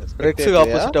ரெக்ஸுக்கு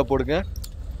ஆப்போசிட்டா போடுங்க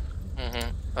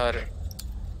பாரு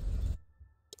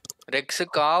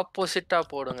ரெக்ஸுக்கு ஆப்போசிட்டா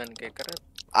போடுங்கன்னு கேக்குறேன்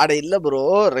அட இல்ல ப்ரோ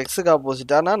ரெக்ஸுக்கு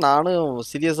ஆப்போசிட்டானா நானும்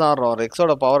சீரியஸா ஆடுறோம்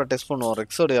ரெக்ஸோட பவரை டெஸ்ட் பண்ணுவோம்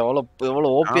ரெக்ஸோட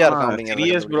எவ்வளவு ஓபியா இருக்கும் அப்படிங்க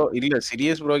சீரியஸ் ப்ரோ இல்ல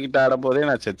சீரியஸ் ப்ரோ கிட்ட ஆடும் போதே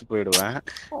நான் செத்து போயிடுவேன்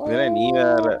இதெல்லாம் நீ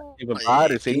வேற இப்ப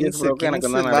பாரு சீரியஸ் ப்ரோக்கு எனக்கு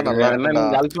தான் நல்லா இருக்கு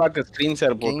நீங்க அல்பாக்கு ஸ்கிரீன்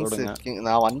ஷேர் போட்டு விடுங்க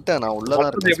நான் வந்துட்டேன் நான் உள்ள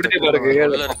தான் இருக்கேன் எப்படி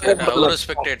பாருங்க ஒரு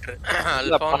ஸ்பெக்டேட்டர்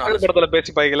பக்கத்து படத்துல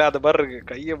பேசி பாய்க்கல அது மாதிரி இருக்கு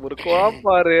கைய முறுக்குவா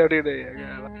பாரு அப்படினு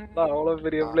அவ்வளவு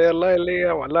பெரிய பிளேயர் எல்லாம்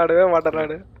இல்லையா விளையாடவே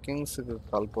மாட்டேறானு கிங்ஸ்க்கு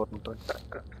கால் போறேன்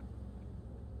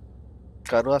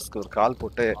கர்வாஸ்க்கு ஒரு கால்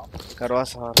போட்டு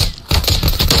கர்வாஸ்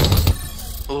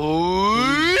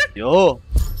யோ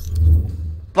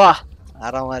பா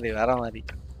வர மாதிரி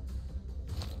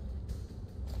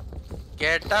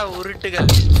கேட்டா உருட்டுகள்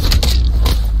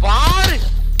பாரு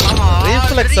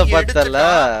ரீஃப்ளெக்ஸ் பார்த்தல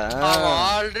அவன்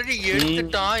ஆல்ரெடி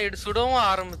எடுத்துட்டான் சுடவும்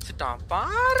ஆரம்பிச்சிட்டான்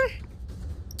பாரு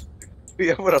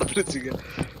எப்படி நடந்துச்சுங்க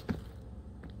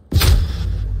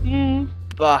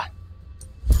பா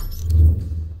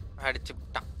அடிச்சு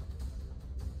விட்டான்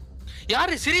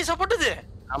யாரு சீரியஸா போட்டது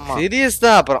ஆமா சீரியஸ்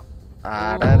தான் அப்புறம்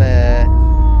அடடே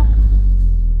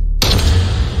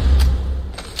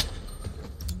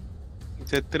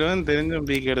செத்துருவன் தெரிஞ்ச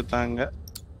பீக் எடுத்தாங்க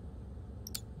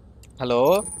ஹலோ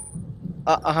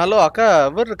ஹலோ அக்கா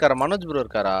இவர் இருக்காரா மனோஜ் ப்ரோ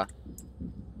இருக்காரா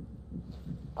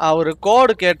அவரு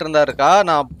கோடு கேட்டிருந்தாருக்கா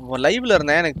நான் லைவ்ல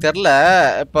இருந்தேன் எனக்கு தெரியல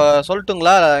இப்ப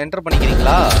சொல்லட்டுங்களா என்டர்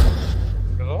பண்ணிக்கிறீங்களா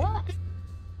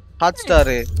ஹாட்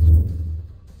ஸ்டார்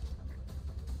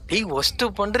டேய் ஒஸ்ட்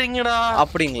பண்றீங்கடா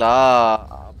அப்படிங்களா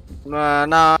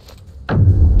நான்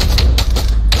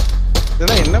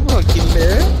இதெல்லாம் என்ன ப்ரோ கில்லு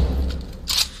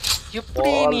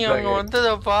எப்படி நீ அங்க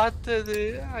வந்தத பார்த்தது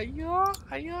ஐயோ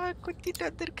குத்திட்டு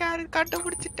வந்திருக்காரு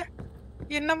கண்டுபிடிச்சிட்டேன்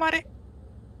என்ன மாதிரி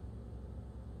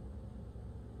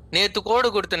நேத்து கோடு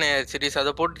கொடுத்தனே சீரிஸ்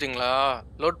அதை போட்டுட்டீங்களா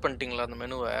லோட் பண்ணிட்டீங்களா அந்த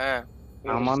மெனுவை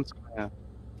ஆமான்னு சொல்லுங்க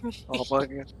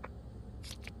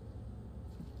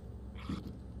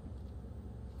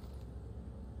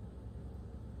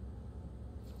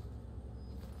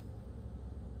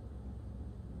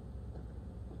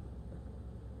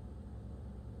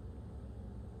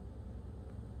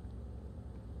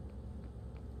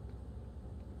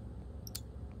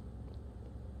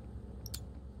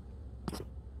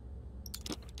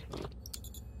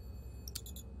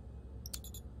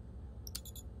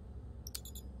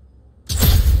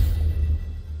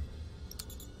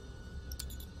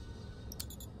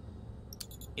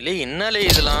இல்ல என்னலே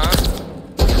இதெல்லாம்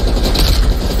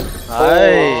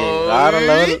வேற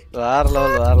லெவல் வேற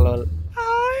லெவல் வேற லெவல்.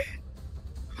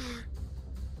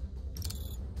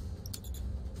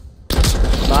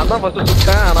 நான் தான் ஃபர்ஸ்ட்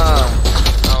சுட்டேன். ஆனா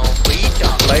அவன்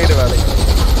போயிட்டான். ஸ்லைடு வேலைக்கு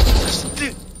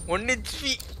 1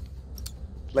 HP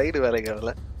ஸ்லைடு வேலைக்கு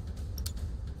வரல.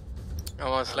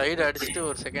 அவன் ஸ்லைடு அடிச்சுட்டு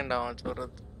ஒரு செகண்ட் அவன்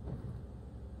சொல்றது.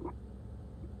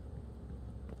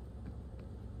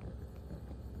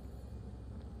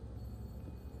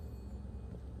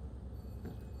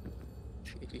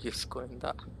 சீரியஸ்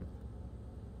கோயிந்தா.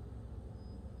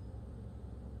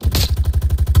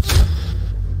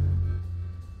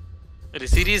 ஒரு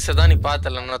சீரியஸை தான் நீ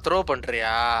பார்த்தல, நான் த்ரோ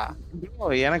பண்றியா? ப்ரோ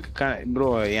எனக்கு ப்ரோ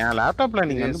என் லேப்டாப்ல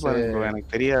நீங்க வந்து பாருங்க ப்ரோ,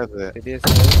 எனக்கு தெரியாது.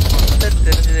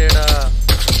 தெரிஞ்சதேடா.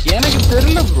 எனக்கு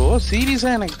தெரியல ப்ரோ,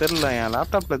 சீரியஸா எனக்கு தெரியல, என்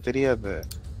லேப்டாப்ல தெரியாது.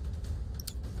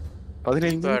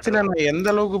 15 இன்ச்ல நான் எந்த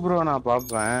அளவுக்கு ப்ரோ நான்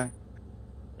பாப்பேன்.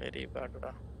 வெரி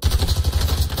பேட்டா.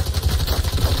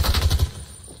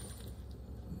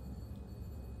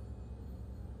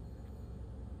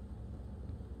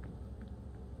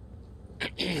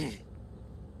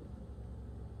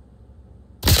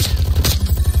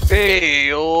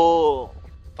 ஏய்யோ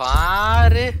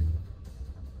பாரு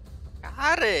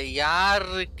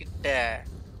யாரு கிட்ட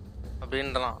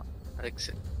அப்படின்றான்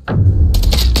ரெக்ஸ்.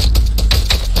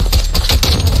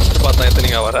 பார்த்தா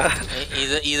எத்தனைங்க வர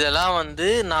இதெல்லாம் வந்து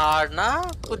நான் ஆடினா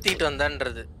குத்திட்டு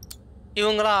வந்தேன்றது,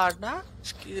 இவங்களாம் ஆடினா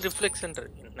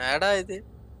ரிஃப்ளெக்ஷன்றது. என்னடா இது?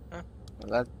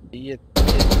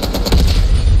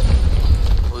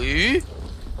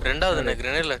 ரெண்டாவது என்ன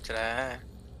கிரனேட்ல வச்சுற?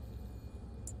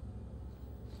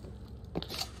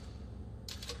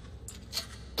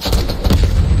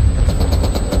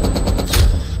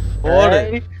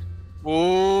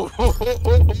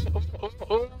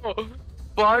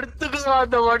 படுத்துக்க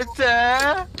அந்த மடிச்ச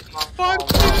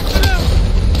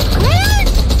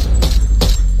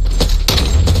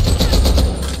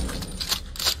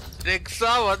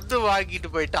ரெக்ஸா வந்து வாங்கிட்டு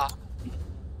போயிட்டான்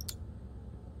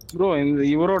ப்ரோ. இந்த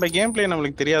இவரோட கேம் பிளே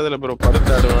நம்மளுக்கு தெரியாதுல ப்ரோ,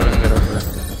 படுத்து ஆடுவாருங்கறப்ப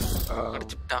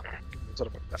அடிச்சிட்டான்.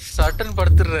 சட்டன்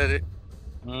படுத்துறாரு.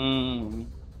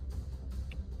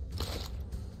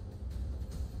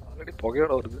 ஆல்ரெடி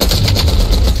புகையோட வருது.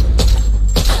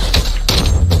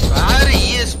 வேற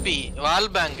ESP வால்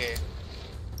பேங்க்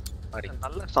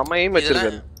நல்ல சமயம்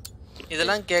வச்சிருக்காரு.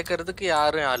 இதெல்லாம் கேக்குறதுக்கு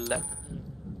யாரும் இல்ல.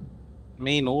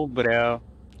 மீ நோ ப்ரோ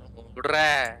விடுற.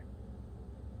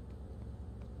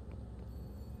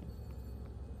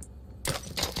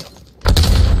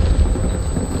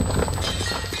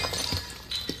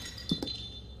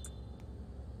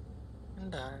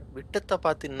 விட்டத்தை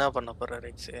பார்த்து என்ன பண்ண போற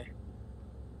ரெக்ஸ்?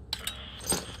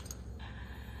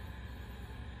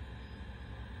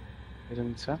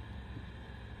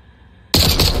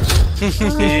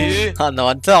 அந்த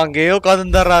வச்சா அங்கேயோ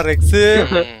உட்காந்துருந்தாரா ரெக்ஸ்?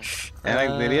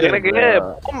 எனக்கு தெரியல. எனக்கு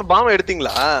பாம்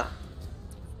எடுத்தீங்களா?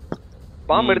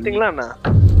 பாம் எடுத்தீங்களா அண்ணா?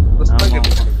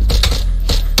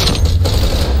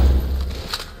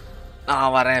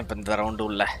 நான் வரேன் இப்ப இந்த ரவுண்ட்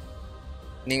உள்ள.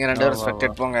 நீங்க 2 பேரும்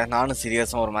ஸ்பெக்டேட் போங்க, நானும்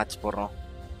சீரியஸா ஒரு மேட்ச் போடுறோம்.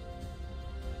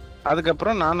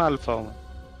 அதுக்கப்புறம் நான் ஆல்பாவும்.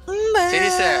 சரி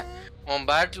சார், உன்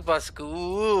பேட்டில் பாஸ்க்கு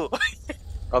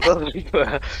அதான்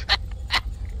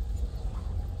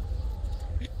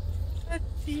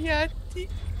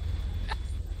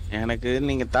எனக்கு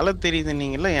நீங்க தலை தெரியுது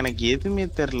நீங்கல்ல, எனக்கு எதுவுமே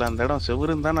தெரியல. அந்த இடம்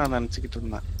செவருன்னு தான் நான் நினைச்சுக்கிட்டு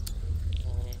இருந்தேன்.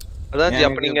 அதான் ஜி.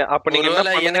 அப்ப நீங்க என்ன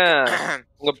பண்ணுங்க,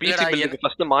 உங்க பிசி பில்லுக்கு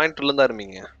ஃபர்ஸ்ட் மானிட்டர்ல இருந்தா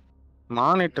இருப்பீங்க.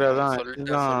 மானிட்டர் தான்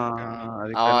இதுதான்.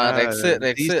 அவன் ரெக்ஸ்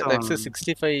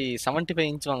 65 75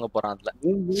 இன்ச் வாங்க போறான் அதுல.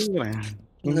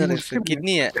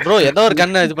 கிட்னிய ப்ரோ ஏதோ ஒரு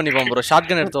கன் இது பண்ணிப்போம் ப்ரோ. ஷார்ட்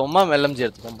கன் எடுத்துவோமா LMG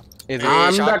எடுத்துவோமா? இது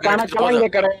அந்த கணக்கெல்லாம் இங்க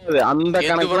கிடையாது. அந்த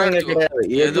கணக்கெல்லாம் இங்க கிடையாது.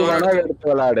 எது வேணா எடுத்து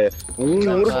விளையாடு.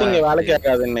 ஊருட்டிங்க வேலை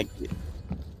கேட்காது இன்னைக்கு.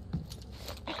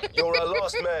 You're our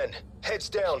last man. Heads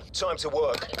down. Time to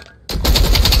work.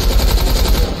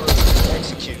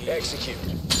 Execute.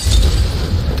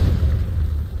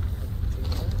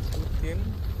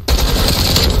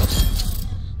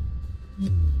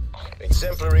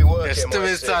 Exemplary work. Just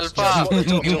miss alpha.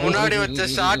 நீ முன்னாடி வச்ச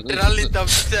ஷாட்னால நீ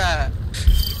தப்பிச்ச.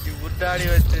 நீ முன்னாடி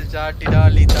வச்ச ஷாட்னால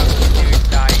நீ தப்பிச்சு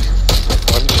விட்டாய்.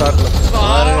 ஒன் ஷாட்ல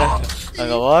பாருங்க.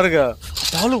 அங்க பாருங்க.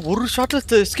 பால் ஒரு ஷாட்ல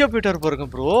எஸ்கேப் ஆயிட்டார் பாருங்க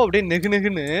ப்ரோ. அப்படியே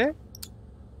நெகுனெகுன்னு.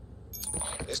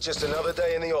 It's just another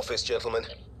day in the office, gentlemen.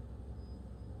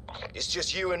 It's just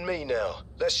you and me now.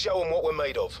 Let's show them what we're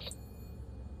made of.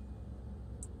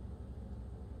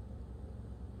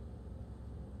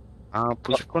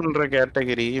 Push பண்ற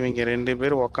கேட்டகரி இவங்க 2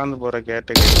 பேர் உட்கார்ந்து போற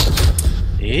கேட்டகரி.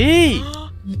 ஏய்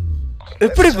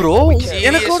எப்படி ப்ரோ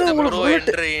எனக்கோட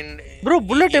உங்களுக்கு ப்ரோ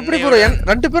புல்லட் எப்படி ப்ரோ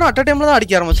ரெண்டு பேரும் அட் டைம்ல தான்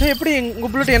அடிக்க ஆரம்பிச்சோம் எப்படி உங்க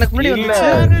புல்லட் எனக்கு முன்னாடி வந்துச்சு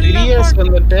சீரியஸ்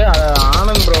வந்துட்டு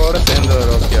ஆனந்த் ப்ரோவோட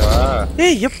சேர்ந்தவர் ஓகேவா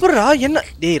ஏய் எப்பறா என்ன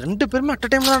டேய் ரெண்டு பேரும் அட்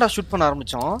டைம்ல தான் ஷூட் பண்ண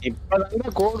ஆரம்பிச்சோம்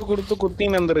இப்பதான் கோட் கொடுத்து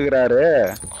குத்தின்னு வந்திருக்காரு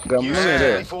கம்முனு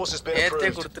இரு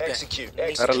ஏத்தே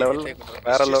கொடுத்துட்டேன் வேற level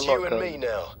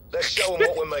Let's show them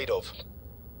what we're made of.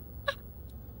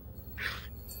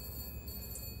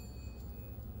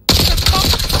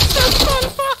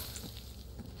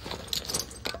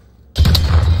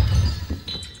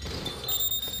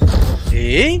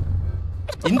 ஏய்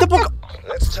இந்த பக்கம்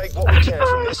Let's take what we can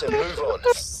from this and move on.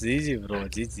 GG bro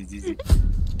GG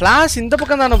flash இந்த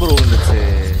பக்கம் தான ப்ரோ வந்துச்சு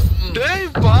டேய்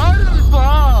பாருப்பா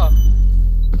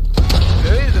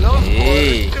டேய் இதெல்லாம்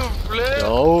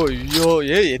ஐயோ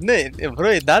ஏய் என்ன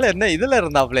ப்ரோ இதால என்ன இதுல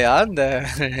இருந்தாப்லையா இந்த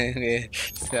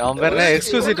அவன் பேர் என்ன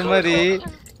எக்ஸ்க்ளூசிவ் மாதிரி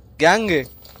கேங்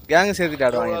சேர்த்துட்டு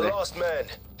ஆடுவாங்க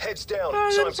இத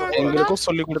எங்களுக்கும்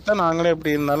சொல்லி கொடுத்தா நாங்களே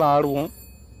எப்படி இருந்தாலும் ஆடுவோம்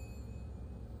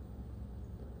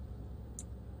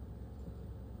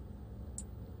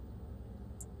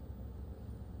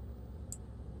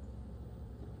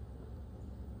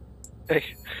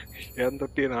என்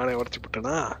தொட்டியை நானே உடச்சு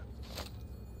விட்டேனா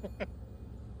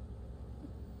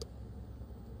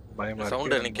பயமா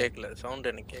சவுண்ட் எனக்கு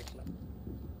கேட்கல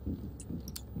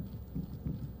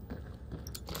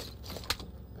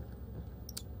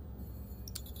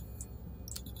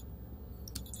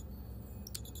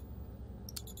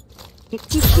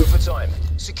Overtime.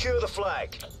 Secure the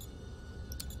flag.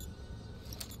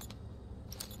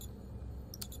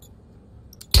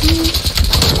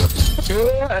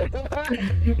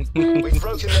 We've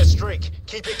broken their streak.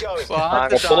 Keep it going.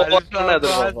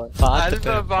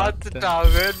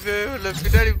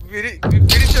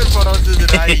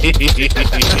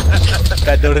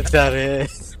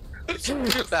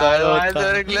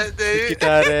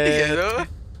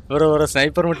 bro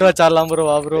sniper மட்டும் வச்சாலாம் bro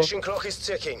வா bro Mission clock is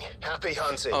ticking. Happy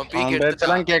hunting.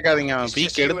 அவன் கேட்காதீங்க அவன்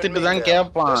பீக் எடுத்துட்டு தான்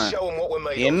கேட்பான்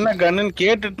என்ன கன்னுன்னு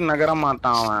கேட்டுட்டு நகர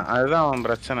மாட்டான் அவன் அதுதான் அவன்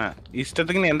பிரச்சனை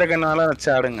இஷ்டத்துக்கு எந்த கன்னாலும்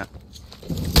வச்சு ஆடுங்க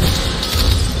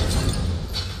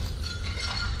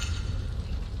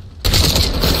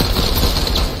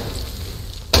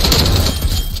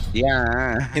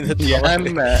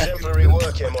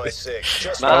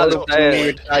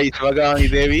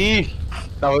தேவி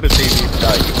தவறு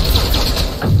செய்தாய்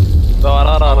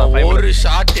ஒரு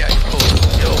ஷாட்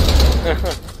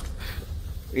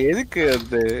எதுக்கு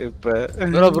அது இப்ப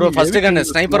bro ஃபர்ஸ்ட் கன்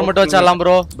ஸ்னைப்பர் மட்டும் வச்சாலாம்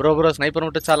bro ஸ்னைப்பர்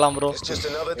மட்டும் வச்சாலாம் bro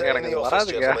எனக்கு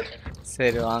வராதுங்க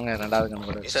சரி வாங்க ரெண்டாவது கன்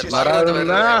போடு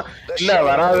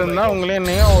வராதுன்னா உங்களே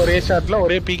ஒரே ஷாட்ல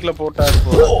ஒரே பீக்ல போட்டாரு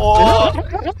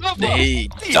டேய்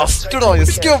ஜஸ்ட்டா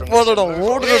எஸ்கேப் போடடா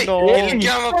ஓடுடா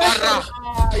இல்காம பாறா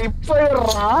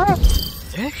இப்போறா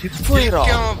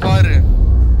இல்காம பாரு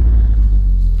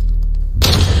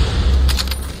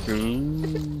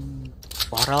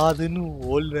வராதுன்னு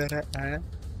ஓல் வேற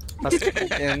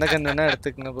என்ன கண்ணா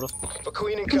எடுத்துக்கங்க bro For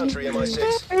Queen and Country MI6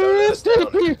 don't let us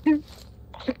down.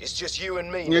 It's just you and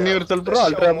me. Universal bro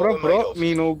ultra bro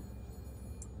மீனு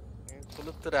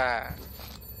குளுத்துறா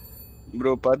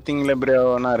bro பாத்தீங்களா bro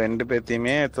நான் ரெண்டு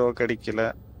பேத்தையுமே தோக்கடிக்கல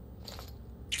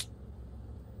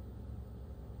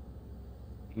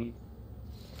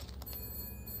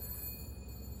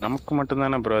நமக்கு மட்டும்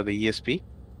தானே bro அது ESP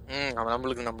அவன்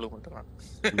நம்மளுக்கு மட்டும் தான்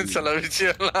சில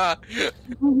விஷயம்லாம்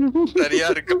சரியா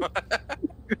இருக்கும்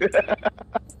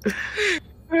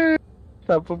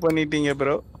தப்பு பண்ணிட்டீங்க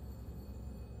bro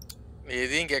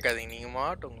எதையும் கேட்காதீங்க நீங்க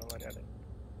மாட்டு உங்க மாதிரி ஆடு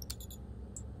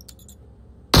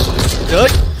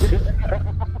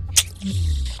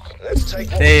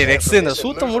டேய் ரெக்ஸ் இந்த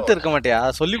சூத்த மூட்ட இருக்க மாட்டியா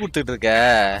சொல்லி கொடுத்துட்டு இருக்க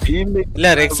இல்ல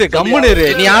ரெக்ஸ் கம்முனு இரு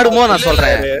நீ ஆடுமோ நான்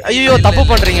சொல்றேன் ஐயோ தப்பு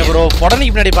பண்றீங்க bro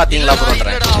பொடனிக்கு பின்னாடி பாத்தீங்களா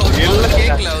ப்ரோன்றேன்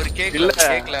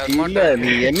இல்ல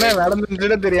நீ என்ன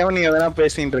நடந்துச்சுன்னு தெரியாம நீ எதனா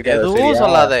பேசிட்டு இருக்க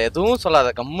எதுவும்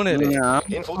சொல்லாத கம்முனு இரு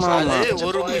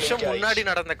ஒரு நிமிஷம் முன்னாடி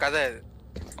நடந்த கதை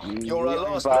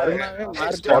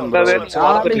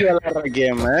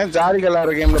ஜாரி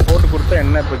கலாற கேம்ல போட்டு கொடுத்தா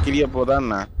என்ன இப்ப கிரிய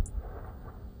போதான்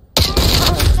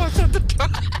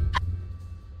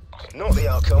Not the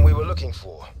outcome we were looking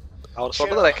for. அவர்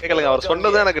சொன்னத கேக்கலங்க அவர்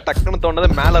சொன்னது எனக்கு டக்குன்னு தோணுது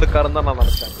மேல இருக்காருன்னு தான் நான்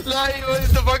நினைச்சேன்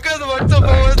இந்த பக்கம் வாட்ஸ்அப்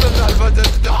போவேன் அல்பா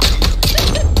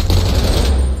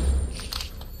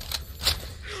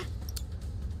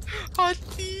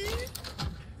அத்தி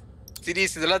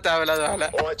சீரியஸ் இதெல்லாம் தேவையில்லாத வேலை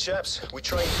Alright chaps, we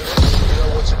trained for this. We know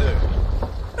what to do.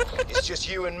 It's just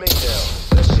you and me now.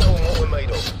 Let's show them what we're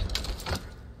made of.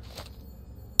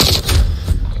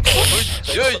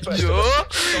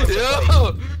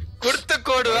 கொடுத்த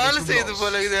கோடு வேலை செய்து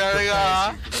போல இது அழகா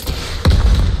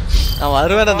நான்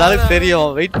வருவேன் அந்த தெரியும்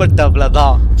வெயிட் பண்ணிட்டாப்ல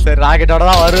தான் சரி ராக்கெட்டோட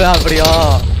தான் வருவேன்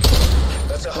அப்படியும்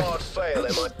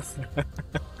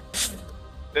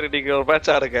சரி நீங்க ஒரு மேட்ச்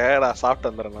ஆடுங்க நான் சாப்பிட்டு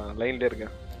வந்துடுறேன் நான் லைன்ல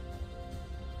இருக்கேன்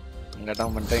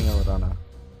இங்கதான் பண்ணிட்டேங்க வரானா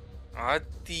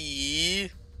ஆத்தி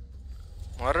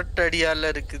மரட்டடியால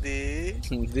இருக்குது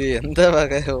இது எந்த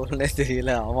வகை ஒண்ணே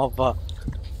தெரியல ஆமாப்பா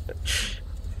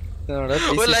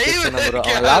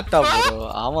லேப்டாப்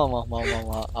ஆமா ஆமா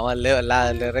ஆமா அவன்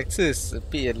ரெக்ஸஸ்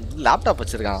லேப்டாப்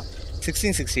வச்சிருக்கான்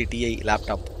 1660 Ti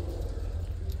laptop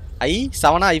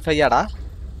i7 i5 i7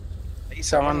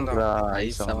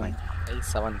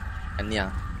 அன்யா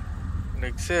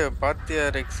ரெக்ஸ் பாத்தியா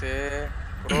ரெக்ஸ்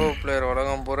ப்ரோ பிளேயர்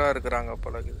உலகம் பூரா இருக்குறாங்க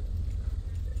பழகுது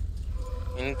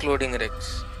இன்க்ளூடிங்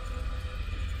ரெக்ஸ்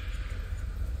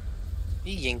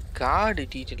என் கார்டு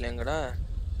டீட்டெயில் எங்கடா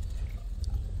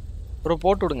ப்ரோ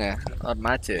போட்டு விடுங்க ஒரு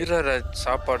மேட்ச்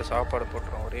சாப்பாடு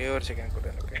போட்டுறோம் ஒரே ஒரு செகண்ட் கூட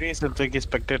எனக்கு கிரீஸ் தூக்கி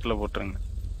ஸ்பெக்டேட்டர்ல போட்டுருங்க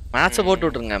மேட்ச் போட்டு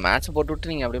விட்டுருங்க மேட்ச் போட்டு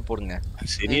விட்டு நீங்க அப்படியே போடுங்க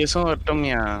சீரியஸும்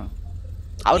வரட்டும்யா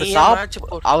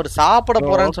அவர் சாப்பிட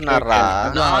போறேன்னு சொன்னாரா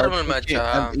நார்மல் மேட்சா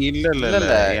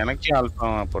இல்ல எனக்கே ஆல்பா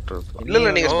போட்டுருக்கு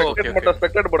இல்ல நீங்க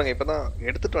ஸ்பெக்டேட் போடுங்க இப்பதான்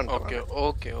எடுத்துட்டு வந்துட்டேன்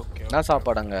ஓகே என்ன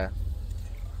சாப்பாடுங்க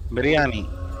biryani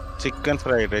chicken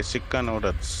fried rice chicken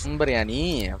noodles biryani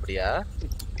அப்படியா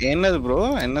என்னது ப்ரோ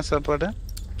என்ன சாப்பாடு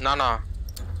நானா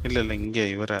இல்ல இங்க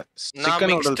இவர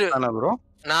சிக்கன் நூடுல்ஸ் தான ப்ரோ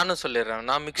நானும் சொல்லிடுறேன்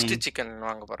நான் மிக்ஸ்டு சிக்கன்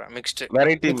வாங்க போறேன் மிக்ஸ்டு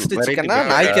வெரைட்டி சிக்கன்னா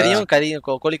நாய்க்கறியும் கறியும்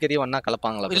கோழி கறியும் ஒண்ணா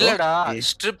கலப்பாங்களா இல்லடா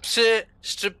ஸ்ட்ரிப்ஸ்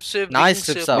நாய்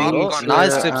ஸ்ட்ரிப்ஸ்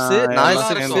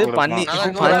பண்ணி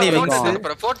விங்ஸ்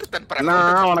போட்டு தரேன்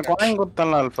நான் உனக்கு வாங்கி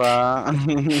கொடுத்தேன் ஆல்பா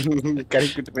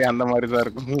கறிக்கிட்டு போய் அந்த மாதிரி தான்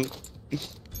இருக்கும்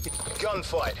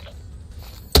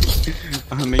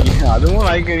அதுவும்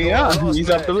நாய்க்கறியா நீ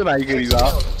சாப்பிட்டது நாய்க்கறிதா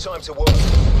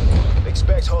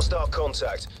Expect hostile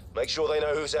contact. Make sure they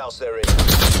know whose house they're in.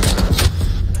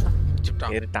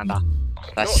 ஏறிட்டான்டா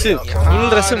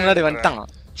full rush முன்னாடி வந்துட்டான்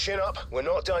Chin up, we're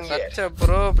not done yet. Such a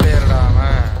pro player டா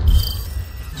அவன்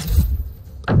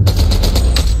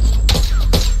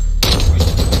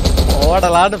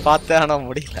ஓடலான்னு பார்த்தேன் ஆனா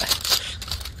முடியல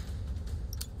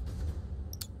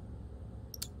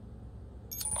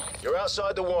You're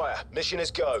outside the wire. Mission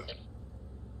is go.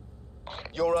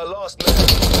 You're our last man.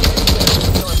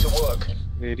 Time to work.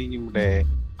 Very good.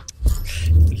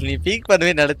 நீ peak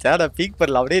பண்ணவே நினைச்சா நான் பீக்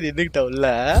பண்ணல அப்படியே நின்னுக்கிட்ட உள்ள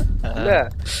இல்ல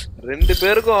ரெண்டு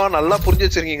பேருக்கும் நல்லா புரிஞ்சு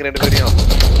வச்சிருக்கீங்க ரெண்டு பேரையும்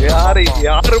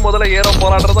யாரு முதல்ல ஏற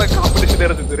போராடுறதா காம்படிஷன்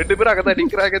இருந்துச்சு ரெண்டு பேரும் அங்கதான்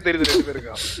நிக்கிறாங்க தெரியுது ரெண்டு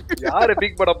பேருக்கும் யாரு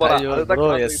பீக் பண்ண போறா ப்ரோ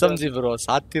எஸ்எம்ஜி ப்ரோ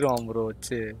சாத்திடுவான் ப்ரோ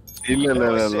வச்சு இல்ல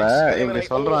இப்படி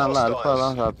சொல்றான்ல அல்பா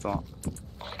தான் சாத்துவான்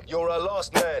You're our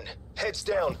last man. Heads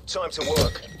down. Time to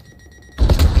work.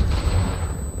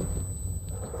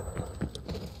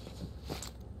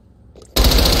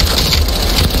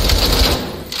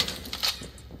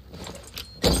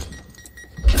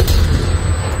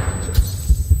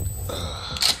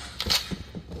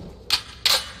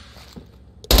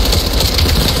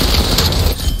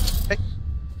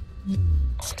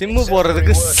 ஸ்டிம்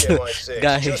போறதுக்கு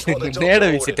நேட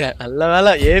வீசிட்டேன் நல்ல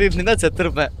வேலை ஏறி இருந்தா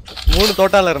செத்துருப்பேன் 3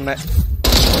 தோட்டால இருந்தேன்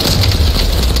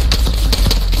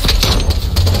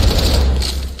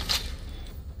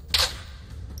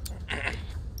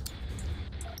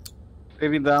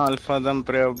இதுதான் அல்பா தான்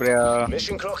பிரே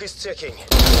Mission clock is ticking.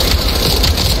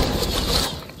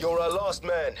 You're our last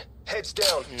man. Heads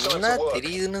down. Time to work.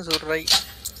 தெரியுதுன்னு சொல்றாய்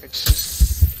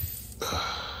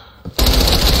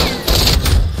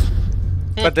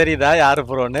இப்ப தெரியுதா யாரு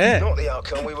ப்ரோன்னு Not the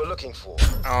outcome we were looking for.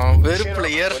 வெறுப்புல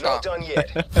ஏறடா Not done yet.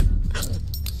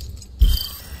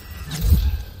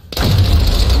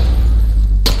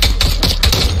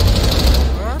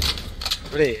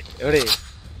 எப்படி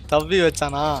தப்பி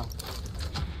வச்சானா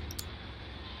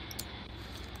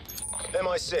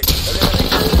MI6.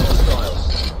 Eliminate all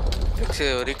hostiles.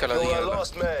 You're our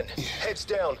last man. Heads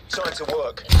down. Time to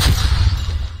work.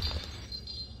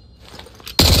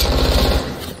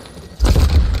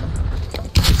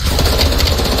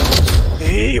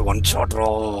 Hey, one shot bro.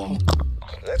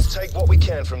 Let's take what we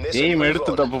can from this. Team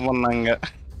எடுத்து தப்பு பண்ணாங்க.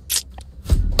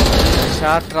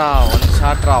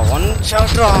 One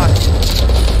shot.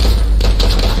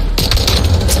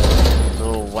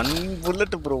 Bro, one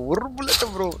bullet bro. ஒரு bullet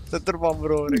bro. செத்துறப்பான்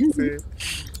bro.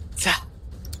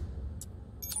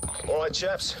 Alright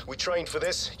chaps, we trained for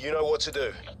this. You know what to do.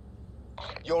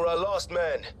 You're our last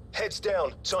man. Heads down.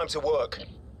 Time to work.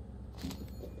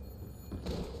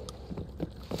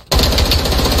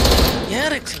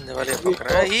 யாரெக்ஸ் இந்த வேலைய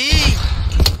பார்க்கற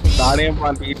நானே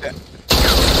மாட்டிட்டேன்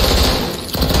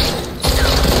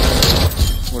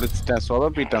முடிச்சிட்டேன்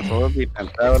சொதப்பிட்டேன்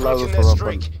தேவையில்லாத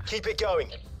சொதப்பேன் Keep it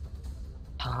going.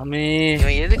 ஆமே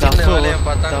இவன் எதுக்கு இந்த வேலைய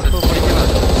பார்த்தான்னு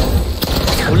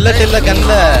புல்லட் இல்ல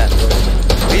கன்ல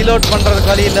ரீலோட் பண்றதுக்கு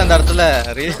வழி இல்ல அந்த இடத்துல.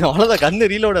 அவ்வளவுதான் கன்னு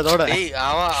ரீலோட் அதோட. டேய்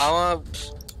அவன்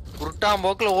உருட்டாம்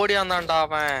போக்குல ஓடி வந்தான்டா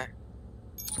அவன்.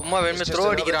 சும்மா வெறுமே த்ரோ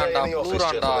அடிக்கிறான்டா,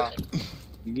 ப்ளூரான்டா.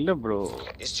 இல்ல bro.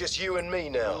 It's just you and me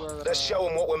now. Let's show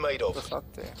them what we're made of.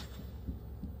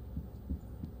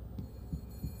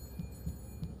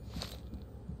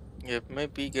 எப்பமே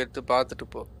பீக் எடுத்து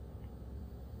பார்த்துட்டு போ.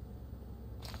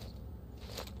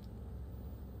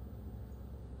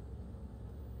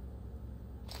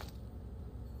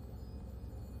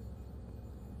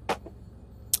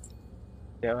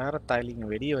 வேற தாயிலிங்க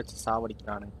வெடிய வச்சு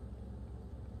சாவடிக்கிறானுங்க.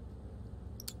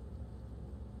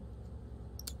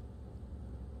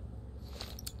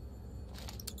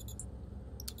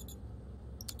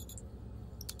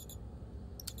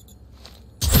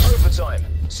 Overtime.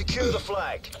 Secure the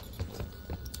flag.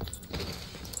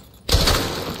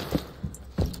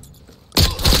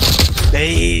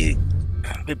 டேய்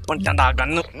விப்பன்டா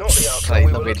கன்னு. Not the outcome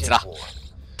we were looking for.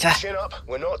 Chin up.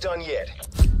 We're not done yet.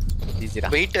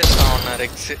 Waiters அவன்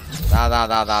Rex.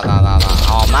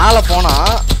 அவன் மேல போனா.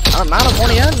 மேல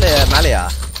போனியா இல்ல மேலயா?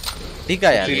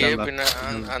 டீகாயா? பின்ன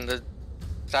அந்த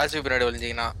ஸ்டாச்சு பின்னாடி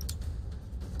ஒளிஞ்சீங்கனா.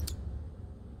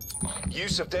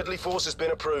 Use of deadly force has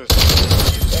been approved.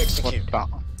 Execute.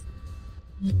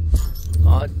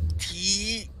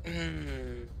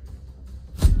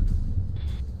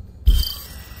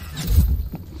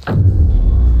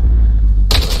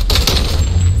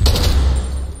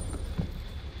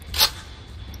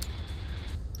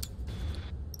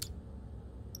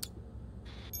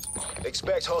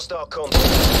 Expect hostile contact.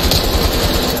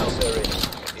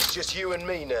 It's just you and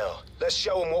me now. Let's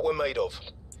show them what we're made of.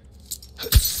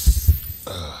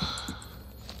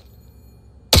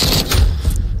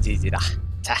 ஜிஜிடா.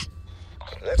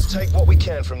 Let's take what we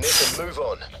can from this and move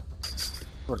on.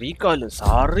 Recall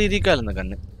sorry recall இந்த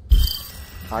கண்ணு.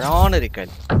 அழகான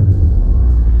recall.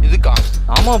 இதுக்கா?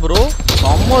 ஆமா bro.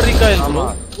 செம்ம recall bro.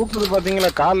 கூப்பிட்டு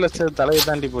பாத்தீங்களா கால்ல தலையை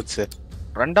தாண்டி போச்சு.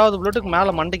 ரெண்டாவது புல்லட்டுக்கு மேல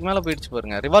மண்டைக்கு மேல போயிடுச்சு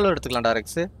பாருங்க. ரிவால்வர் எடுத்துக்கலாம்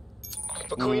directs.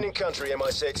 For Queen and Country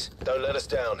MI6, don't let us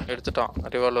down. எடுத்துட்டான்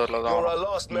ரிவால்வர்ல தான். You're our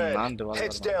last man.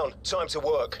 Heads down, time to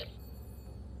work.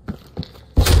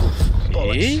 Hey,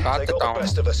 they got the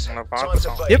best of us. Time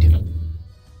to fight. Yep.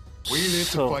 We live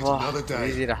to fight another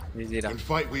day. And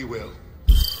fight we will.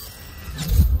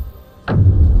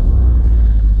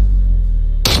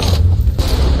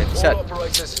 Headshot.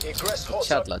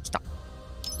 Headshot let's stop.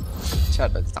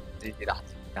 Headshot let's stop. ஜிஜிடா.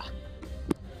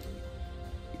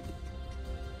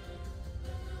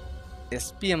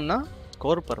 SPM னா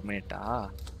score per மினிட்டா?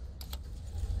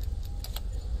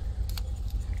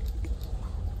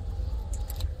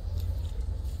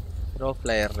 Bro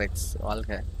player Rex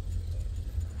வாழ்க.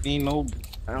 நீ நோப்.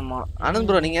 ஆமா Anand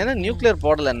bro நீங்க என்ன nuclear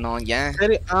போடல இன்னும் ஏன்?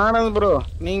 சரி ஆனந்த் ப்ரோ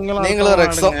நீங்களும்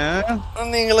ரெக்ஸும்.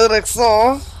 நீங்களும்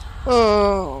ரெக்ஸும்.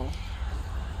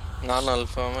 நான்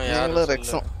அல்ஃபாமா நீங்களும்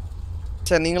ரெக்ஸும்.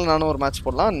 சரி நீங்களும் நானும் ஒரு மேட்ச்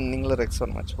போடலாம். நீங்களும் ரெக்ஸ்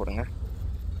ஒரு மேட்ச் போடுங்க.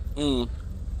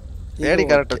 Lady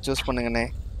character choose பண்ணுங்கண்ணே.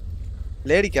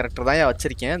 Lady character தான்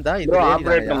வச்சிருக்கேன். இந்த இது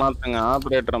ஆபரேட்டர் மாத்துங்க.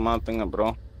 ஆபரேட்டரை மாத்துங்க ப்ரோ.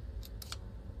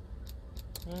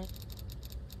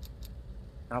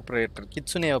 ஆபரேட்டர்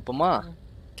கிட்சுனே வைப்போமா?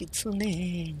 கிட்சுனே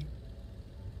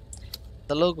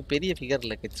அளவுக்கு பெரிய ஃபிகர்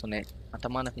இல்ல. கிட்சுனே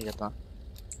மட்டமான ஃபிகர் தான்.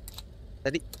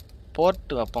 சரி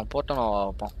போர்ட் வைப்போம். போர்ட்டனோ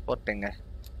வைப்போம். போர்ட்டுங்க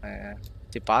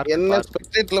என்ன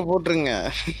ஸ்பெக்டேட்ல போட்டுருங்க.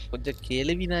 கொஞ்சம்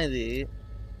கேள்விதான் இது.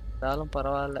 இருந்தாலும்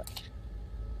பரவாயில்ல.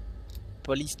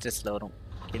 போலீஸ் ஸ்ட்ரெஸ்ல வரும்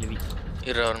கேள்வி.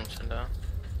 இரு ஒரு நிமிஷம்டா.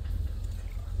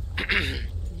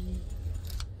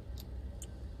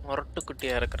 மொரட்டு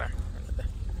குட்டியா இருக்கிறேன்.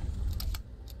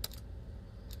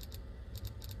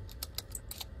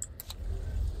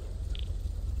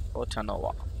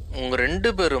 ஓச்சானோவா உங்க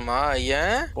ரெண்டு பேருமா?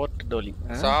 ஏன் போர்ட் டோலி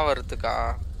சாவறதுக்கா?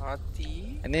 ஆத்தி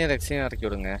என்னைய ரெக்ஸையும் இறக்கி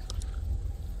விடுங்க.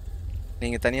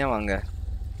 நீங்க தனியா வாங்க.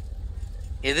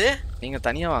 எது? நீங்க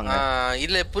தனியா வாங்க.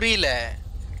 இல்ல புரியல.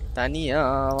 தனியா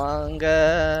வாங்க.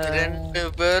 ரெண்டு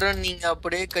பேரும் நீங்க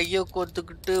அப்படியே கைய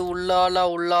கோத்துக்கிட்டு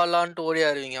உள்ளாலான்ட்டு ஓடி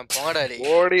ஆடுவீங்க. போடாடி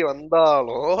ஓடி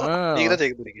வந்தாலும் நீங்க தான்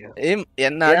ஜெயிக்க போறீங்க.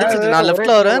 என்ன அடிச்சிட்டு நான்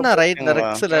லெஃப்ட்ல வரேன். நான் ரைட்ல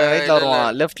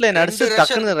வருவான். லெஃப்ட்ல என்ன அடிச்சு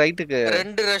டக்குன்னு ரைட்டுக்கு.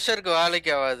 ரெண்டு ரஷருக்கு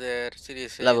வேலைக்கு ஆகாது.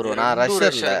 சீரியஸ் இல்ல ப்ரோ நான்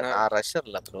ரஷர் இல்ல. நான் ரஷர்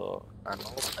இல்ல ப்ரோ. நான்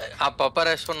அப்பப்ப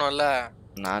ரஷ் பண்ணுவல.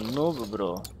 நான் நூப்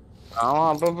ப்ரோ. அவன்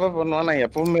அப்பப்ப பண்ணுவான். நான்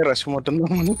எப்பவுமே ரஷ் மட்டும்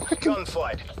தான்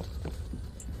பண்ணுவேன்.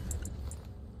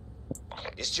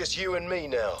 It's just you and me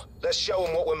now. Let's show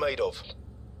them what we're made of.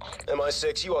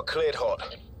 MI6, you are cleared hot.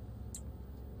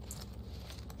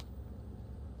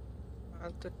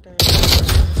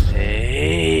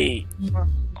 Hey.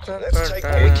 Let's take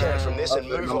what we can from this and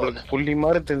move on. புள்ளி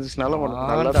மாதிரி தெரிஞ்சினால உனக்கு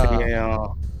நல்லா தெரியும்.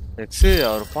 ரெக்ஸ்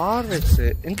அவர் பார் Rex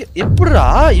எங்க எப்படிடா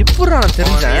நான்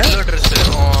தெரிஞ்சேன்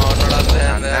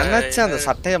நினைச்சேன் அந்த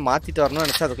சட்டையை மாத்திட்டு வரணும்னு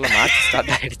நினைச்சேன் அதுக்குள்ள மேட்ச்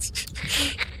ஸ்டார்ட் ஆயிடுச்சு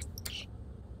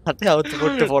சட்டையை அவுத்து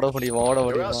போட்டு போட முடியுமா ஓட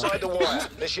முடியுமா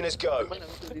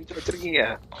வச்சிருக்கீங்க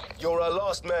You're our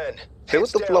last man.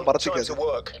 செவுத்து ஃபுல்லா பறச்சிக்க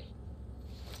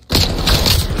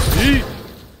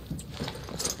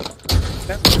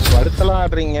வருத்தலாம்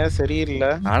ஆடுறீங்க சரியில்லை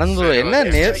ஆனந்த் ப்ரோ என்ன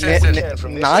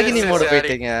நாகினி மோடு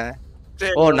போயிட்டீங்க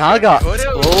ஓ நாகா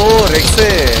ஓ ரெக்ஸ்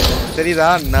சரிதா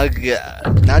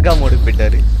நாகா மோடு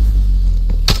போயிட்டாரு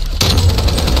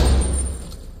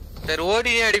சரி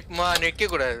ஓடினே அடிப்புமா நிக்க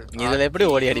கூடாது இதுல எப்படி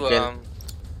ஓடி அடிப்பேன்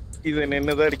இது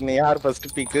நின்னுதான் அடிக்கணும் யார் ஃபர்ஸ்ட்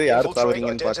பீக் யார்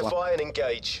தவறீங்கன்னு பார்க்கலாம்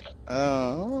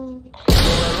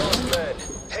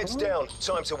Heads down,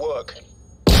 time to work.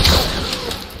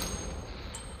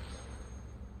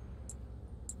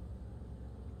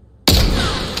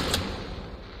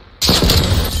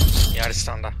 யார்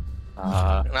ஸ்டாண்டா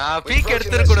நான் பீக்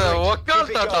எடுத்துற கூட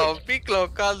உட்கார்ந்தாடா பீக்ல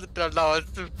உட்கார்ந்துட்டாடா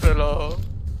வச்சுட்டலோ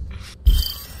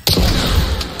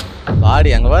பாடி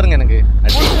அங்க பாருங்க எனக்கு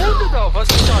அடி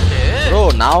ஃபர்ஸ்ட் ஷாட் ப்ரோ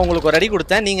நான் உங்களுக்கு ஒரு அடி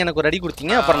கொடுத்தேன் நீங்க எனக்கு ஒரு அடி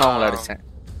கொடுத்தீங்க அப்புறம் நான் உங்களை அடிச்சேன்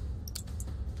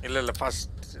இல்ல ஃபர்ஸ்ட்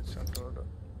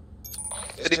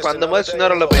சரி இப்ப அந்த மாதிரி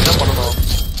சினாரியோல போய் என்ன பண்ணனும்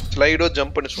ஸ்லைடோ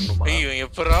ஜம்ப் பண்ணி சொல்லணுமா ஐயோ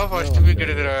எப்பறா ஃபர்ஸ்ட் பீக்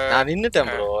எடுக்கற நான் நின்னுட்டேன்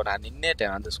ப்ரோ நான்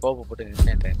நின்னேட்டேன் அந்த ஸ்கோப் போட்டு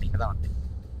நின்னேட்டேன் நீங்க தான் வந்தீங்க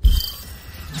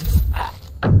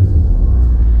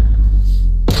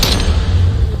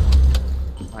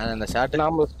அந்த ஷாட்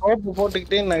நாம ஸ்கோப்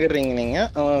போட்டுக்கிட்டே நகர்றீங்க நீங்க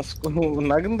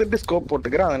நகர்ந்துட்டு ஸ்கோப்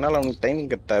போட்டுக்கற அதனால உங்களுக்கு டைமிங்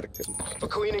கரெக்ட்டா இருக்கு For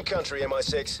Queen and Country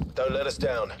MI6, don't let us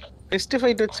down. First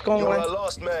fight வெச்சுக்கோங்க You're our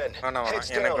last man.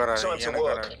 எனக்கு வர time to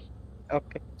work.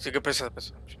 ஓகே சிக பேச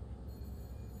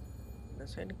இந்த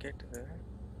சைடு கேக்குது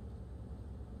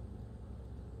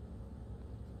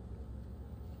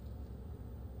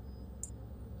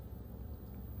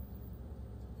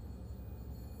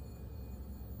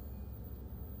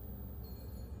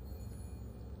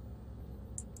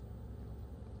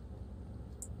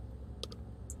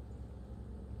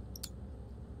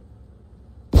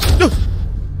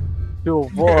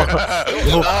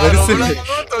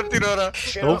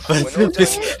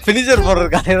பினிஷர்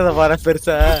போடுறதுக்காக பாரு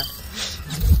பெருசா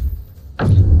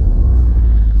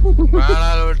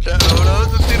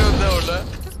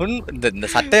இந்த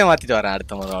சட்டையை மாத்திட்டு வரேன்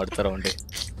அடுத்த ரவுண்டு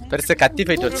பெருசா கத்தி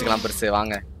ஃபைட் வச்சுக்கலாம் பெருசு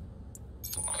வாங்க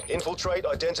Infiltrate,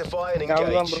 identify and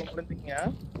engage.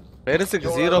 பெருசுக்கு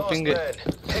 0 ping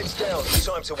Heads down,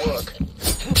 time to work.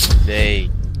 டேய்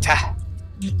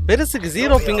பெருசுக்கு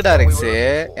 0 பிங்டா ரெக்ஸ்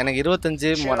எனக்கு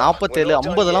 25 47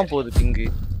 50 எல்லாம் போகுது பிங்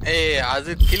ஏய் அது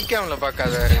கில் கேம்ல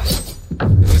பார்க்காத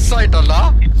மிஸ் ஆயிட்டல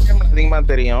அதிகமா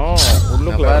தெரியும்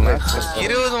உள்ளுக்குள்ள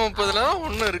 20 30 ல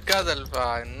ஒண்ணும் இருக்காது அல்பா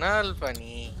என்ன அல்பா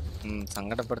நீ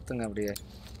சங்கடப்படுத்துங்க அப்படியே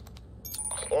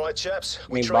All right chaps,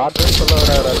 நீ பாத்து சொல்ல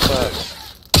வராரு அல்பா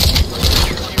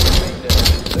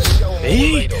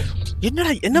ஏய்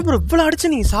என்னடா என்ன ப்ரோ இவ்வளவு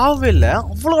அடிச்சு நீங்க சாவவே இல்ல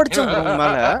அவ்வளவு அடிச்சேன் ப்ரோ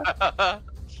மேல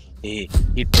ஏய்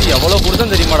இட்டி எவ்வளவு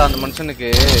குடுதம் தெரியுமாடா அந்த மனுஷனுக்கு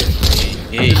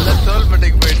ஏய் சோல்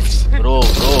பட்டேக் போயிடுச்சு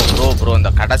ப்ரோ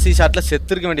இந்த கடைசி ஷாட்ல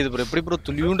செத்து இருக்க வேண்டியது ப்ரோ எப்படி bro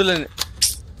துளியுண்டுல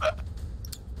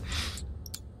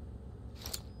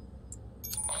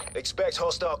expect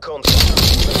hostile contact.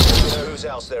 You know whose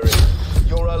house they're in.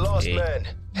 You're our last man.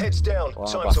 Heads down,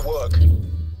 time to work.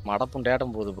 மடப்பும்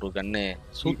டேடம் போகுது ப்ரோ கண்ணு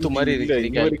சூத்து மாதிரி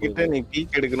இருக்கு நீ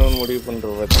பீக் எடுக்கணும்னு முடிவு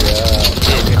பண்ற பாத்தியா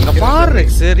அங்க பாரு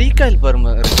ரெக்ஸ் ரீகாயில் பாரு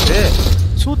ரெக்ஸ்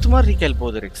சூத்து மாதிரி ரீகாயில்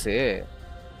போகுது ரெக்ஸ்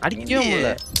அடிக்கவே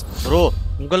முடியல ப்ரோ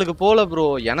உங்களுக்கு போல ப்ரோ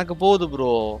எனக்கு போகுது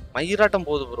ப்ரோ மயிராட்டம்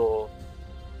போகுது ப்ரோ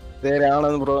சரி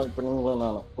ஆனந்த் ப்ரோ இப்ப நீங்க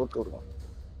நானும் போட்டு விடுங்க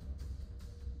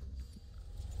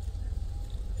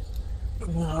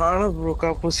ஆனந்த் ப்ரோ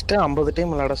காப்போசிட்டா 50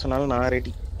 டைம் விளையாட சொன்னாலும் நான்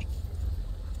ரெடி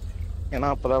ஏன்னா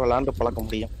அப்பதான் விளையாண்டு பழக்க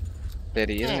முடியும்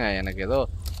சரி இருங்க எனக்கு ஏதோ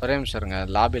ஒரே நிமிஷம் இருங்க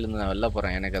லாபில இருந்து நான் வெளில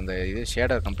போறேன் எனக்கு அந்த இது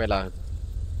ஷேடர் கம்பைல் ஆகுது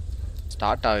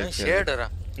ஸ்டார்ட் ஆகுது ஷேடரா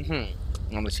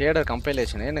நம்ம ஷேடர்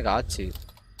கம்பைலேஷன் எனக்கு ஆச்சு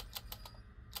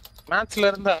மேட்ச்ல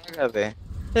இருந்து ஆகாதே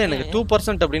எனக்கு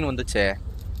 2% அப்படின்னு வந்துச்சே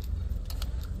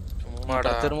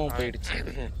சும்மாடா திரும்பவும் போயிடுச்சு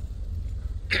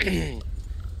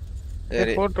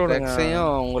சரி ரெக்ஸையும்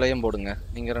உங்களையும் போடுங்க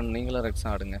நீங்களும் ரெக்ஸ்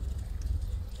ஆடுங்க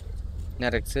என்ன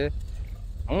ரெக்ஸ்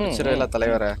சிறையில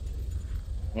தலைவர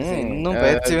இன்னும்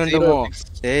பயிற்சி வேண்டுமோ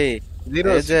ஏய்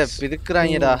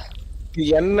பிதுக்குறாங்கடா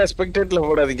என்ன ஸ்பெக்டேட்ல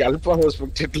போடாதீங்க அல்பா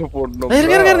ஸ்பெக்டேட்ல போடணும்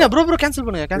இருங்க ப்ரோ கேன்சல்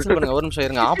பண்ணுங்க ஒரு நிமிஷம்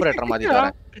இருங்க ஆபரேட்டர் மாத்திட்டு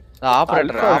வரேன்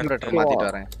ஆபரேட்டர் மாத்திட்டு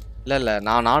வரேன் இல்ல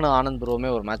நானும் ஆனந்த்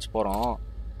ப்ரோமே ஒரு மேட்ச் போறோம்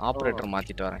ஆபரேட்டர்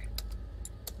மாத்திட்டு வரேன்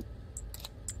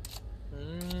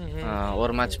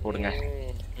ஒரு மேட்ச் போடுங்க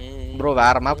ப்ரோ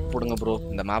வேற மேப் போடுங்க ப்ரோ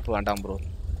இந்த மேப் வேண்டாம் ப்ரோ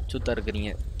ஜூத்தா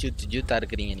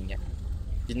இருக்கிறீங்க நீங்க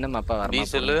சின்ன மேப்பா வர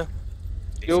டீசல்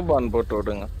யூபான் போட்டு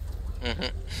விடுங்க.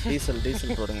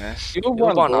 டீசல் போடுங்க.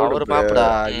 யூபான் அவர் மேப்டா.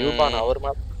 யூபான் அவர்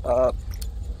மேப்.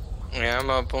 ஏன்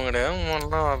மேப்பும் கிடையாது,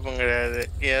 மேப்பும் கிடையாது.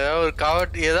 ஏதோ ஒரு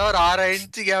கவட், ஏதோ ஒரு 6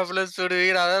 இன்ச்சு கேப்ல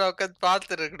சுடுவீங்க. அதான் உட்காந்து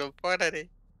பார்த்துட்டு இருக்கணும். போடாரே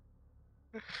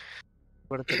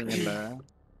கொடுத்துருங்கல்ல.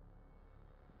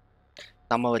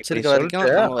 நம்ம வச்சிருக்க வரைக்கும்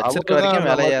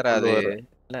வேலை ஏறாது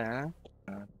இல்ல.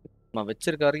 நம்ம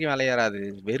வச்சிருக்க வரைக்கும் வேலை ஏறாது.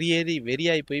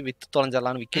 வெறியாய் போய் வித்து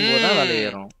தொலைஞ்சிடலாம்னு விற்கும் போதுதான் வேலை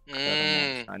ஏறும்.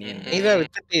 நீதான்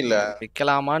வித்துட்டே இல்ல.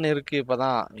 விக்கலாமான்னு இருக்கு.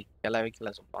 இப்பதான்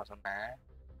விக்கல சும்மா சொன்னேன்.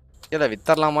 இதை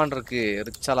வித்தரலாமான்னு இருக்கு.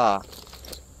 ரிச்சலா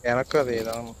எனக்கும்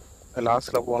அதேதான்.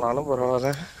 லாஸ்ட்ல போனாலும்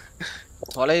பரவாயில்ல,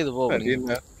 தொலையுது போ.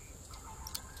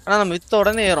 ஆனா நம்ம வித்த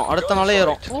உடனே ஏறும், அடுத்த நாளே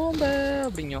ஏறும்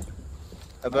அப்படிங்க.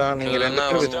 அதான் நீங்க 2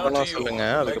 பேரும் வித் பண்ணா சொல்லுங்க,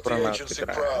 அதுக்கப்புறம் நான்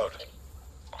வித்துக்கிறேன்.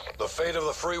 The fate of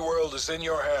the free world is in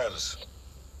your hands.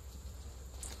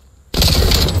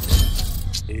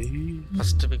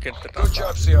 First big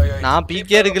எடுத்துட்டேன். நான்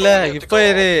பிகே எடுக்கல, இப்ப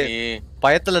இரு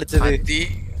பயத்துல அடிச்சது.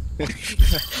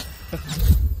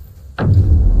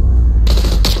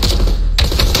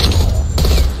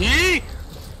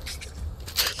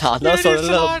 அதான்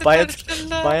சொல்லல,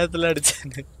 பயத்துல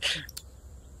அடிச்சேன்.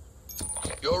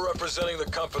 You're representing the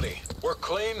company. Work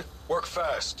clean, work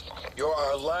fast. You're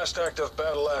our last active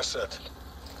battle asset.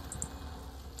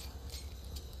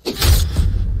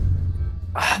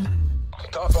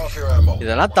 Top off your ammo.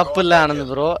 இதெல்லாம் தப்பு இல்ல ஆனந்த்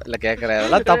ப்ரோ. இல்ல கேக்குறேன்,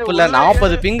 இதெல்லாம் தப்பு இல்ல.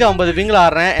 40 பிங் 50 பிங்ல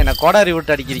ஆடுறேன், என்ன கோடாரி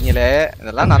விட்டு அடிக்கிறீங்களே,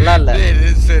 இதெல்லாம் நல்லா இல்ல.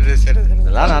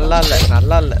 இதெல்லாம்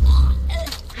நல்லா இல்ல.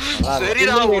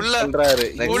 சரிடா உள்ள பண்றாரு.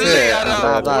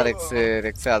 அதான்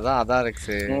ரெக்ஸ்.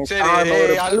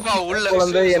 சரி ஆல்பா உள்ள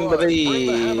குழந்தை என்பதை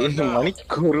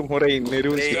மணிக்கு ஒரு முறை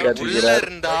நிரூபித்து காட்டுகிறார்.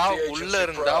 உள்ள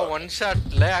இருந்தா ஒன்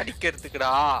ஷாட்ல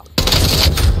அடிக்கிறதுக்குடா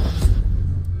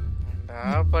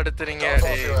படுத்துறீங்க.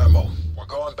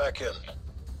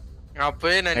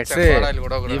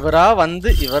 இவரா வந்து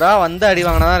அடி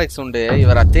வாங்கினாதான் ரெக்ஸ் உண்டு.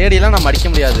 இவரா தேடி எல்லாம் நம்ம அடிக்க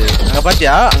முடியாது. அங்க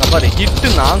பாத்தியா, அங்க பாரு ஹிட்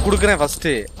நான் குடுக்குறேன் ஃபர்ஸ்ட்.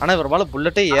 ஆனா இவர் மேல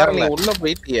புல்லட்டே ஏறல. உள்ள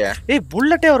போயிட்டியே. ஏய்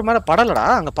புல்லட்டே அவர் மேல படலடா.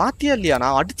 அங்க பாத்தியா இல்லையா,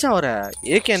 நான் அடிச்சேன் அவரை.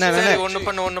 ஏகே என்ன வேணும்,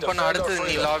 ஒன்னு பண்ணு. அடுத்து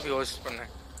நீ லாபி ஹோஸ்ட் பண்ணு.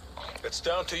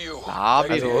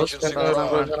 லாபி ஹோஸ்ட் பண்றதுல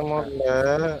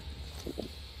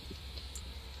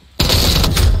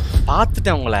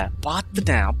பாத்துட்டேன், உங்களை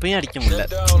பாத்துட்டேன், அப்பயும் அடிக்க முடியல.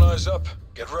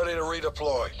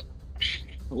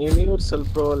 யூனிவர்சல்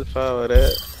ப்ரோ அல்ஃபா வர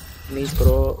நீ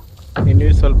ப்ரோ.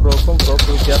 யூனிவர்சல் ப்ரோக்கும்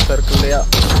ப்ரோக்கும் வித்தியாசம் இருக்கு இல்லையா?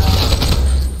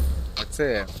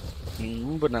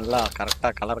 ரொம்ப நல்லா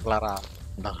கரெக்டா கலரா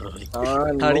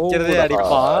அடிக்கிறதே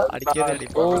அடிப்பா.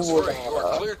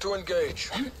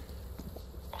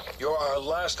 You're our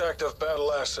last active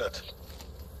battle asset.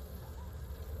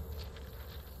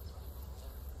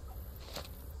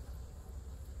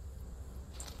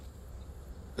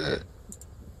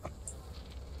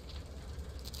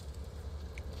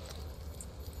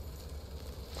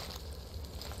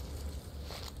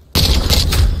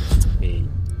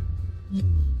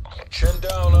 Chin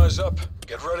down, eyes up.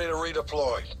 Get ready to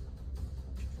redeploy.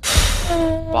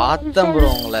 பார்த்தேன் ப்ரோ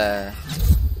உங்களை.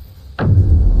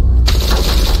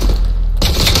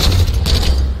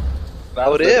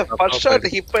 அவரு ஃபர்ஸ்ட் ஷாட்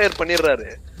ஹிப் ஃபயர் பண்ணிடுறாரு,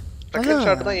 செகண்ட்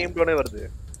ஷாட் தான் எய்ம் டவுனே வருது.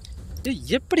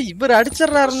 எப்படி இவர்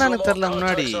அடிச்சறாருன்னு எனக்கு தெரியல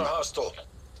முன்னாடி.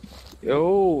 யோ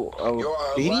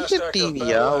பெரிய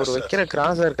டிவியா, ஒரு வைக்கிற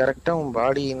கிராசர் கரெக்டா உன்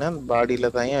பாடினா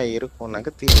பாடியில தான் இருக்கும்.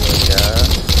 நகத்தீவியா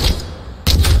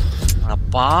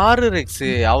பாரு ரெக்ஸ்.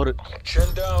 அவரு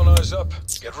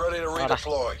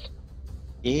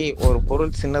ஒரு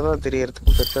பொருள் சின்னதா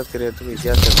தெரியறதுக்கும் பெருசா தெரியறதுக்கும்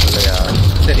வித்தியாசம் இருக்கு இல்லையா?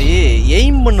 சரி,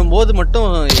 எய்ம் பண்ணும்போது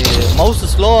மட்டும் மவுஸ்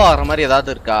ஸ்லோ ஆகிற மாதிரி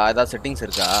ஏதாவது இருக்கா? ஏதாவது செட்டிங்ஸ்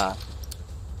இருக்கா?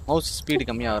 மவுஸ் ஸ்பீடு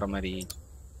கம்மியாகிற மாதிரி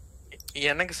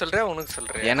எனக்கு சொல்றேன், உனக்கு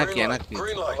சொல்றேன். எனக்கு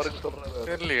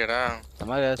தெரியலையேடா. அந்த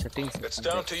மாதிரி ஏதாவது செட்டிங்ஸ்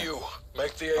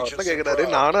கேக்குறாரு.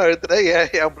 நானும் அழுத்துறேன்,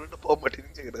 ஏன் போக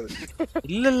மாட்டேங்குன்னு கேக்குறாரு.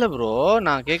 இல்ல ப்ரோ,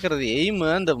 நான் கேக்குறது எய்ம்,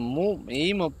 அந்த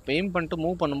எய்ம் பண்ணிட்டு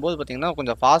மூவ் பண்ணும்போது பாத்தீங்கன்னா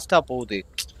கொஞ்சம் ஃபாஸ்டா போகுது.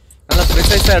 நல்லா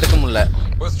ப்ரிசைஸா எடுக்க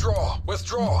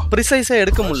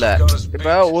முடியல.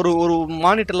 இப்ப ஒரு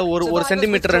மானிட்டர்ல ஒரு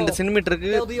சென்டிமீட்டர் 2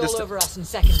 சென்டிமீட்டருக்கு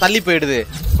தள்ளி போயிடுது.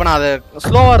 இப்ப நான் அதை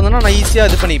ஸ்லோவா இருந்தேன்னா நான் ஈஸியா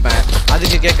இது பண்ணிப்பேன்.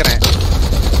 அதுக்கு கேக்குறேன்,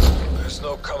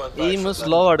 எய்ம்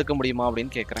ஸ்லோவா எடுக்க முடியுமா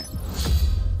அப்படின்னு கேக்குறேன்.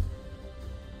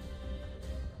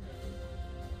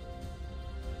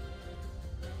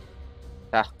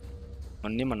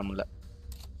 ஒன்னும் பண்ண முடியல.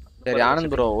 சரி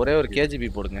ஆனந்த் ப்ரோ, ஒரே ஒரு கேஜிபி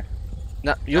போடுங்க.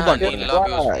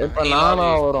 இப்ப நானா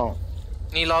வரும்,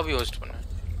 நீ லாபி ஹோஸ்ட் பண்ணு.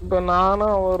 இப்ப நானா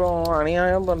வரும்,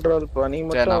 அநியாயம் பண்றது. இப்ப நீ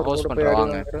மட்டும் ஹோஸ்ட் பண்ற,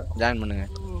 வாங்க ஜாயின் பண்ணுங்க.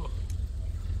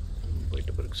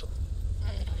 போயிட்டு பிறகு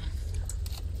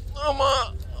ஆமா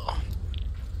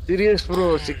சீரியஸ் ப்ரோ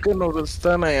சிக்கன் நூடுல்ஸ்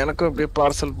தான் எனக்கு அப்படியே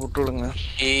பார்சல் போட்டு விடுங்க.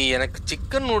 ஏய் எனக்கு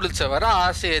சிக்கன் நூடுல்ஸ் வர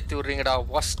ஆசை ஏத்தி விடுறீங்கடா.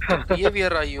 வஸ்ட்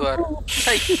பிஹேவியர் யூ ஆர்.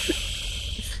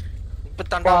 இப்ப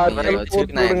தாண்டா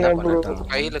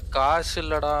கையில காசு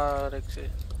இல்லடா ரெக்ஸ்.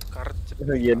 கரெக்ட்.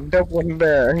 என்ன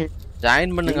பண்ண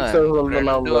ஜாயின் பண்ணுங்க.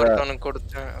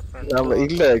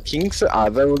 இல்ல கிங்ஸ்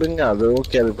அத விடுங்க, அது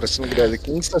ஓகே, அது பிரச்சனை கிடையாது.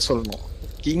 கிங்ஸ் சொல்லணும்,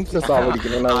 கிங்ஸ்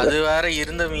சாவடிக்கணும். அது வேற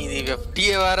இருந்த மீதி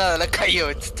வெப்டியே வேற அதுல கைய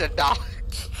வச்சுட்டா.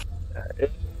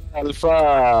 அல்பா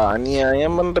நீ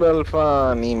ஏன் பண்ற அல்பா?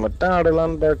 நீ மட்டும்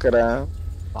ஆடலான்னு பாக்குற.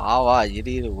 வா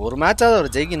இரு ஒரு மேட்சாவது ஒரு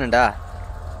ஜெயிக்கணும்டா.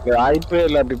 வாய்ப்பே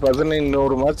இல்ல. அப்படி பார்த்தா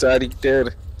இன்னொரு மேட்ச் ஆடிக்கிட்டே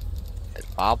இரு.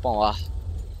 பாப்போம் வா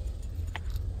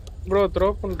ப்ரோ. த்ரோ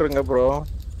பண்றீங்க ப்ரோ.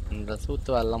 இந்த சூத்து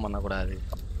வேலைலாம் பண்ணக்கூடாது.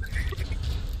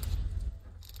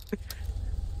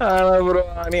 ப்ரோ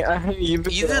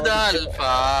இதுதான்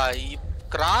அல்பா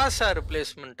கிராஸ்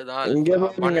ரிப்ளேஸ்மென்ட் தான். இங்க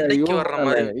மண்டைக்கு வர்ற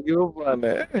மாதிரி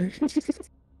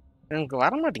எனக்கு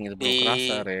வர மாட்டேங்குது ப்ரோ கிராஸ்.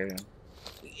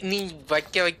 நீ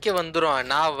வைக்க வந்துரும்.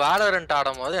 நான் வேலரண்ட்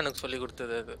ஆடும்போது எனக்கு சொல்லி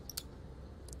கொடுத்தது அது.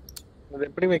 அது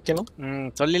எப்படி வைக்கணும்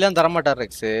சொல்லிலாம் தர மாட்டார்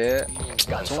ரெக்ஸ்.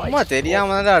 சும்மா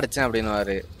தெரியாம தான் அடிச்சேன்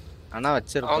அப்படின்னுவாரு. ஆனா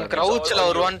வச்சிருப்பான். அவன் கிரவுச்ல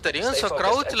வருவான்னு தெரியும். சோ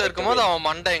கிரவுச்ல இருக்கும்போது அவன்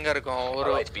மண்டை எங்க இருக்கும்?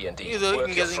 ஒரு இது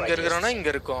இங்க இருக்கறனா இங்க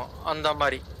இருக்கும் அந்த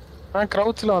மாதிரி. நான்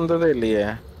கிரவுச்ல வந்ததே இல்லையே.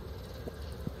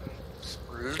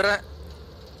 சொல்றேன்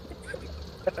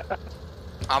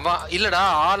அவன் இல்லடா.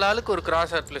 ஆளுக்கு ஒரு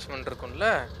கிராஸ் ரிப்ளேஸ்மென்ட் இருக்கும்ல.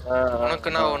 உனக்கு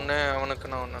நான் ஒண்ணு அவனுக்கு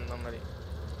நான் ஒண்ணு அந்த மாதிரி.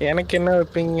 எனக்கு என்ன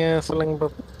வைப்பீங்க சொல்லுங்க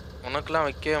பாப்போம். உனக்குலாம்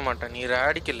வைக்கவே மாட்டேன். நீ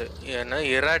ராடிக்கல் என்ன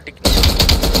எராட்டிக்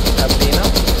அப்படின்னா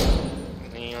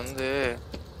நீ வந்து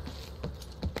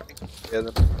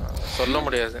சொல்ல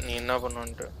முடியாது நீ என்ன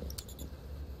பண்ணுன்ட்டு.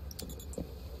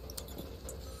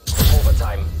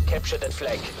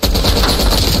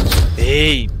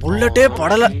 ஏய் புல்லட்டே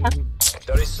படல.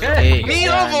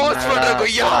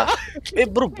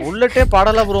 புல்லட்டே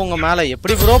படல ப்ரோ உங்க மேல.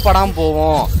 எப்படி ப்ரோ படாம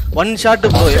போவோம்? One shot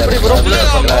bro. எப்படி ப்ரோ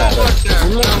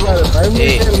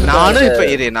நானும்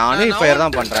இப்ப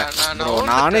தான் பண்றேன் ப்ரோ.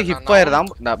 நானும் ஹிப்பயர் தான்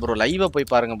ப்ரோ. லைவ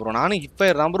போய் பாருங்க ப்ரோ. நானும்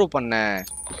ஹிப்பயர் தான் ப்ரோ பண்ணேன்.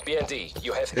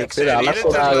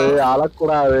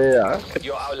 அழக்கூடாது.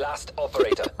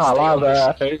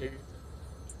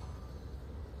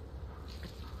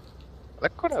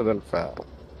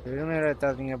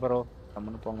 ஏத்தாதீங்க ப்ரோ.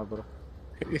 கம்மனு போங்க ப்ரோ.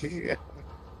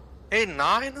 ஏய்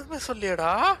நான் என்னமே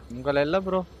சொல்லியடா. உங்கள இல்ல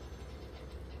ப்ரோ.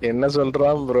 என்ன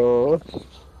சொல்றான் ப்ரோ?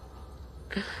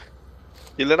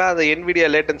 இல்லனா அந்த Nvidia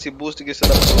latency boost க்கு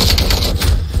செட்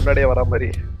முன்னாடியே வர மாதிரி.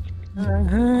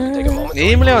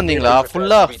 எய்ம்லயே வந்தீங்களா?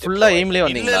 ஃபுல்லா எய்ம்லயே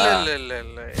வந்தீங்களா?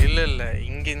 இல்ல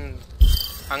இங்க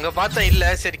அங்க பார்த்தா இல்ல.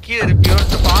 சரி கீழ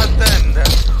ரிவ்யூன்னு பார்த்தேன். இந்த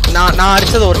நான்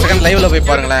அடிச்சது ஒரு செகண்ட் லைவ்ல போய்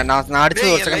பாருங்களேன். நான்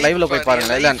அடிச்சது ஒரு செகண்ட் லைவ்ல போய்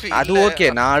பாருங்களேன். இல்ல அது ஓகே.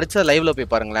 நான் அடிச்சது லைவ்ல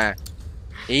போய் பாருங்களேன்.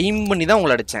 எய்ம் பண்ணி தான்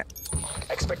உங்களை அடிச்சேன்.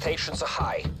 Expectations are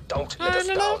high. Don't let us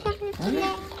down.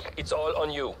 It's all on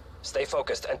you. Stay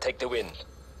focused and take the win.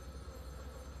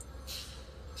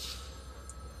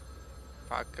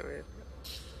 பாக்கவே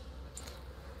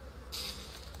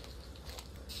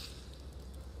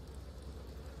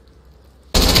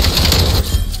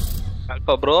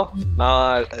அல்பா ப்ரோ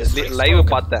நான் லைவ்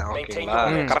பார்த்தேன். ஓகேங்களா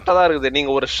கரெக்டா தான் இருக்குது.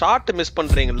 நீங்க ஒரு ஷாட் மிஸ்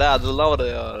பண்றீங்கல்ல அதெல்லாம் ஒரு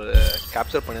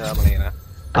கேப்சர் பண்ணி தான் நினைக்கிறேன்.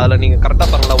 அதுல நீங்க கரெக்டா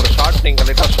பாருங்களா ஒரு ஷாட் நீங்க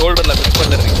லைட்டா ஷோல்டர்ல மிஸ்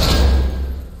பண்ணிடுறீங்க.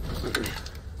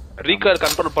 ரீகால்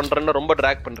கண்ட்ரோல் பண்றேன்னு ரொம்ப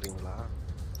டிராக் பண்றீங்களா?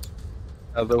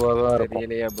 அதுவாதான்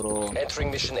இருக்கும் bro. Entering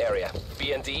mission area.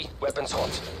 B&D weapons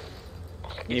hot.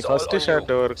 நீ ஃபர்ஸ்ட்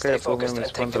ஷாட் வர்க்க எப்பவுமே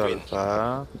மிஸ் பண்றல்பா.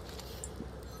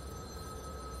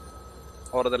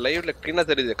 அவரது லைவ்ல கிளீனா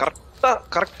தெரியுது.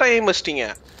 கரெக்டா எய்ம் வச்சிட்டீங்க.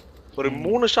 ஒரு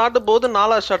 3 ஷாட் போது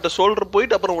 4வது ஷாட் ஷோல்டர்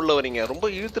போயிட்டு அப்புறம் உள்ள வரீங்க. ரொம்ப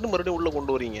இழுத்துட்டு மறுபடியும் உள்ள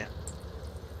கொண்டு வரீங்க.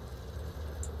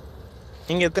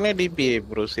 நீங்க எத்தனை DPI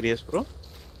bro? Series bro?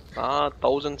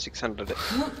 1600.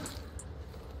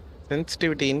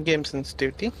 Sensitivity இன் கேம்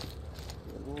சென்சிட்டிவிட்டி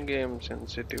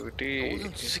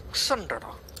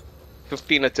 600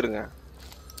 15 வச்சிருங்க.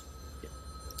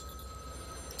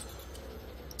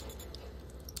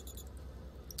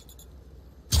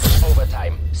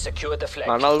 Overtime. Secure the flag.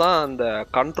 அதனால தான் அந்த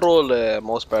கண்ட்ரோல்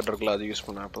மவுஸ் பேட் இருக்குல அது யூஸ்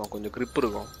பண்ணேன். அப்பதான் கொஞ்சம் grip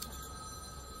இருக்கும்.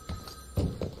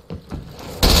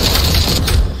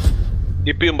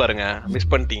 இப்பயும் பாருங்க மிஸ்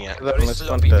பண்ணிட்டீங்க.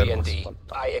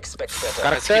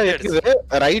 கரெக்ட்டா இருக்குது.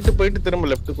 ரைட் போயிட்டு திரும்ப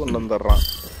லெஃப்ட் கொண்டு வந்துறான்.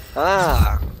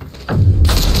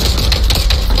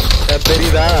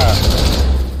 தெரியுதா?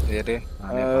 சரி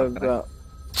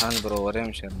நான் ப்ரோ ஒரே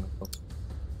நிமிஷம் ப்ரோ.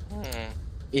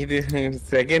 இது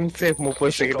செகண்ட்ஸ்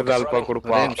 30 செகண்ட் தான் அல்பா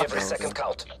கொடுப்பான்.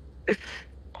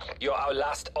 You are our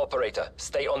last operator.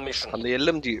 Stay on mission. அந்த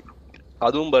LMG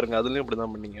அதுவும் பாருங்க அதுலயும் இப்படி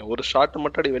தான் பண்ணீங்க. ஒரு ஷாட்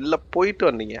மட்டும் அடி வெளில போயிட்டு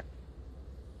வந்தீங்க.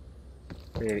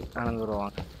 சரி ஆனந்த் ப்ரோ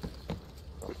வாங்க.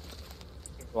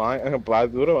 வாங்க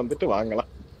பாதி தூரம் வந்துட்டு வாங்கலாம்.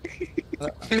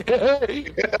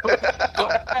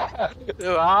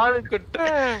 வாழ குட்ட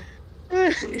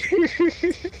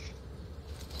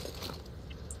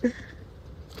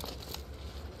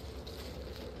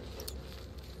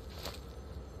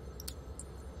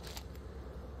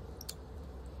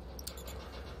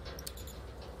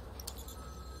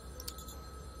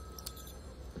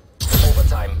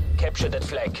Overtime. Capture that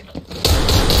flag.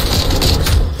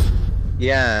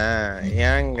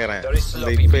 ஏங்கறேன்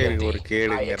இந்த இப்ப ஒரு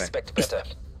கேளுங்கறேன்.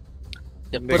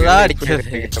 எப்பறா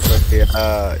அடிக்கிறது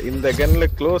இந்த கன்ல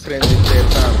க்ளோஸ் ரேஞ்ச்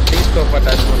சேர்த்தா டீஸ்கோப்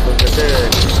அட்டாச்மென்ட் வந்துட்டு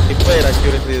டிப்பயர்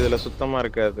அக்யூரசி இதுல சுத்தமா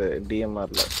இருக்காது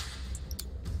டிஎம்ஆர்ல.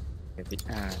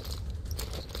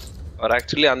 அவர்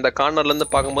ஆக்சுவலி அந்த கார்னர்ல இருந்து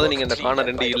பாக்கும்போது நீங்க இந்த கார்னர்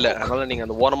ரெண்டு இல்ல, அதனால நீங்க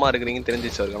அந்த ஓரமா இருக்கீங்கன்னு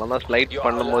தெரிஞ்சிச்சு அவருக்கு. அதனால ஸ்லைட்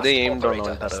பண்ணும்போதே எய்ம் டவுன்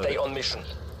பண்ணிட்டாரு.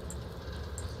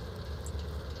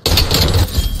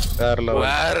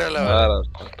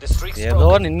 ஏதோ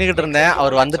நின்னுகிட்டு இருந்தேன்,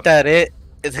 அவர் வந்துட்டாரு.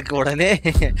 இதுக்கு உடனே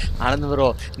ஆனந்த் ப்ரோ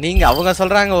நீங்க அவங்க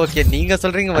சொல்றாங்க ஓகே, நீங்க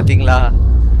சொல்றீங்க பாத்தீங்களா?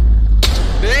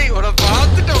 டேய் உன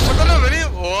பாத்துட்டு அப்பதல வெளிய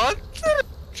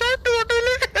ஷாட் ஓட்டல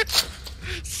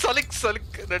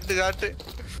சலிக் ரெண்டு ஷாட்.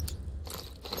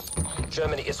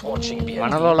 Germany is watching.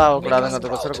 மனலோலா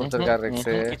கூடாதுங்கிறதுக்கோசரம் கொடுத்திருக்காரு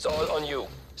Rex. It's all on you.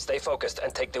 Stay focused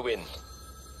and take the win.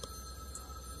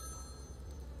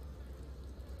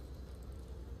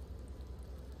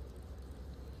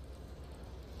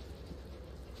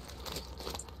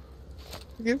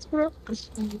 Yes, bro.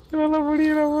 நல்லா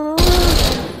முடியல bro.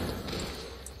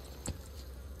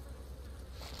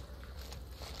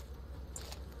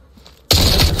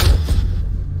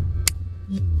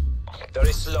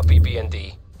 Very sloppy BND.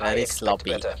 Very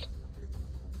sloppy.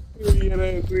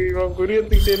 இவன்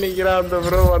குறியத்துக்கிட்டே நிக்கிறான் அந்த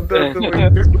ப்ரோ வந்து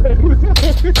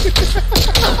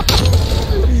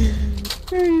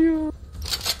ஐயோ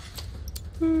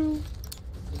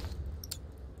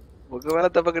உங்க மேல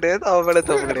தப்பு கிடையாது, அவன் மேல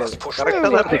தப்பு கிடையாது. கரெக்டா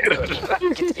தான் இருக்கு.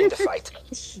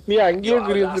 நீ அங்கேயே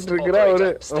குறியிட்டு இருக்கிற ஒரு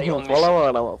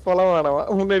பொலம் வேணாமா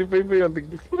முன்னாடி போய்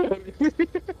வந்துக்கிட்டு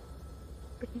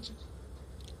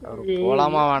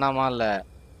போலாமா வேணாமா இல்ல,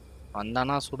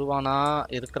 வந்தானா சுடுவானா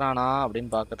இருக்கிறானா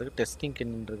அப்படின்னு பாக்கிறதுக்கு டெஸ்டிங்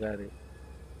நின்று இருக்காரு.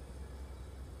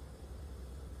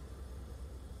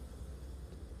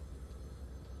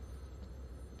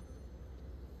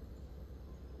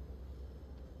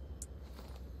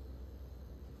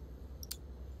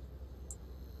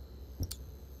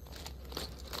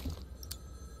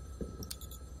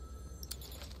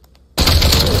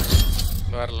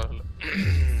 வரல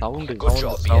சவுண்ட்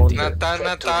நான்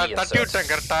தட்டி விட்டேன்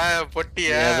கரெக்ட்டா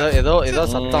பொட்டிய. ஏதோ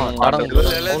சத்தம்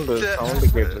சவுண்ட்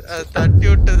கேட்டு தட்டி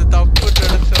விட்டது தப்பு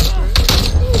நினைச்சேன்.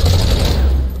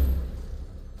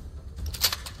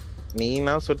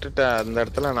 நீனா சுட்டுட்ட அந்த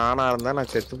இடத்துல நானா இருந்தா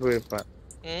நான் செத்து போயிருப்பேன்.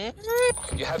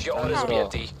 You have your orders,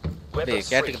 BND.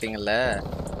 கேட்டுக்கிட்டீங்கல்ல?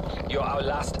 You are our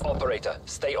last operator.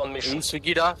 Stay on mission.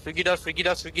 ஸ்விக்கிடா.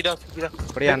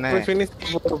 அப்படியே அண்ணே.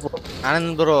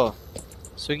 ஆனந்த் ப்ரோ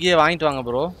ஸ்விக்கியை வாங்கிட்டு வாங்க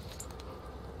ப்ரோ.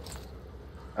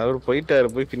 அவர் போயிட்டாரு,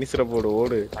 போய் ஃபினிஷரை போடு,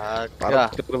 ஓடு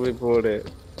போய் போடு.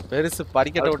 பெருசு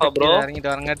படிக்கட்ட விட்டு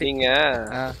இறங்கிட்டு வரங்காட்டி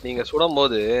நீங்க சுடும்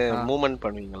போது மூவ்மெண்ட்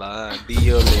பண்ணுவீங்களா?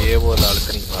 டிஓ இல்ல ஏஓல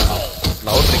அழுத்துறீங்களா?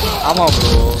 நவுறீங்களா? ஆமா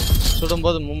ப்ரோ, சுடும்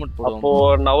போது மூவ்மெண்ட் போடுவோம். அப்போ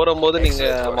நவரும் போது நீங்க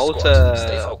மவுஸ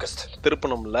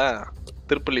திருப்பணும்ல,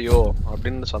 திருப்பலையோ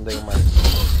அப்படின்னு சந்தேகமா இருக்கு.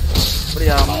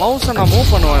 அப்படியா? மவுஸை நான்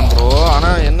மூவ் பண்ணுவேன் ப்ரோ,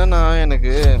 ஆனா என்னன்னா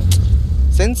எனக்கு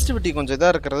சென்சிட்டிவிட்டி கொஞ்சம் இதா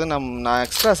இருக்கிறது. நான்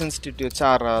எக்ஸ்ட்ரா சென்சிட்டிவிட்டி வச்சு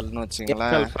ஆடுறாள்னு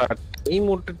வச்சுங்களேன். நீ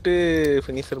முட்டுட்டு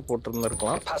finisher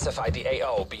போட்டுருந்துருக்கலாம். Pacify the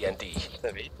AO, BND.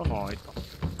 Wait பண்ணுவோம்.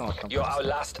 You are our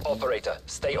last operator.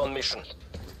 Stay on mission.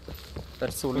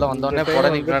 பெருசு உள்ள வந்தோடனே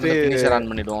உடனே பின்னாடி ஃபினிஷர் ஆன்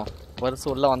பண்ணிடுவோம். பெருசு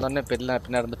உள்ள வந்தோடனே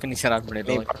பின்னாடி இருந்து ஃபினிஷர் ஆன்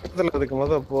பண்ணிடுவோம். பக்கத்துல இருக்கும்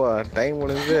போது அப்போ டைம்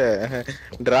முடிஞ்சு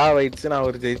டிரா ஆயிடுச்சுன்னா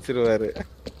அவர் ஜெயிச்சிருவாரு.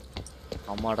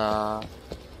 ஆமாடா,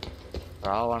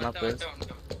 டிராவானா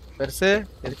பெருசு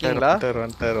இருக்கீங்களா?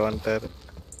 வந்துட்டாரு.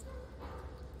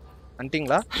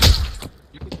 வந்துட்டீங்களா?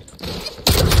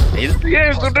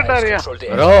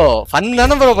 ப்ரோ ஃபன்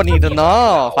தானே ப்ரோ பண்ணிட்டு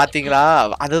இருந்தோம், பாத்தீங்களா?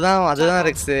 அதுதான்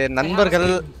ரெக்ஸ். நண்பர்கள்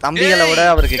தம்பிகளை விட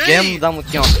அவருக்கு கேம் தான்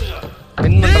முக்கியம்,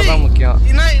 வின் பண்றதுதான் முக்கியம்.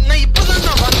 நான் இப்பதான்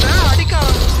நான் வந்தேன், அடிக்க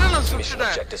ஆரம்பிச்சேன், நான்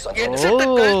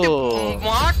சுட்டுட்டேன்.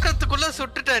 மாற்றத்துக்குள்ள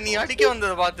சுட்டுட்டேன். நீ அடிக்க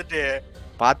வந்ததை பார்த்துட்டு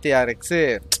பாத்தியா ரெக்ஸ்?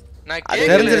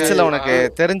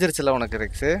 தெரிஞ்சிருச்சுல உனக்கு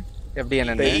ரெக்ஸ் எப்படி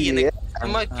என்ன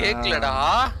சும்மா கேக்கலடா.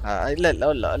 இல்ல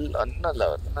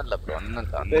ப்ரோ,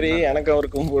 சரி எனக்கு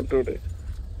அவருக்கும் போட்டு விடு.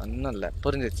 ஒன்னும் இல்ல,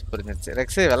 புரிஞ்சிருச்சு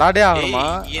ரெக்ஸ். விளையாடே ஆகணுமா?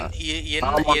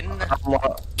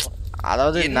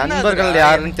 அதாவது நண்பர்கள்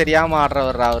யாருன்னு தெரியாம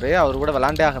ஆடுறவர் அவரு கூட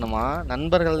விளையாண்டே ஆகணுமா?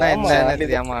 நண்பர்கள் தான் என்னன்னு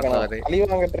தெரியாம ஆடுறவரு.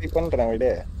 அழிவாங்க ட்ரை பண்றேன்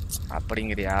விடு.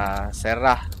 அப்படிங்கறியா?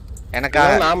 சரிடா. எனக்கா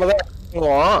நாம தான்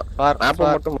மேப்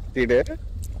மட்டும் மாத்திடு.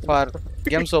 ஃபார்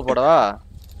கேம் ஷோ போடவா?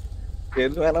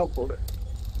 எது வேணா போடு.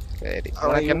 சரி.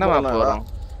 உனக்கு என்ன மேப் வரும்?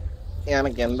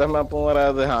 எனக்கு எந்த மேப்பும்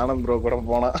வராது. ஆனந்த் ப்ரோ கூட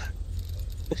போனா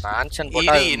மான்ஷன்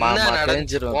போட்டா மாமா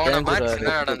தெரிஞ்சிரும்.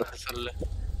 சொல்லு.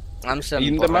 மான்ஷன்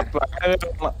இந்த மேப் வரவே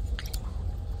வேணாம்.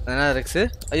 என்ன ரெக்ஸ்?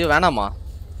 ஐயோ வேணாமா?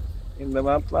 இந்த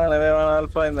மேப்ல வரவே வேணாம்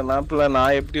ஆல்பா. இந்த மேப்ல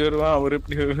நான் எப்படி வருவேன், அவர்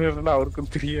எப்படி வருவாருன்னு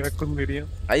அவருக்கும் தெரியும், எனக்கும் தெரியும்.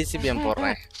 ஐசிபிஎம்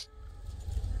போடுறேன்.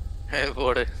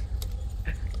 போடு.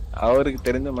 அவருக்கு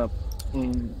தெரிஞ்ச மேப்.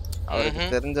 அவருக்கு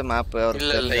தெரிஞ்ச மேப்.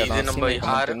 இல்ல இது நம்ம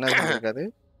யாரு என்ன சொல்லிருக்காரு?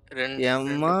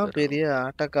 எம்மா பெரிய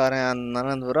ஆட்டக்காரன்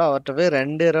அந்த வரும். அவர்கிட்ட போய்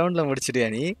 2 ரவுண்ட்ல முடிச்சிட்டியா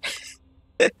நீ?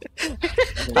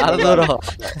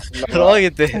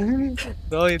 ரோஹித்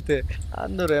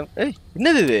அந்த ஒரு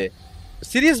என்னது இது?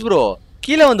 சீரியஸ் ப்ரோ,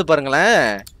 கீழே வந்து பாருங்களேன்.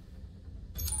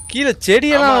 கீழே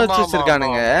செடியெல்லாம் வச்சு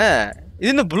வச்சிருக்கானுங்க.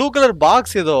 இது என்ன ப்ளூ கலர்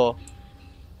பாக்ஸ் ஏதோ?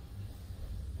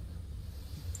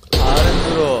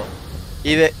 ப்ரோ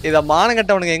இத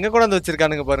மானங்கட்டவனுங்க எங்க கூட வந்து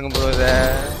வச்சிருக்கானுங்க பாருங்க ப்ரோ. இத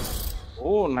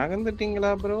ஓ நகர்ந்துட்டீங்களா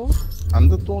ப்ரோ?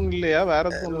 அந்த தூண் இல்லையா, வேற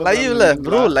தூண்? லைவ்ல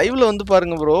ப்ரோ, லைவ்ல வந்து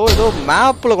பாருங்க ப்ரோ. ஏதோ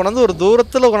மேப்ல கொண்டாந்து ஒரு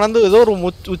தூரத்துல கொண்டாந்து ஏதோ ஒரு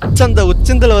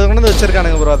உச்சந்தல கொண்டாந்து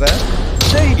வச்சிருக்கானுங்க ப்ரோ. அத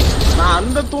நான்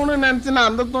அந்த தூணை நினைச்சு நான்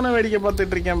அந்த தூணை வேடிக்கை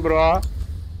பார்த்துட்டு இருக்கேன் ப்ரோ.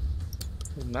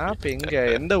 மேப் எங்க?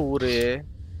 எந்த ஊரு?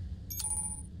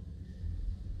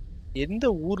 எந்த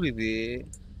ஊர் இது?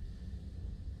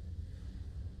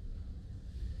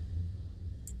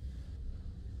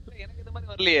 எனக்கு இந்த மாதிரி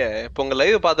வரலையே. இப்போ உங்க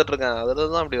லைவ் பார்த்துட்டு இருக்கேன்,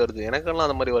 அதுலதான் அப்படி வருது. எனக்கெல்லாம்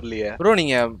அந்த மாதிரி வரலையே ப்ரோ.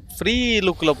 நீங்க ஃப்ரீ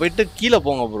லுக்ல போயிட்டு கீழே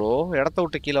போங்க ப்ரோ. இடத்த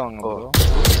விட்டு கீழே வாங்க bro.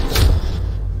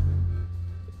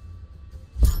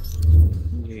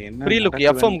 Free look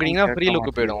FM கிட்டீங்கன்னா free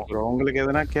look போய்டும் ப்ரோ. உங்களுக்கு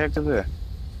எதனா கேக்குது?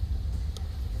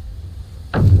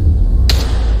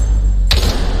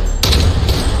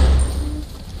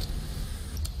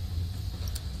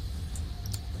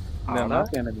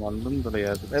 எனக்கு வந்தும்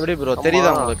தெரியாது. எப்படி ப்ரோ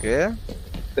தெரியுதா உங்களுக்கு?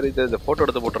 தெரியுது. போட்டோ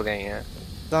எடுத்து போட்டுருக்காங்க.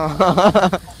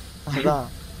 அதான்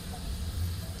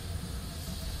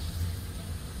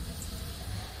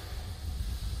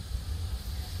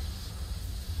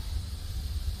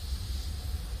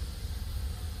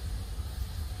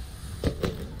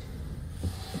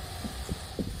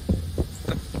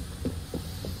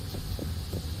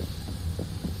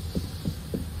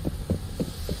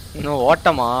இன்னும்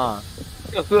ஓட்டமா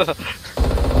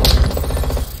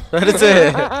பெருசு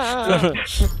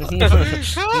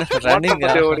ரன்னிங்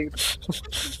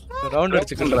ரவுண்ட்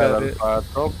அடிச்சுக்கிறாரு.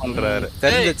 த்ரோ பண்றாரு.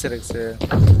 தெரிஞ்சிருச்சு.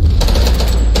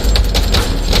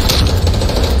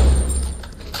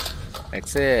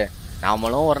 எக்ஸ்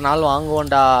நாமளும் ஒரு நாள்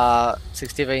வாங்குவோம்டா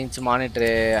 65 இன்ச்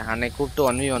மானிட்டரு. அன்னைக்கு கூப்பிட்டு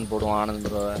 1v1 போடுவோம் ஆனந்த்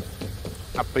ப்ரோ.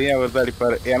 அப்பயே அவர் தான்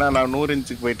அடிப்பாரு. ஏன்னா நான் 100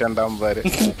 இன்ச்சுக்கு போயிட்டேன்டாம் பாரு.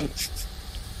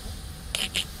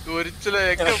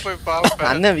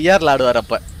 அண்ணன் விஆர்ல ஆடுவார்.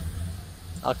 அப்ப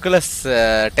அக்குலஸ்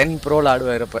 10 ப்ரோல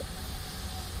ஆடுவார். அப்ப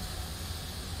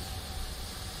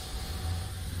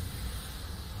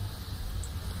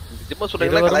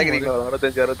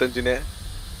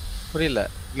புரியல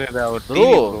ப்ரோ.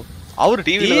 அவர்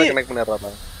டிவில கனெக்ட் பண்ணிறாரா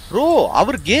ப்ரோ?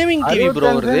 அவர் கேமிங் டிவி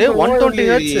ப்ரோ. வருது 120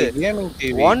 hertz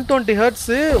 120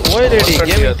 hertz OLED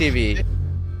gaming TV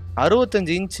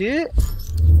 65 inch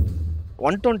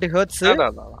 120 hertz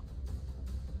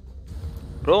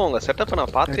bro. உங்க செட்டப்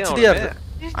நான் பார்த்தேன்.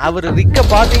 அவர் ரிக்க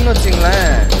பாத்தீங்கன்னு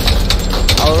வச்சுங்களேன்.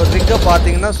 அவர் ரிக்க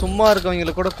பாத்தீங்கன்னா சும்மா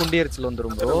இருக்கவங்களுக்கு கூட குண்டியரிச்சல்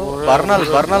வந்துரும் ப்ரோ.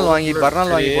 பர்னால் வாங்கி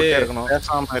போட்டே இருக்கணும்.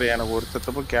 பேசாம எனக்கு ஒரு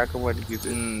தப்பு கேட்க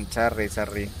மாட்டேங்குது.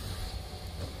 சரி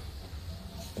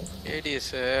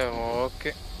ஏடிஎஸ்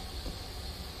ஓகே.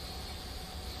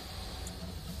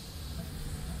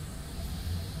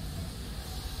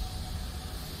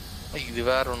 இது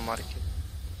வேற ஒன்று மாதிரி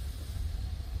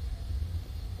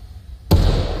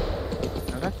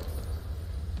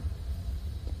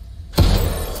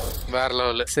வேற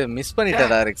லெவல். சரி மிஸ்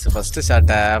பண்ணிட்டடா ரெக்ஸ். ஃபர்ஸ்ட்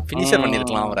ஷாட்ட ஃபினிஷர்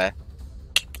பண்ணிருக்கலாம் அவரை.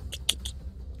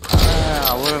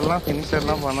 அவரெல்லாம்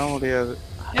ஃபினிஷர்லாம் பண்ண முடியாது.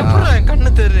 எப்பறா கண்ணு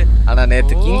தெரு. ஆனா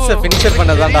நேத்து கிங்ஸ் ஃபினிஷர்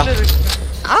பண்ணதாடா.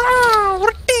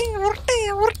 உருட்டி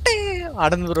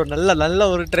அடந்து ப்ரோ.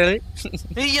 நல்ல ஒரு ட்ரெயில்.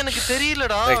 ஏய் எனக்கு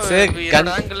தெரியலடா. ரெக்ஸ்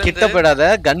கிட்ட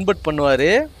போடாத. கன் பட்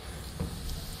பண்ணுவாரு.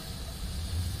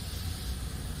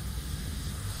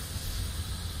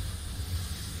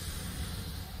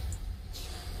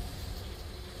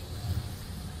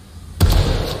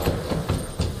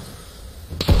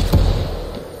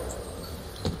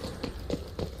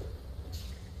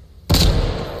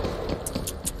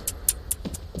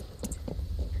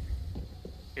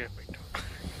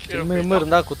 இன்னும்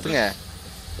இருந்தா குத்துங்க.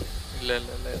 இல்ல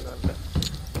இல்ல இல்ல இல்ல இல்ல.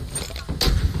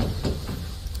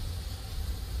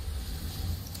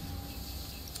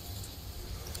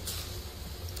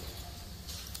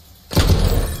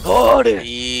 ஓடு.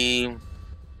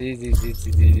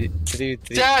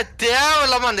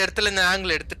 தேவையில்லாம அந்த இடத்துல இந்த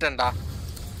ஆங்கிள் எடுத்துட்டேன்டா.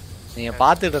 நீங்க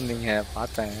பாத்துட்டு இருந்தீங்க,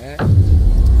 பார்த்தேன்.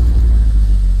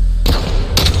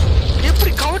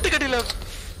 எப்படி கவுட்டு கடியில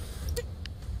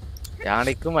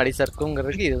யானைக்கும்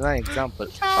அடிசர்க்கும்ங்கிறதுக்கு இதுதான் எக்ஸாம்பிள்.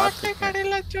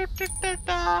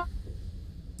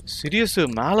 சீரியஸ்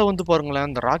மேல வந்து பாருங்களேன்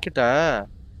இந்த ராக்கெட்டை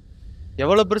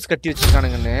எவ்வளவு பெருசு கட்டி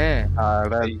வச்சிருக்கானுங்கன்னு.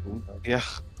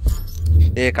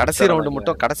 கடைசி ரவுண்டு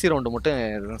மட்டும்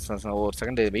ஒரு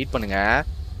செகண்ட் வெயிட் பண்ணுங்க.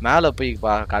 மேல போய்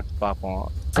பார்ப்போம்.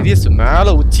 சீரியஸ் மேல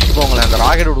உச்சிக்கு போங்களேன், அந்த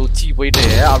ராக்கெட்டோட உச்சிக்கு போயிட்டு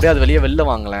அப்படியே அது வெளில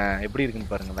வாங்கலேன், எப்படி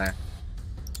இருக்குன்னு பாருங்களேன்.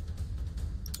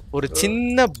 ஒரு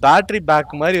சின்ன பேட்டரி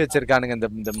பேக் மாதிரி வச்சிருக்கானுங்க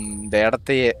இந்த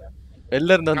இடத்தையே.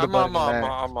 வெளில இருந்து வந்து பாருங்க.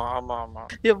 ஆமா ஆமா ஆமா.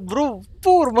 ப்ரோ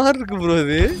இப்போ ஒரு மாதிரி இருக்கு ப்ரோ.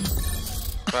 இது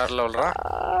வேற லெவல்ரா.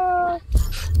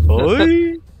 ஓய்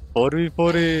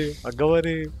 4v4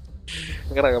 அகவரு.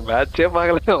 நாங்க மேட்சே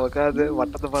பார்க்கல, உட்கார்ந்து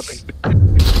வட்டத்தை பார்த்துக்கிட்டு.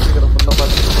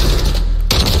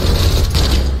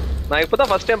 நான் இப்பதான்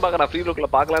ஃபர்ஸ்ட் டைம் பார்க்கறேன். ஃப்ரீ லுக்ல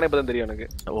பார்க்கலானே இப்பதான் தெரியும் எனக்கு.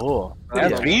 ஓ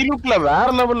ஃப்ரீ லுக்ல வேற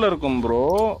லெவல்ல இருக்கும் ப்ரோ.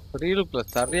 ஃப்ரீ லுக்ல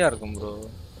சரியா இருக்கும் ப்ரோ.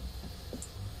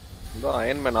 இந்த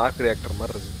அயன் மேன் ஆர்க் ரியாக்டர்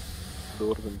மாதிரி இருக்கு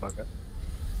டோர்னு பார்க்க.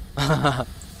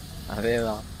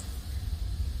 அதேதான்.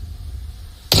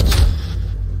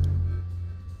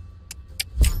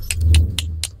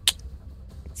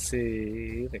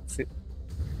 சரி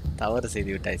தவறு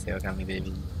செய்து விட்டாய் சிவகாமி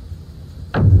தேவி.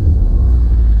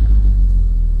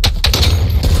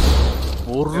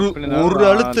 ஒரு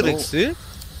அழுத்து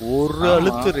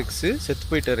ரெக்ஸ் செத்து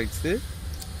போயிட்ட ரெக்ஸ்.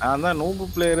 நான் தான் நூபு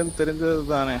பிளேயர்னு தெரிஞ்சது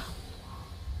தானே.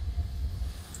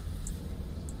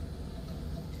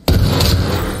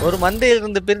 ஒரு மந்தையில்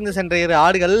இருந்து பிரிந்து சென்ற இரு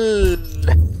ஆடுகள்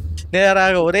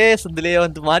நேராக ஒரே சந்திலேயே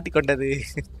வந்து மாட்டிக்கொண்டது.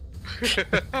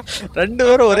 ரெண்டு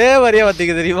பேரும் ஒரே மாதிரியா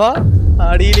வந்தீங்க தெரியுமா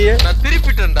அடியிலேயே. நான்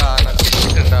திருப்பிட்டேன்டா.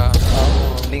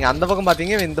 நீங்க அந்த பக்கம்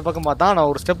பாத்தீங்க, இந்த பக்கம் பார்த்தா நான்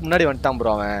ஒரு ஸ்டெப் முன்னாடி வந்துட்டான்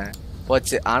ப்ரோ. அவன்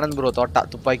போச்சு. ஆனந்த் ப்ரோ தோட்டா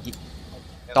துப்பாக்கி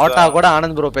தோட்டா கூட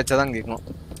ஆனந்த் ப்ரோ பேச்சதான் கேட்கணும்.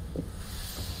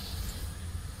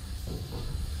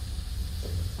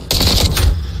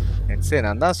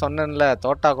 நான் தான் சொன்னேன்ல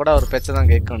தோட்டா கூட ஒரு பேச்சதான்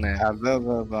கேட்கணும்.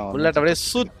 புல்லட் அப்படியே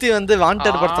சுத்தி வந்து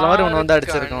வாண்டட் படத்துல மாதிரி ஒண்ணு வந்து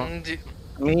அடிச்சிருக்கோம்.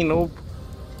 நீ நூப்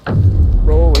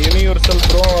ப்ரோ யூனிவர்சல்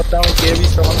ப்ரோ அதான்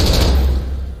கேவி7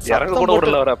 இறங்க கூட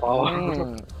விடல வர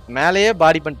பாவம். மேலேயே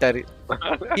பாடி பண்ணிட்டாரு.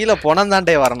 கீழே போனம்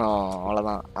தாண்டே வரணும்,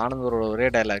 அவ்வளவுதான். ஆனந்த் ப்ரோ ஒரே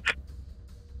டயலாக்.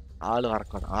 ஆளு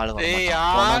வரக்கூடாது, ஆளு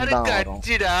வரும்.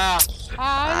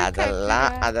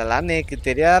 அதெல்லாம் நேக்கு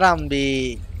தெரியாராம்பி.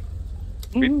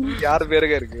 யாரு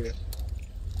பேருங்க இருக்கு?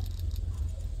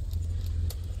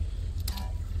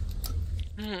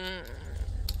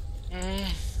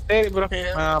 சரி ப்ரோ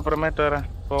அப்புறமேட்டு வரேன்.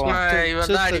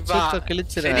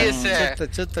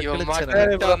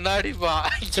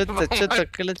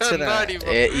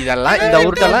 இதெல்லாம் இந்த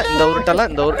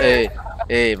உருட்டெல்லாம்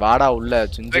ஏய் வாடா உள்ள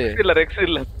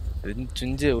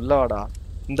சுஞ்சு உள்ள வாடா.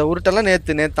 இந்த உருட்டெல்லாம்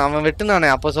நேத்து அவன் வெட்டுனானே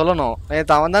அப்ப சொல்லணும்.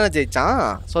 நேத்து அவன் தானே ஜெயிச்சான்.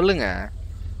 சொல்லுங்க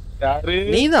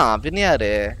நீதான் பின்ன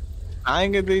யாரு?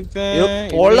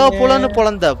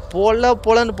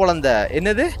 பொலன்னு பொலந்த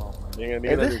என்னது?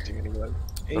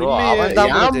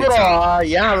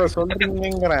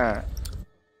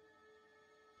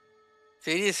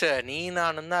 சீரியஸ் நீ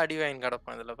நானும் தான் அடி வாங்கி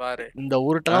கிடப்பேன் இதுல பாரு. இந்த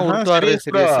உருட்டெல்லாம் உருட்டுவாரு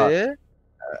சீரியஸ்.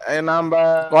 நாம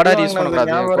கோடாரி யூஸ்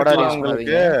பண்ணாதீங்க.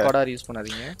 கோடாரி யூஸ்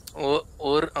பண்ணாதீங்க.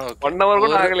 ஒரு 1 hour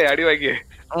கூட ஆகல அடி வாங்கி.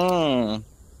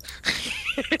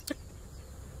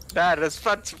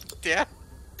 ரெஸ்பான்ஸ் பத்தியா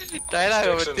டயலாக்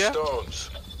பத்தியா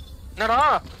என்னடா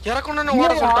இறக்கணும்னு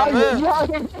ஓட சொல்றாங்க.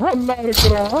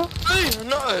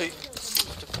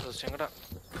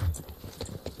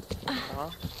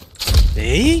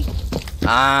 ஏய்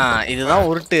இதுதான்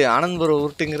உருட்டு. ஆனந்த் ப்ரோ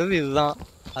உருட்டுங்கிறது இதுதான்,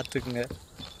 பாத்துக்குங்க.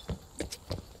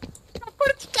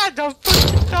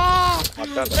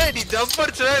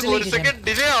 ஒரு செகண்ட்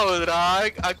டிலே ஆகுதுடா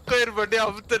அக்வயர் பண்ணி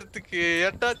அமுத்துறதுக்கு.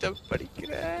 ஏட்டா ஜம்ப்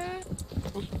படிக்கிற?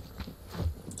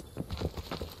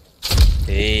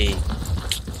 ஏய்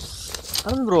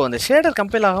ஆனந்த் ப்ரோ அந்த ஷேடர்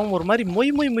கம்பைல் ஆகாம ஒரு மாதிரி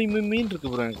மொய் மொய் மொய் மொய் மீன் இருக்கு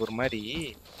ப்ரோ. எனக்கு ஒரு மாதிரி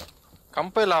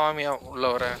கம்பைல் ஆகாமையா உள்ள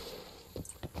வர?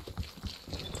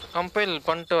 கம்பைல்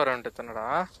பண்ணிட்டு வரேன்ட்டு தானடா.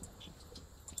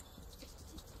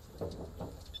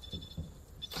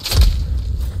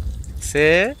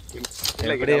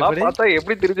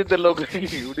 எப்படி தெரிஞ்சு தெரியல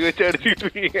இப்படி வச்சு அடிச்சுட்டு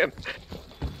இருக்கீங்க.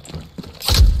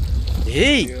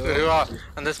 ஏய்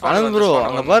ஆனந்த் ப்ரோ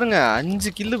அங்க பாருங்க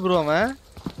 5 கில்லு ப்ரோ. அவன்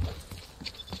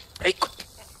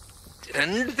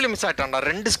ரெண்டுத்துல மிஸ் ஆயிட்டான்டா.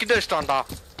 2 ஸ்கிட் அடிச்சிட்டான்டா.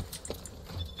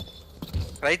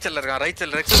 ரைட் சைடுல இருக்கான். ரைட்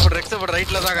சைடுல ரெக்ஸ் போட்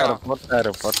ரைட்ல தான் இருக்கான்.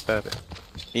 போட்டாரு.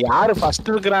 யாரு ஃபர்ஸ்ட்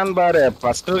இருக்கறான்னு பாரு.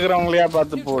 ஃபர்ஸ்ட் இருக்கறவங்களையா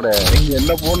பார்த்து போடு. நீ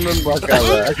என்ன போடணும்னு பார்க்காத.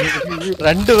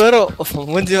 ரெண்டு பேரும்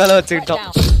மூஞ்சி வேலை வச்சுக்கிட்டோம்.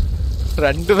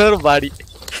 ரெண்டு பேரும் பாடி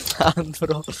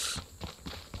ப்ரோ.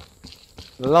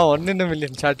 எல்லாம் 1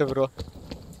 மில்லியன் ஷாட் ப்ரோ.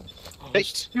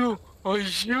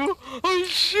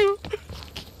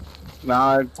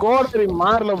 நான் கோடரி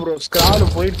மாறல ப்ரோ. ஸ்கிரால்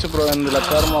போயிடுச்சு ப்ரோ. இந்த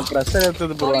தெர்மோ பிரஷர்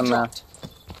ஏத்துது ப்ரோ.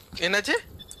 என்னாச்சு?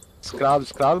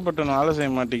 ஸ்கிரால் பட்டன் வேலை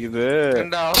செய்ய மாட்டேங்குது.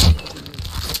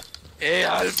 ஏய்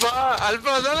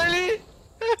அல்பா தானே நீ?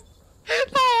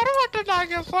 நான் வர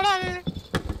மாட்டேன்டாங்க போடாதே.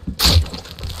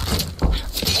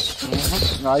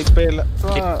 வாய்ப்பே இல்ல.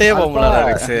 கிட்டே போகல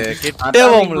ரெக்ஸ். கிட்டே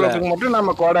போகல. மட்டும்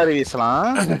நம்ம கோடாரி வீசலாம்.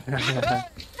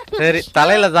 சரி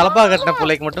தலையில தலப்பா கட்டின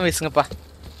புள்ளைக்கு மட்டும் வீசுங்கப்பா.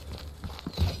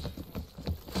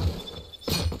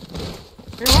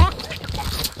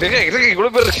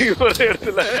 இவ்வளவு பேர் இருக்கு ஒரு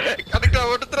இடத்துல. கரெக்டா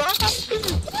ஓட்டுறா.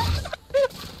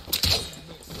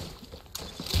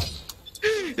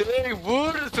 ஏய்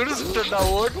பூர் சுடுசுட்டடா.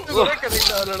 ஓட்டு கூட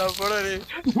கரெக்டா வரலடா போடாதே.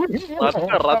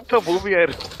 ரத்த பூமியா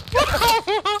இருக்கு.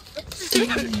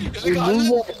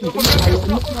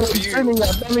 நீங்க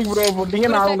அட்டாமிக் ப்ரோ போட்டீங்க.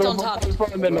 நான்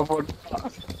உங்களுக்கு என்ன போட்டேன்.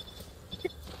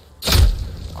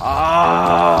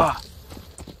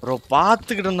 ப்ரோ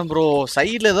பாத்துக்கிட்டு இருந்தேன் ப்ரோ.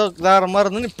 சைடுல ஏதோ இதாகிற மாதிரி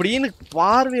இருந்து இப்படின்னு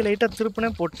பார்வை லைட்டா திருப்பினே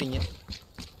போட்டீங்க.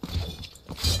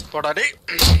 போடாடே.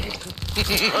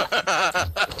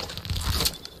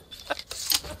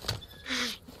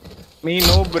 நீ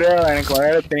நோ ப்ரோ. எனக்கு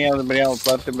விளையாட தெரியாது ப்ரோ.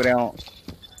 பார்த்து ப்ரோ.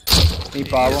 நீ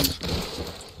பாவம்.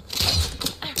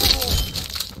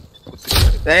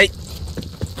 ஏய்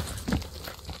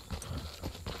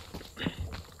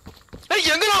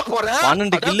எங்கடா போற?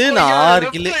 12 கில்லு நான் 6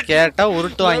 கில்லு கேட்டா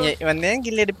உருட்டுவாங்க. இவன் தான்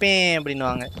கில் எடுப்பேன்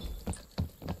அப்படின்னுவாங்க.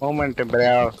 Moment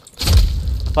bro.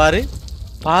 பாரு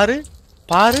பாரு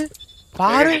பாரு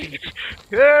பாரு.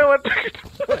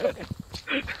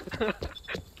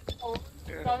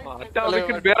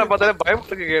 அட்டாமிக் பேரை பார்த்தாலே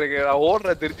பயப்பட்டு கேளுங்க. நான்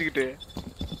ஓடுறேன் தெரிஞ்சுக்கிட்டு.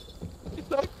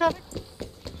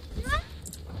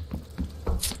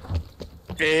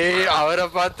 ஏய் அவரை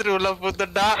பார்த்துட்டு உள்ள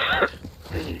போத்தடா.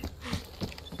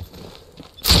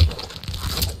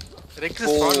 ரெக்ஸ்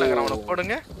ஸ்பான்ல அவனை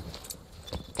போடுங்க.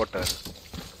 போட்டார்.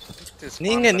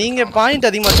 நீங்க பாயிண்ட்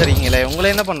அதிகமா தரீங்களே. உங்களை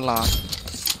என்ன பண்ணலாம்?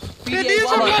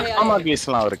 ஆமா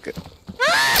வீசலாம் அவருக்கு.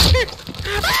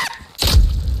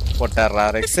 போட்டாரா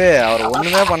ரெக்ஸ்? அவர்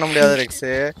ஒண்ணுமே பண்ண முடியாது ரெக்ஸ்.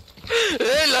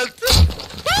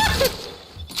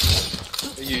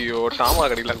 ஐயோ டாமா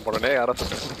கடிக்கலான்னு போனே. யாரோ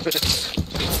சொல்றேன்.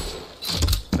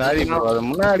 Sorry bro. அது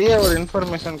முன்னாடியே ஒரு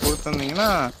இன்ஃபர்மேஷன்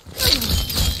கொடுத்திருந்தீங்கன்னா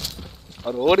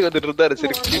அவர் ஓடி வந்துட்டு இருந்தாரு.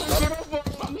 சரி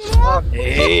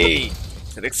ஏய்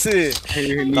ரெக்ஸ்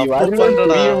நீ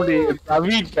வரணும்டா.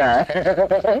 தவிட்ட.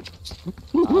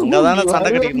 அங்கதானே சண்டை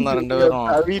கட்டிட்டு இருந்தா ரெண்டு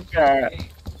பேரும். தவிட்ட.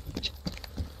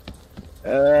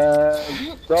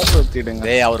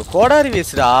 டேய் அவர் கோடாரி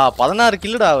வீசுடா. 16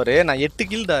 கில்லுடா அவரு. நான் 8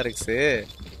 கில்டா ரெக்ஸ்.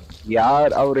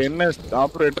 யார் அவர்? என்ன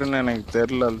ஆபரேட்டர்னு எனக்கு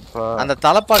தெரியல. அந்த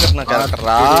தலப்பா கட்டின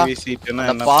கரெக்டரா?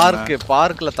 அந்த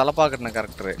பார்க்ல தலப்பா கட்டின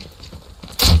கரெக்டர்.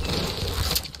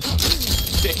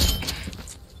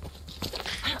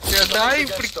 ஏடா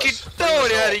இப்படி கிட்ட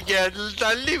ஓடியாரீங்க.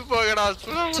 தள்ளி போகடா.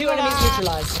 ஐயோ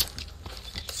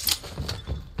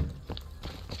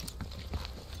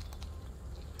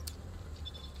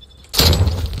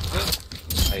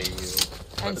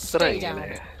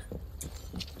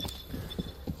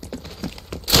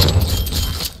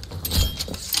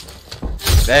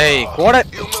டேய் கோட.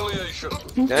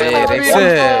 டேய் ரெக்ஸ்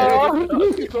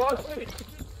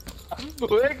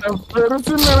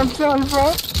பெருசு நினைச்சால்பா.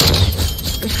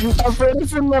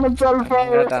 பெருசு நினைச்சால்பா.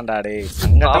 கேட்டான்டா டேய்.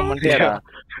 சங்கடம் பண்ணிட்டேடா.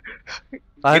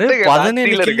 பாரு 17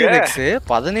 கில் ரெக்ஸ்.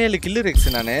 17 கில் ரெக்ஸ்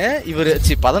நானு. இவரு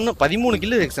 13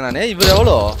 கில் ரெக்ஸ் நானு. இவர்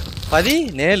எவ்வளோ?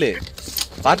 17.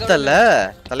 பார்த்தல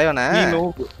தலைவனே.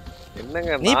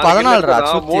 என்னங்க நீ 14டா.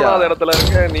 மூணாவது இடத்துல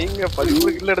இருக்க. நீங்க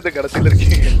 13 கில் எடுத்து கடைசில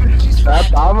இருக்கீங்க.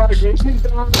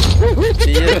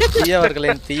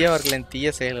 தீயவர்களின் தீய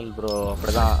செயல்கள் ப்ரோ.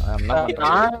 அப்படிதான்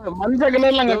மஞ்சள்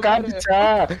கலர்ல அங்க காட்டுச்சா.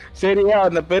 சரியா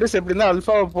அந்த பெருசு எப்படி இருந்தா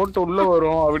அல்பாவை போட்டு உள்ள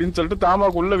வரும் அப்படின்னு சொல்லிட்டு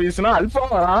தாமாக்கு உள்ள வீசினா அல்பா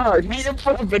நீ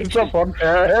எப்ப பெருசா போட்ட.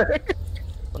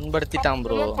 புண்படுத்திட்டான்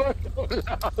ப்ரோ.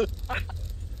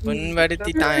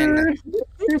 புண்படுத்திட்டான் என்ன.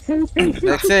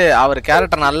 அவர்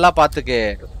கேரக்டர் நல்லா பாத்துக்கு.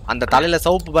 அந்த தலையில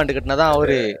சவுப்பு பேண்ட் கட்டினதான்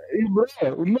அவரு.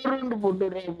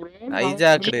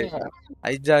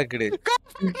 ஐஜாக்குடு.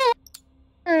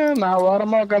 நான்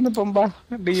ஓரமா உட்காந்து போம்பா.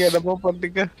 டி எதப்போ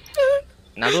பட்டிக்க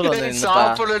நடுவுல வந்து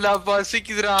சாப்பிடலாம்.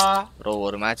 பசிக்குதுடா ப்ரோ.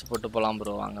 ஒரு மேட்ச் போட்டு போலாம்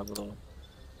ப்ரோ. வாங்க ப்ரோ.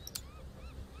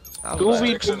 2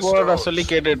 வீக்ஸ் போட சொல்லி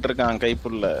கேட்டுட்டு இருக்கான்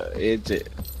கைப்புள்ள ஏஜ்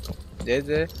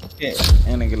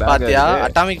எனக்கு பாத்தியா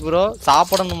அட்டாமிக் ப்ரோ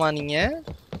சாப்பிடணுமா நீங்க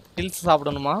ஹில்ஸ்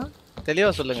சாப்பிடணுமா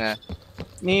தெளிவா சொல்லுங்க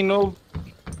நீ நோ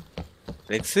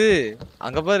ரெக்ஸ்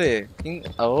அங்க பாரு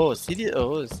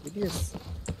சீரியஸ்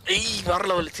ஏய்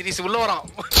வரல சீரியஸ் உள்ள வரான்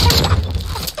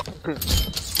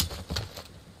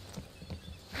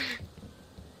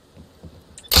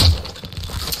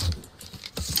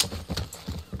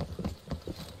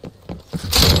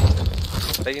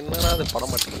என்னடா அது பட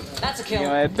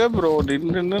மாட்டேங்குது ப்ரோ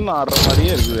நின்னு ஆடுற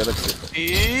மாதிரியே இருக்குது எனக்கு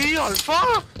ஏய் அல்பா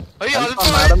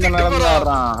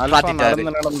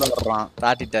நடந்துறான்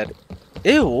தாட்டிட்டாரு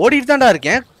ஏய் ஓடிட்டு தான்டா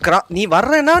இருக்கேன் நீ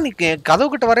வர்றேன்னா நீ கதவு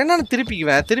கிட்ட வரேன்னா நான்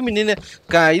திருப்பிக்குவேன் திரும்பி நின்னு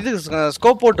இது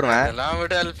ஸ்கோப் போட்டுருவேன் எல்லாம்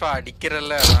விட அல்பா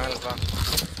அடிக்கிறல்ல அல்பா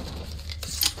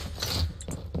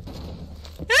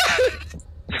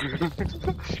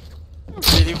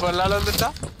சரி பல்லால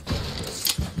வந்துட்டா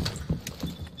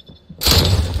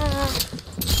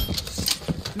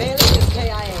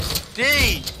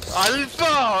டேய்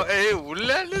அல்பா ஏய் உள்ள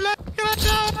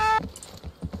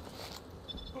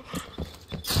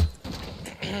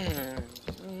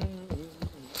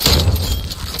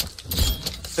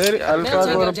சரி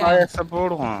அல்பாக்கு ஒரு பாயாசம்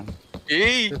போடுவோம்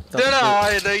ஏய் என்னடா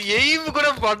இத எய்ம் கூட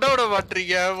பண்ண விட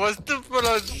மாட்டீங்க ஃபர்ஸ்ட்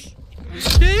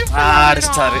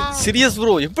சீரியஸ்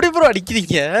ப்ரோ எப்படி ப்ரோ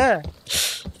அடிக்கிறீங்க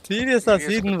சீரியஸா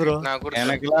சீன் ப்ரோ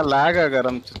எனக்குலாம் லாக் ஆக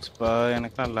ஆரம்பிச்சிச்சுப்பா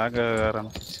எனக்குலாம் லாக் ஆக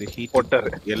ஆரம்பிச்சிச்சு ஹீட் போட்டர்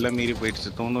எல்லாம் மீறி போயிடுச்சு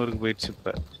 90க்கு போயிடுச்சு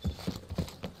இப்ப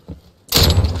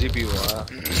ஜிபியூவா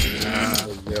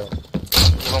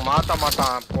இவன் மாத்த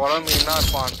மாட்டான் புலமின்னா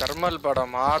இருப்பான் தெர்மல்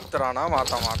படம் மாத்துறானா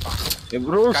மாத்த மாட்டான்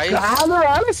ப்ரோ காது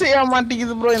வேலை செய்ய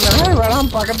மாட்டேங்குது ப்ரோ இந்த மாதிரி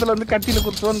வேணாம் பக்கத்துல வந்து கட்டில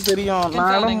குத்துவோன்னு தெரியும்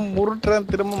நானும் முருட்டுறேன்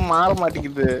திரும்ப மாற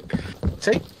மாட்டேங்குது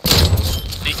சரி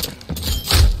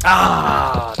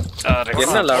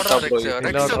என்ன லேப்டாப்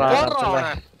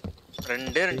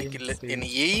ரெண்டே 2 கில் என்ன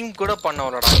எய்ம் கூட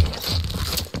பண்ணவலடா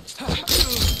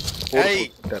ஏய்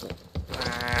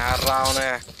அரவனே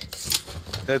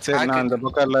சரி நான் இந்த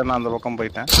பக்கம் இல்ல நான் அந்த பக்கம்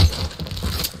போயிட்டேன்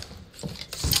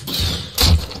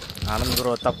ஆனந்த்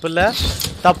ப்ரோ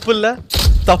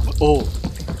தப்பு ஓ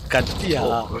கத்தியா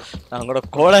நான் கூட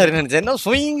கோளாறு நினைச்சேன் என்ன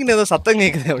ஸ்விங்னு ஏதோ சத்தம்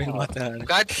கேக்குது அப்படின்னு பார்த்தேன்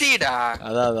கத்திடா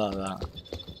அதான்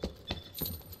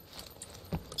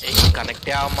ஏய் கனெக்ட்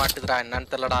ஆக மாட்டேங்குதுடா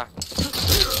என்னன்னு தெரியலடா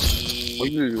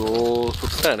ஐயோ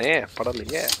சுட்டானே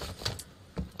படலையே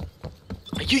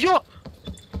ஐயோ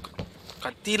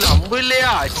கத்தில அம்பு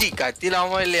இல்லையா அச்சி கத்தில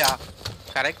அம்பு இல்லையா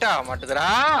கரெக்டா ஆக மாட்டேங்குதுடா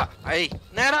ஐய்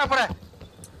நேரா பட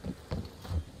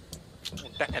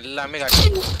எல்லாமே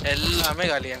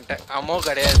காலி என்கிட்ட அம்மோ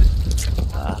கிடையாது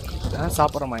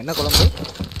சாப்பிட்றோமா என்ன குழம்பு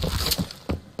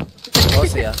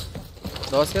தோசையா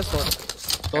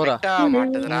சோறா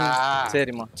மாட்டேதுடா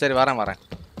சரிம்மா சரி வரேன்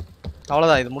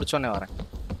அவ்வளோதான் இது முடிச்சோடனே வரேன்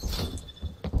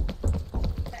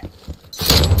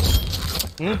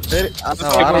சரி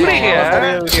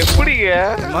எப்படிங்க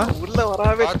உள்ள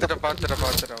வராவே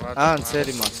பாத்துறேன்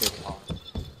சரிம்மா சரி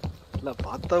இல்ல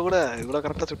பார்த்தா கூட இவ்வளவு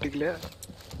கரெக்டா சுட்டிக்கலையா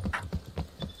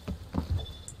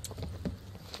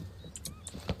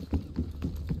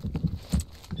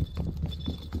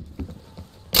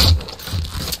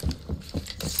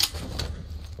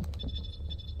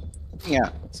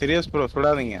சீரியஸ் ப்ரோ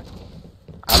சுடாதீங்க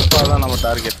அல்பா தான் நம்ம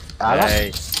டார்கெட்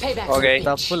ஓகே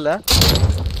தப்பு இல்ல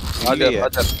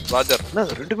ராஜர்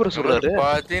ரெண்டு பேரும் சொல்றாரு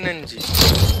 15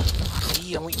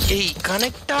 ஏய்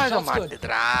கனெக்ட் ஆக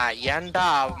மாட்டேதுடா ஏன்டா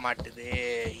ஆக மாட்டேது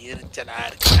எரிச்சலா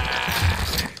இருக்கா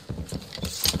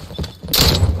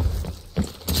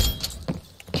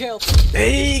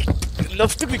ஏய்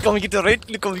லெஃப்ட் கிளிக் அமைக்கிட்டு ரைட்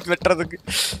கிளிக் அமைக்க வெட்டுறதுக்கு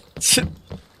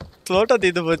தோட்டா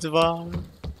தீந்து போச்சுப்பா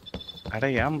அட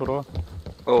ஏன் ப்ரோ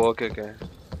ஓகே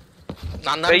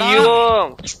ஐயோ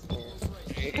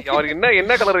அவருக்கு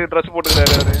என்ன கலர் ட்ரெஸ்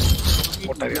போட்டுக்கிறாரு அவரு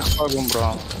போட்டாரியா ப்ரோ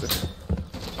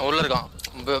உள்ள இருக்கான்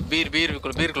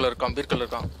பீர்க்குள்ள இருக்கான்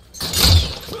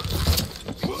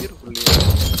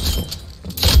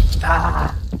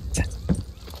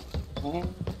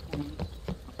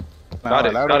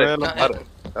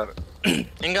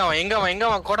எங்க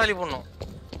அவன் கோடாலி போடணும்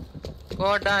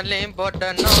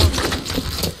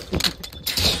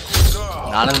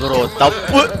ஆனந்த் ப்ரோ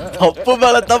தப்பு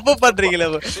மேல தப்பு பண்றீங்களே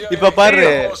இப்ப பாரு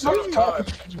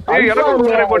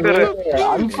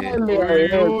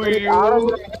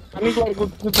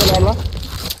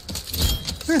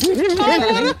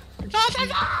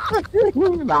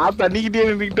நான் தண்ணிக்கிட்டே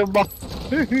நின்றுக்கிட்டேன்பா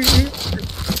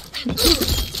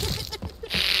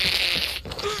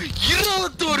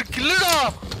 21 கில்லுடா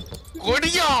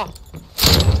கொடியா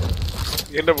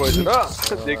என்ன போச்சுனா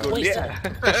ஜெயிக்கலையே.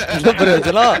 என்ன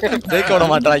பிரயோஜனம்? ஜெயிக்க விட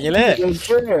மாட்டாங்களே.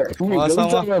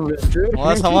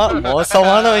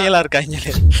 மோசமானவங்களா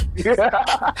இருக்காங்களே.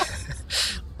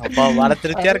 அப்பா வர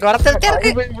திருப்தியா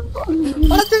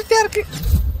இருக்கு.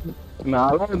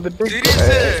 நாளா வந்துட்டு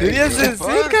serious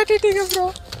scene காட்டிட்டீங்க bro.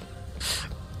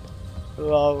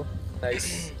 Wow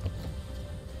nice.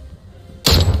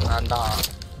 ஆண்டா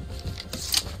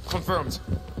Confirmed.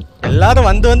 எல்லாரும்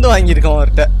வந்து வாங்கியிருக்கோம்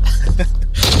அவர்கிட்ட.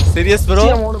 சீரியஸ் ப்ரோ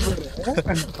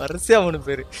வரிசையா 3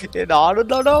 பேரு. நானும்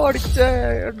தானா அடிச்சேன்,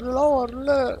 எல்லாம் வரல.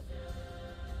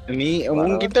 நீ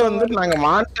உன்கிட்ட வந்து நாங்க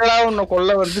மாட்டடா உன்னை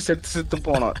கொல்ல வந்து செத்து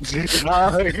போனோம்.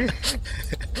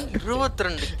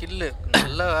 22 கில்லு.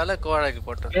 நல்ல வேலை கோடாக்கி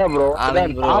போட்டோம்.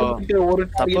 ஒரு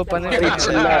தப்பு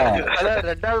பண்ணிருச்சு. அதான்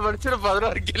ரெண்டாவது படிச்சுட்டு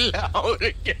 16 கில்ல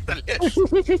அவருக்கு.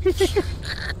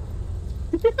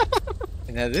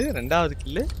 என்னது ரெண்டாவது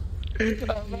கில்லு?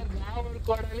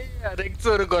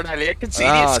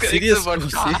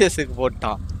 சீரியஸுக்கு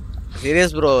போட்டான்.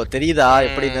 சீரியஸ் ப்ரோ தெரியுதா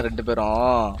எப்படின்னு 2 பேரும்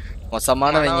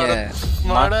மோசமானவங்க.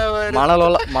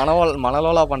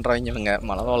 மணலோலா பண்றவங்க இவங்க.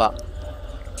 மணலோலா.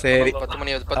 சரி 10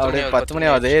 மணி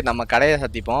ஆகுது. நம்ம கடையை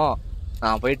சத்திப்போம்.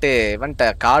 நான் போயிட்டு இவன்ட்ட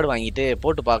கார்டு வாங்கிட்டு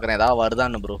போட்டு பாக்குறேன் ஏதாவது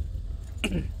வருதான்னு ப்ரோ.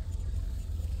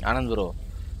 ஆனந்த் ப்ரோ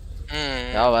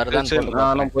ஏதாவது வருதான்னு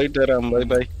நானும் போயிட்டு வரேன். By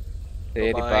by.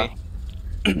 சரிப்பா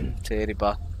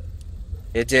சரிப்பா.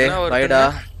 ஏஜே பைடா.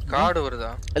 கார்டு வருதா?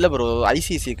 இல்ல ப்ரோ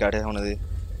ஐசிசி கார்டு அவனது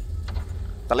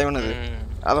தலைவனது.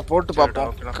 அத போட்டு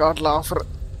பாப்போம் கார்ட்ல ஆஃபர்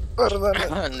வருதானே.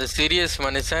 அந்த சீரியஸ்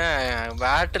மனுஷன்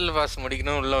பேட்டில் பாஸ்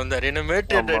முடிக்கணும் உள்ள வந்தாரு. என்ன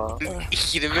மேட்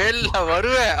இது வேல்ல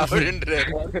வருவேன்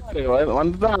அப்படின்றாரு.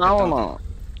 வந்துதான் ஆவணும்.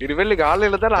 இதுவேல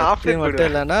காலையில தான் ஆஃப் மட்டும்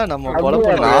இல்லனா நம்ம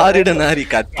பொளப்பு நாரிட நாரி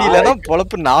கத்தி இல்லனா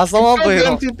பொளப்பு நாசமா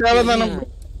போயிடும்.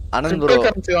 ஆனந்த் ப்ரோ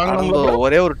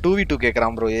ஒரே ஒரு 2v2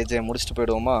 கேக்குறான் ப்ரோ. ஏஜே முடிச்சிட்டு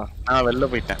போய்டுவோமா? நான் வெளில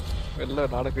போயிட்டேன். வெளில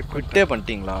நானே குவிட்டே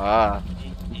பண்ணிட்டீங்களா?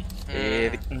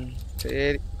 சரி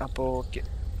சரி அப்போ ஓகே.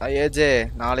 ஏஜே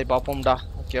நாளை பாப்போம்டா.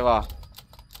 ஓகேவா?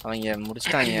 அவங்க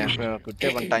முடிச்சிட்டாங்க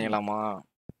குவிட்டே பண்ணிட்டாங்களாமா.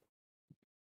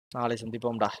 நாளை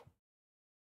சந்திப்போம்டா.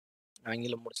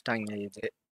 அவங்கள முடிச்சிட்டாங்க ஏஜே.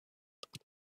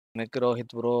 மெக்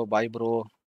ரோஹித் ப்ரோ பாய் ப்ரோ.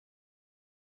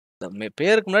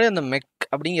 பேருக்கு முன்னாடி அந்த மெக்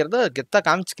அப்படிங்கறத கெத்தா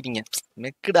காமிச்சுக்கிறீங்க.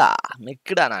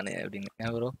 மெக்குடா நானு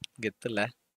அப்படின்னு ப்ரோ கெத்து இல்ல.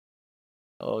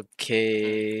 Okay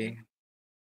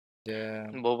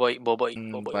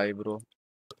bye bro.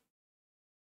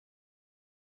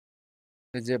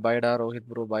 விஜய் பாய்டா. Rohit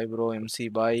bro bye bro. MC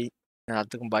பாய்.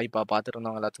 எல்லாத்துக்கும் பாய் பார்த்துட்டு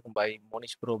இருந்தவங்க எல்லாத்துக்கும் பாய்.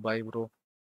 Monish bro bye bro.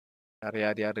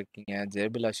 யார் இருக்கீங்க?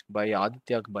 ஜெயபிலாஷ்க்கு பாய்.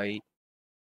 ஆதித்யாவுக்கு பாய்.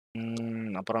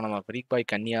 அப்புறம் நம்ம ஃப்ரீக்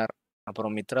பாய் கன்னியார்.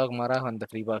 அப்புறம் மித்ராகுமாராக அந்த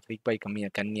ஃப்ரீக் பாய்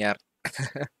கன்னியார்.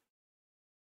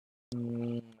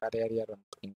 யார்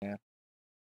வந்துருக்கீங்க?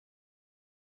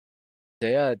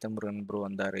 ஜெயா தம்புரன் ப்ரோ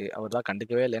வந்தாரு. அவர் தான்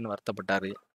கண்டுக்கவே இல்லைன்னு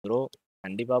வருத்தப்பட்டாரு. ப்ரோ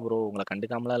கண்டிப்பா ப்ரோ உங்களை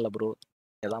கண்டுக்காமலாம் இல்லை ப்ரோ.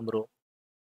 ஏதான் ப்ரோ.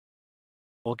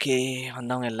 ஓகே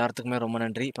வந்தவங்க எல்லாத்துக்குமே ரொம்ப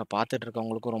நன்றி. இப்போ பார்த்துட்டு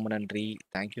இருக்கவங்களுக்கும் ரொம்ப நன்றி.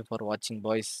 தேங்க்யூ ஃபார் வாட்சிங்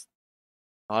பாய்ஸ்.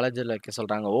 காலேஜில் வைக்க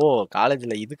சொல்கிறாங்க. ஓ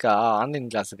காலேஜில் இதுக்கா? ஆன்லைன்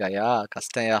கிளாஸுக்காயா?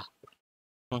 கஷ்டம்யா.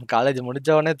 காலேஜ்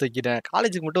முடிஞ்சவொடனே தூக்கிட்டேன்.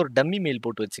 காலேஜுக்கு மட்டும் ஒரு டம்மி மெயில்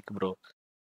போட்டு வச்சுக்கு ப்ரோ.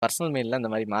 பர்சனல் மெயிலில் இந்த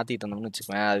மாதிரி மாற்றிட்டு இருந்தோம்னு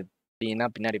வச்சுக்குவேன். அது அப்படின்னா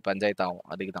பின்னாடி பஞ்சாயத்து ஆகும்.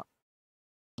 அதுக்கு தான்.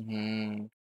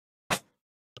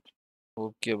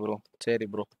 Okay bro. சரி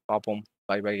ப்ரோ பார்ப்போம்.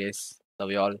 By bye guys.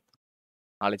 Love you all.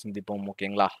 நாளை சந்திப்போம்.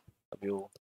 ஓகேங்களா? Love you.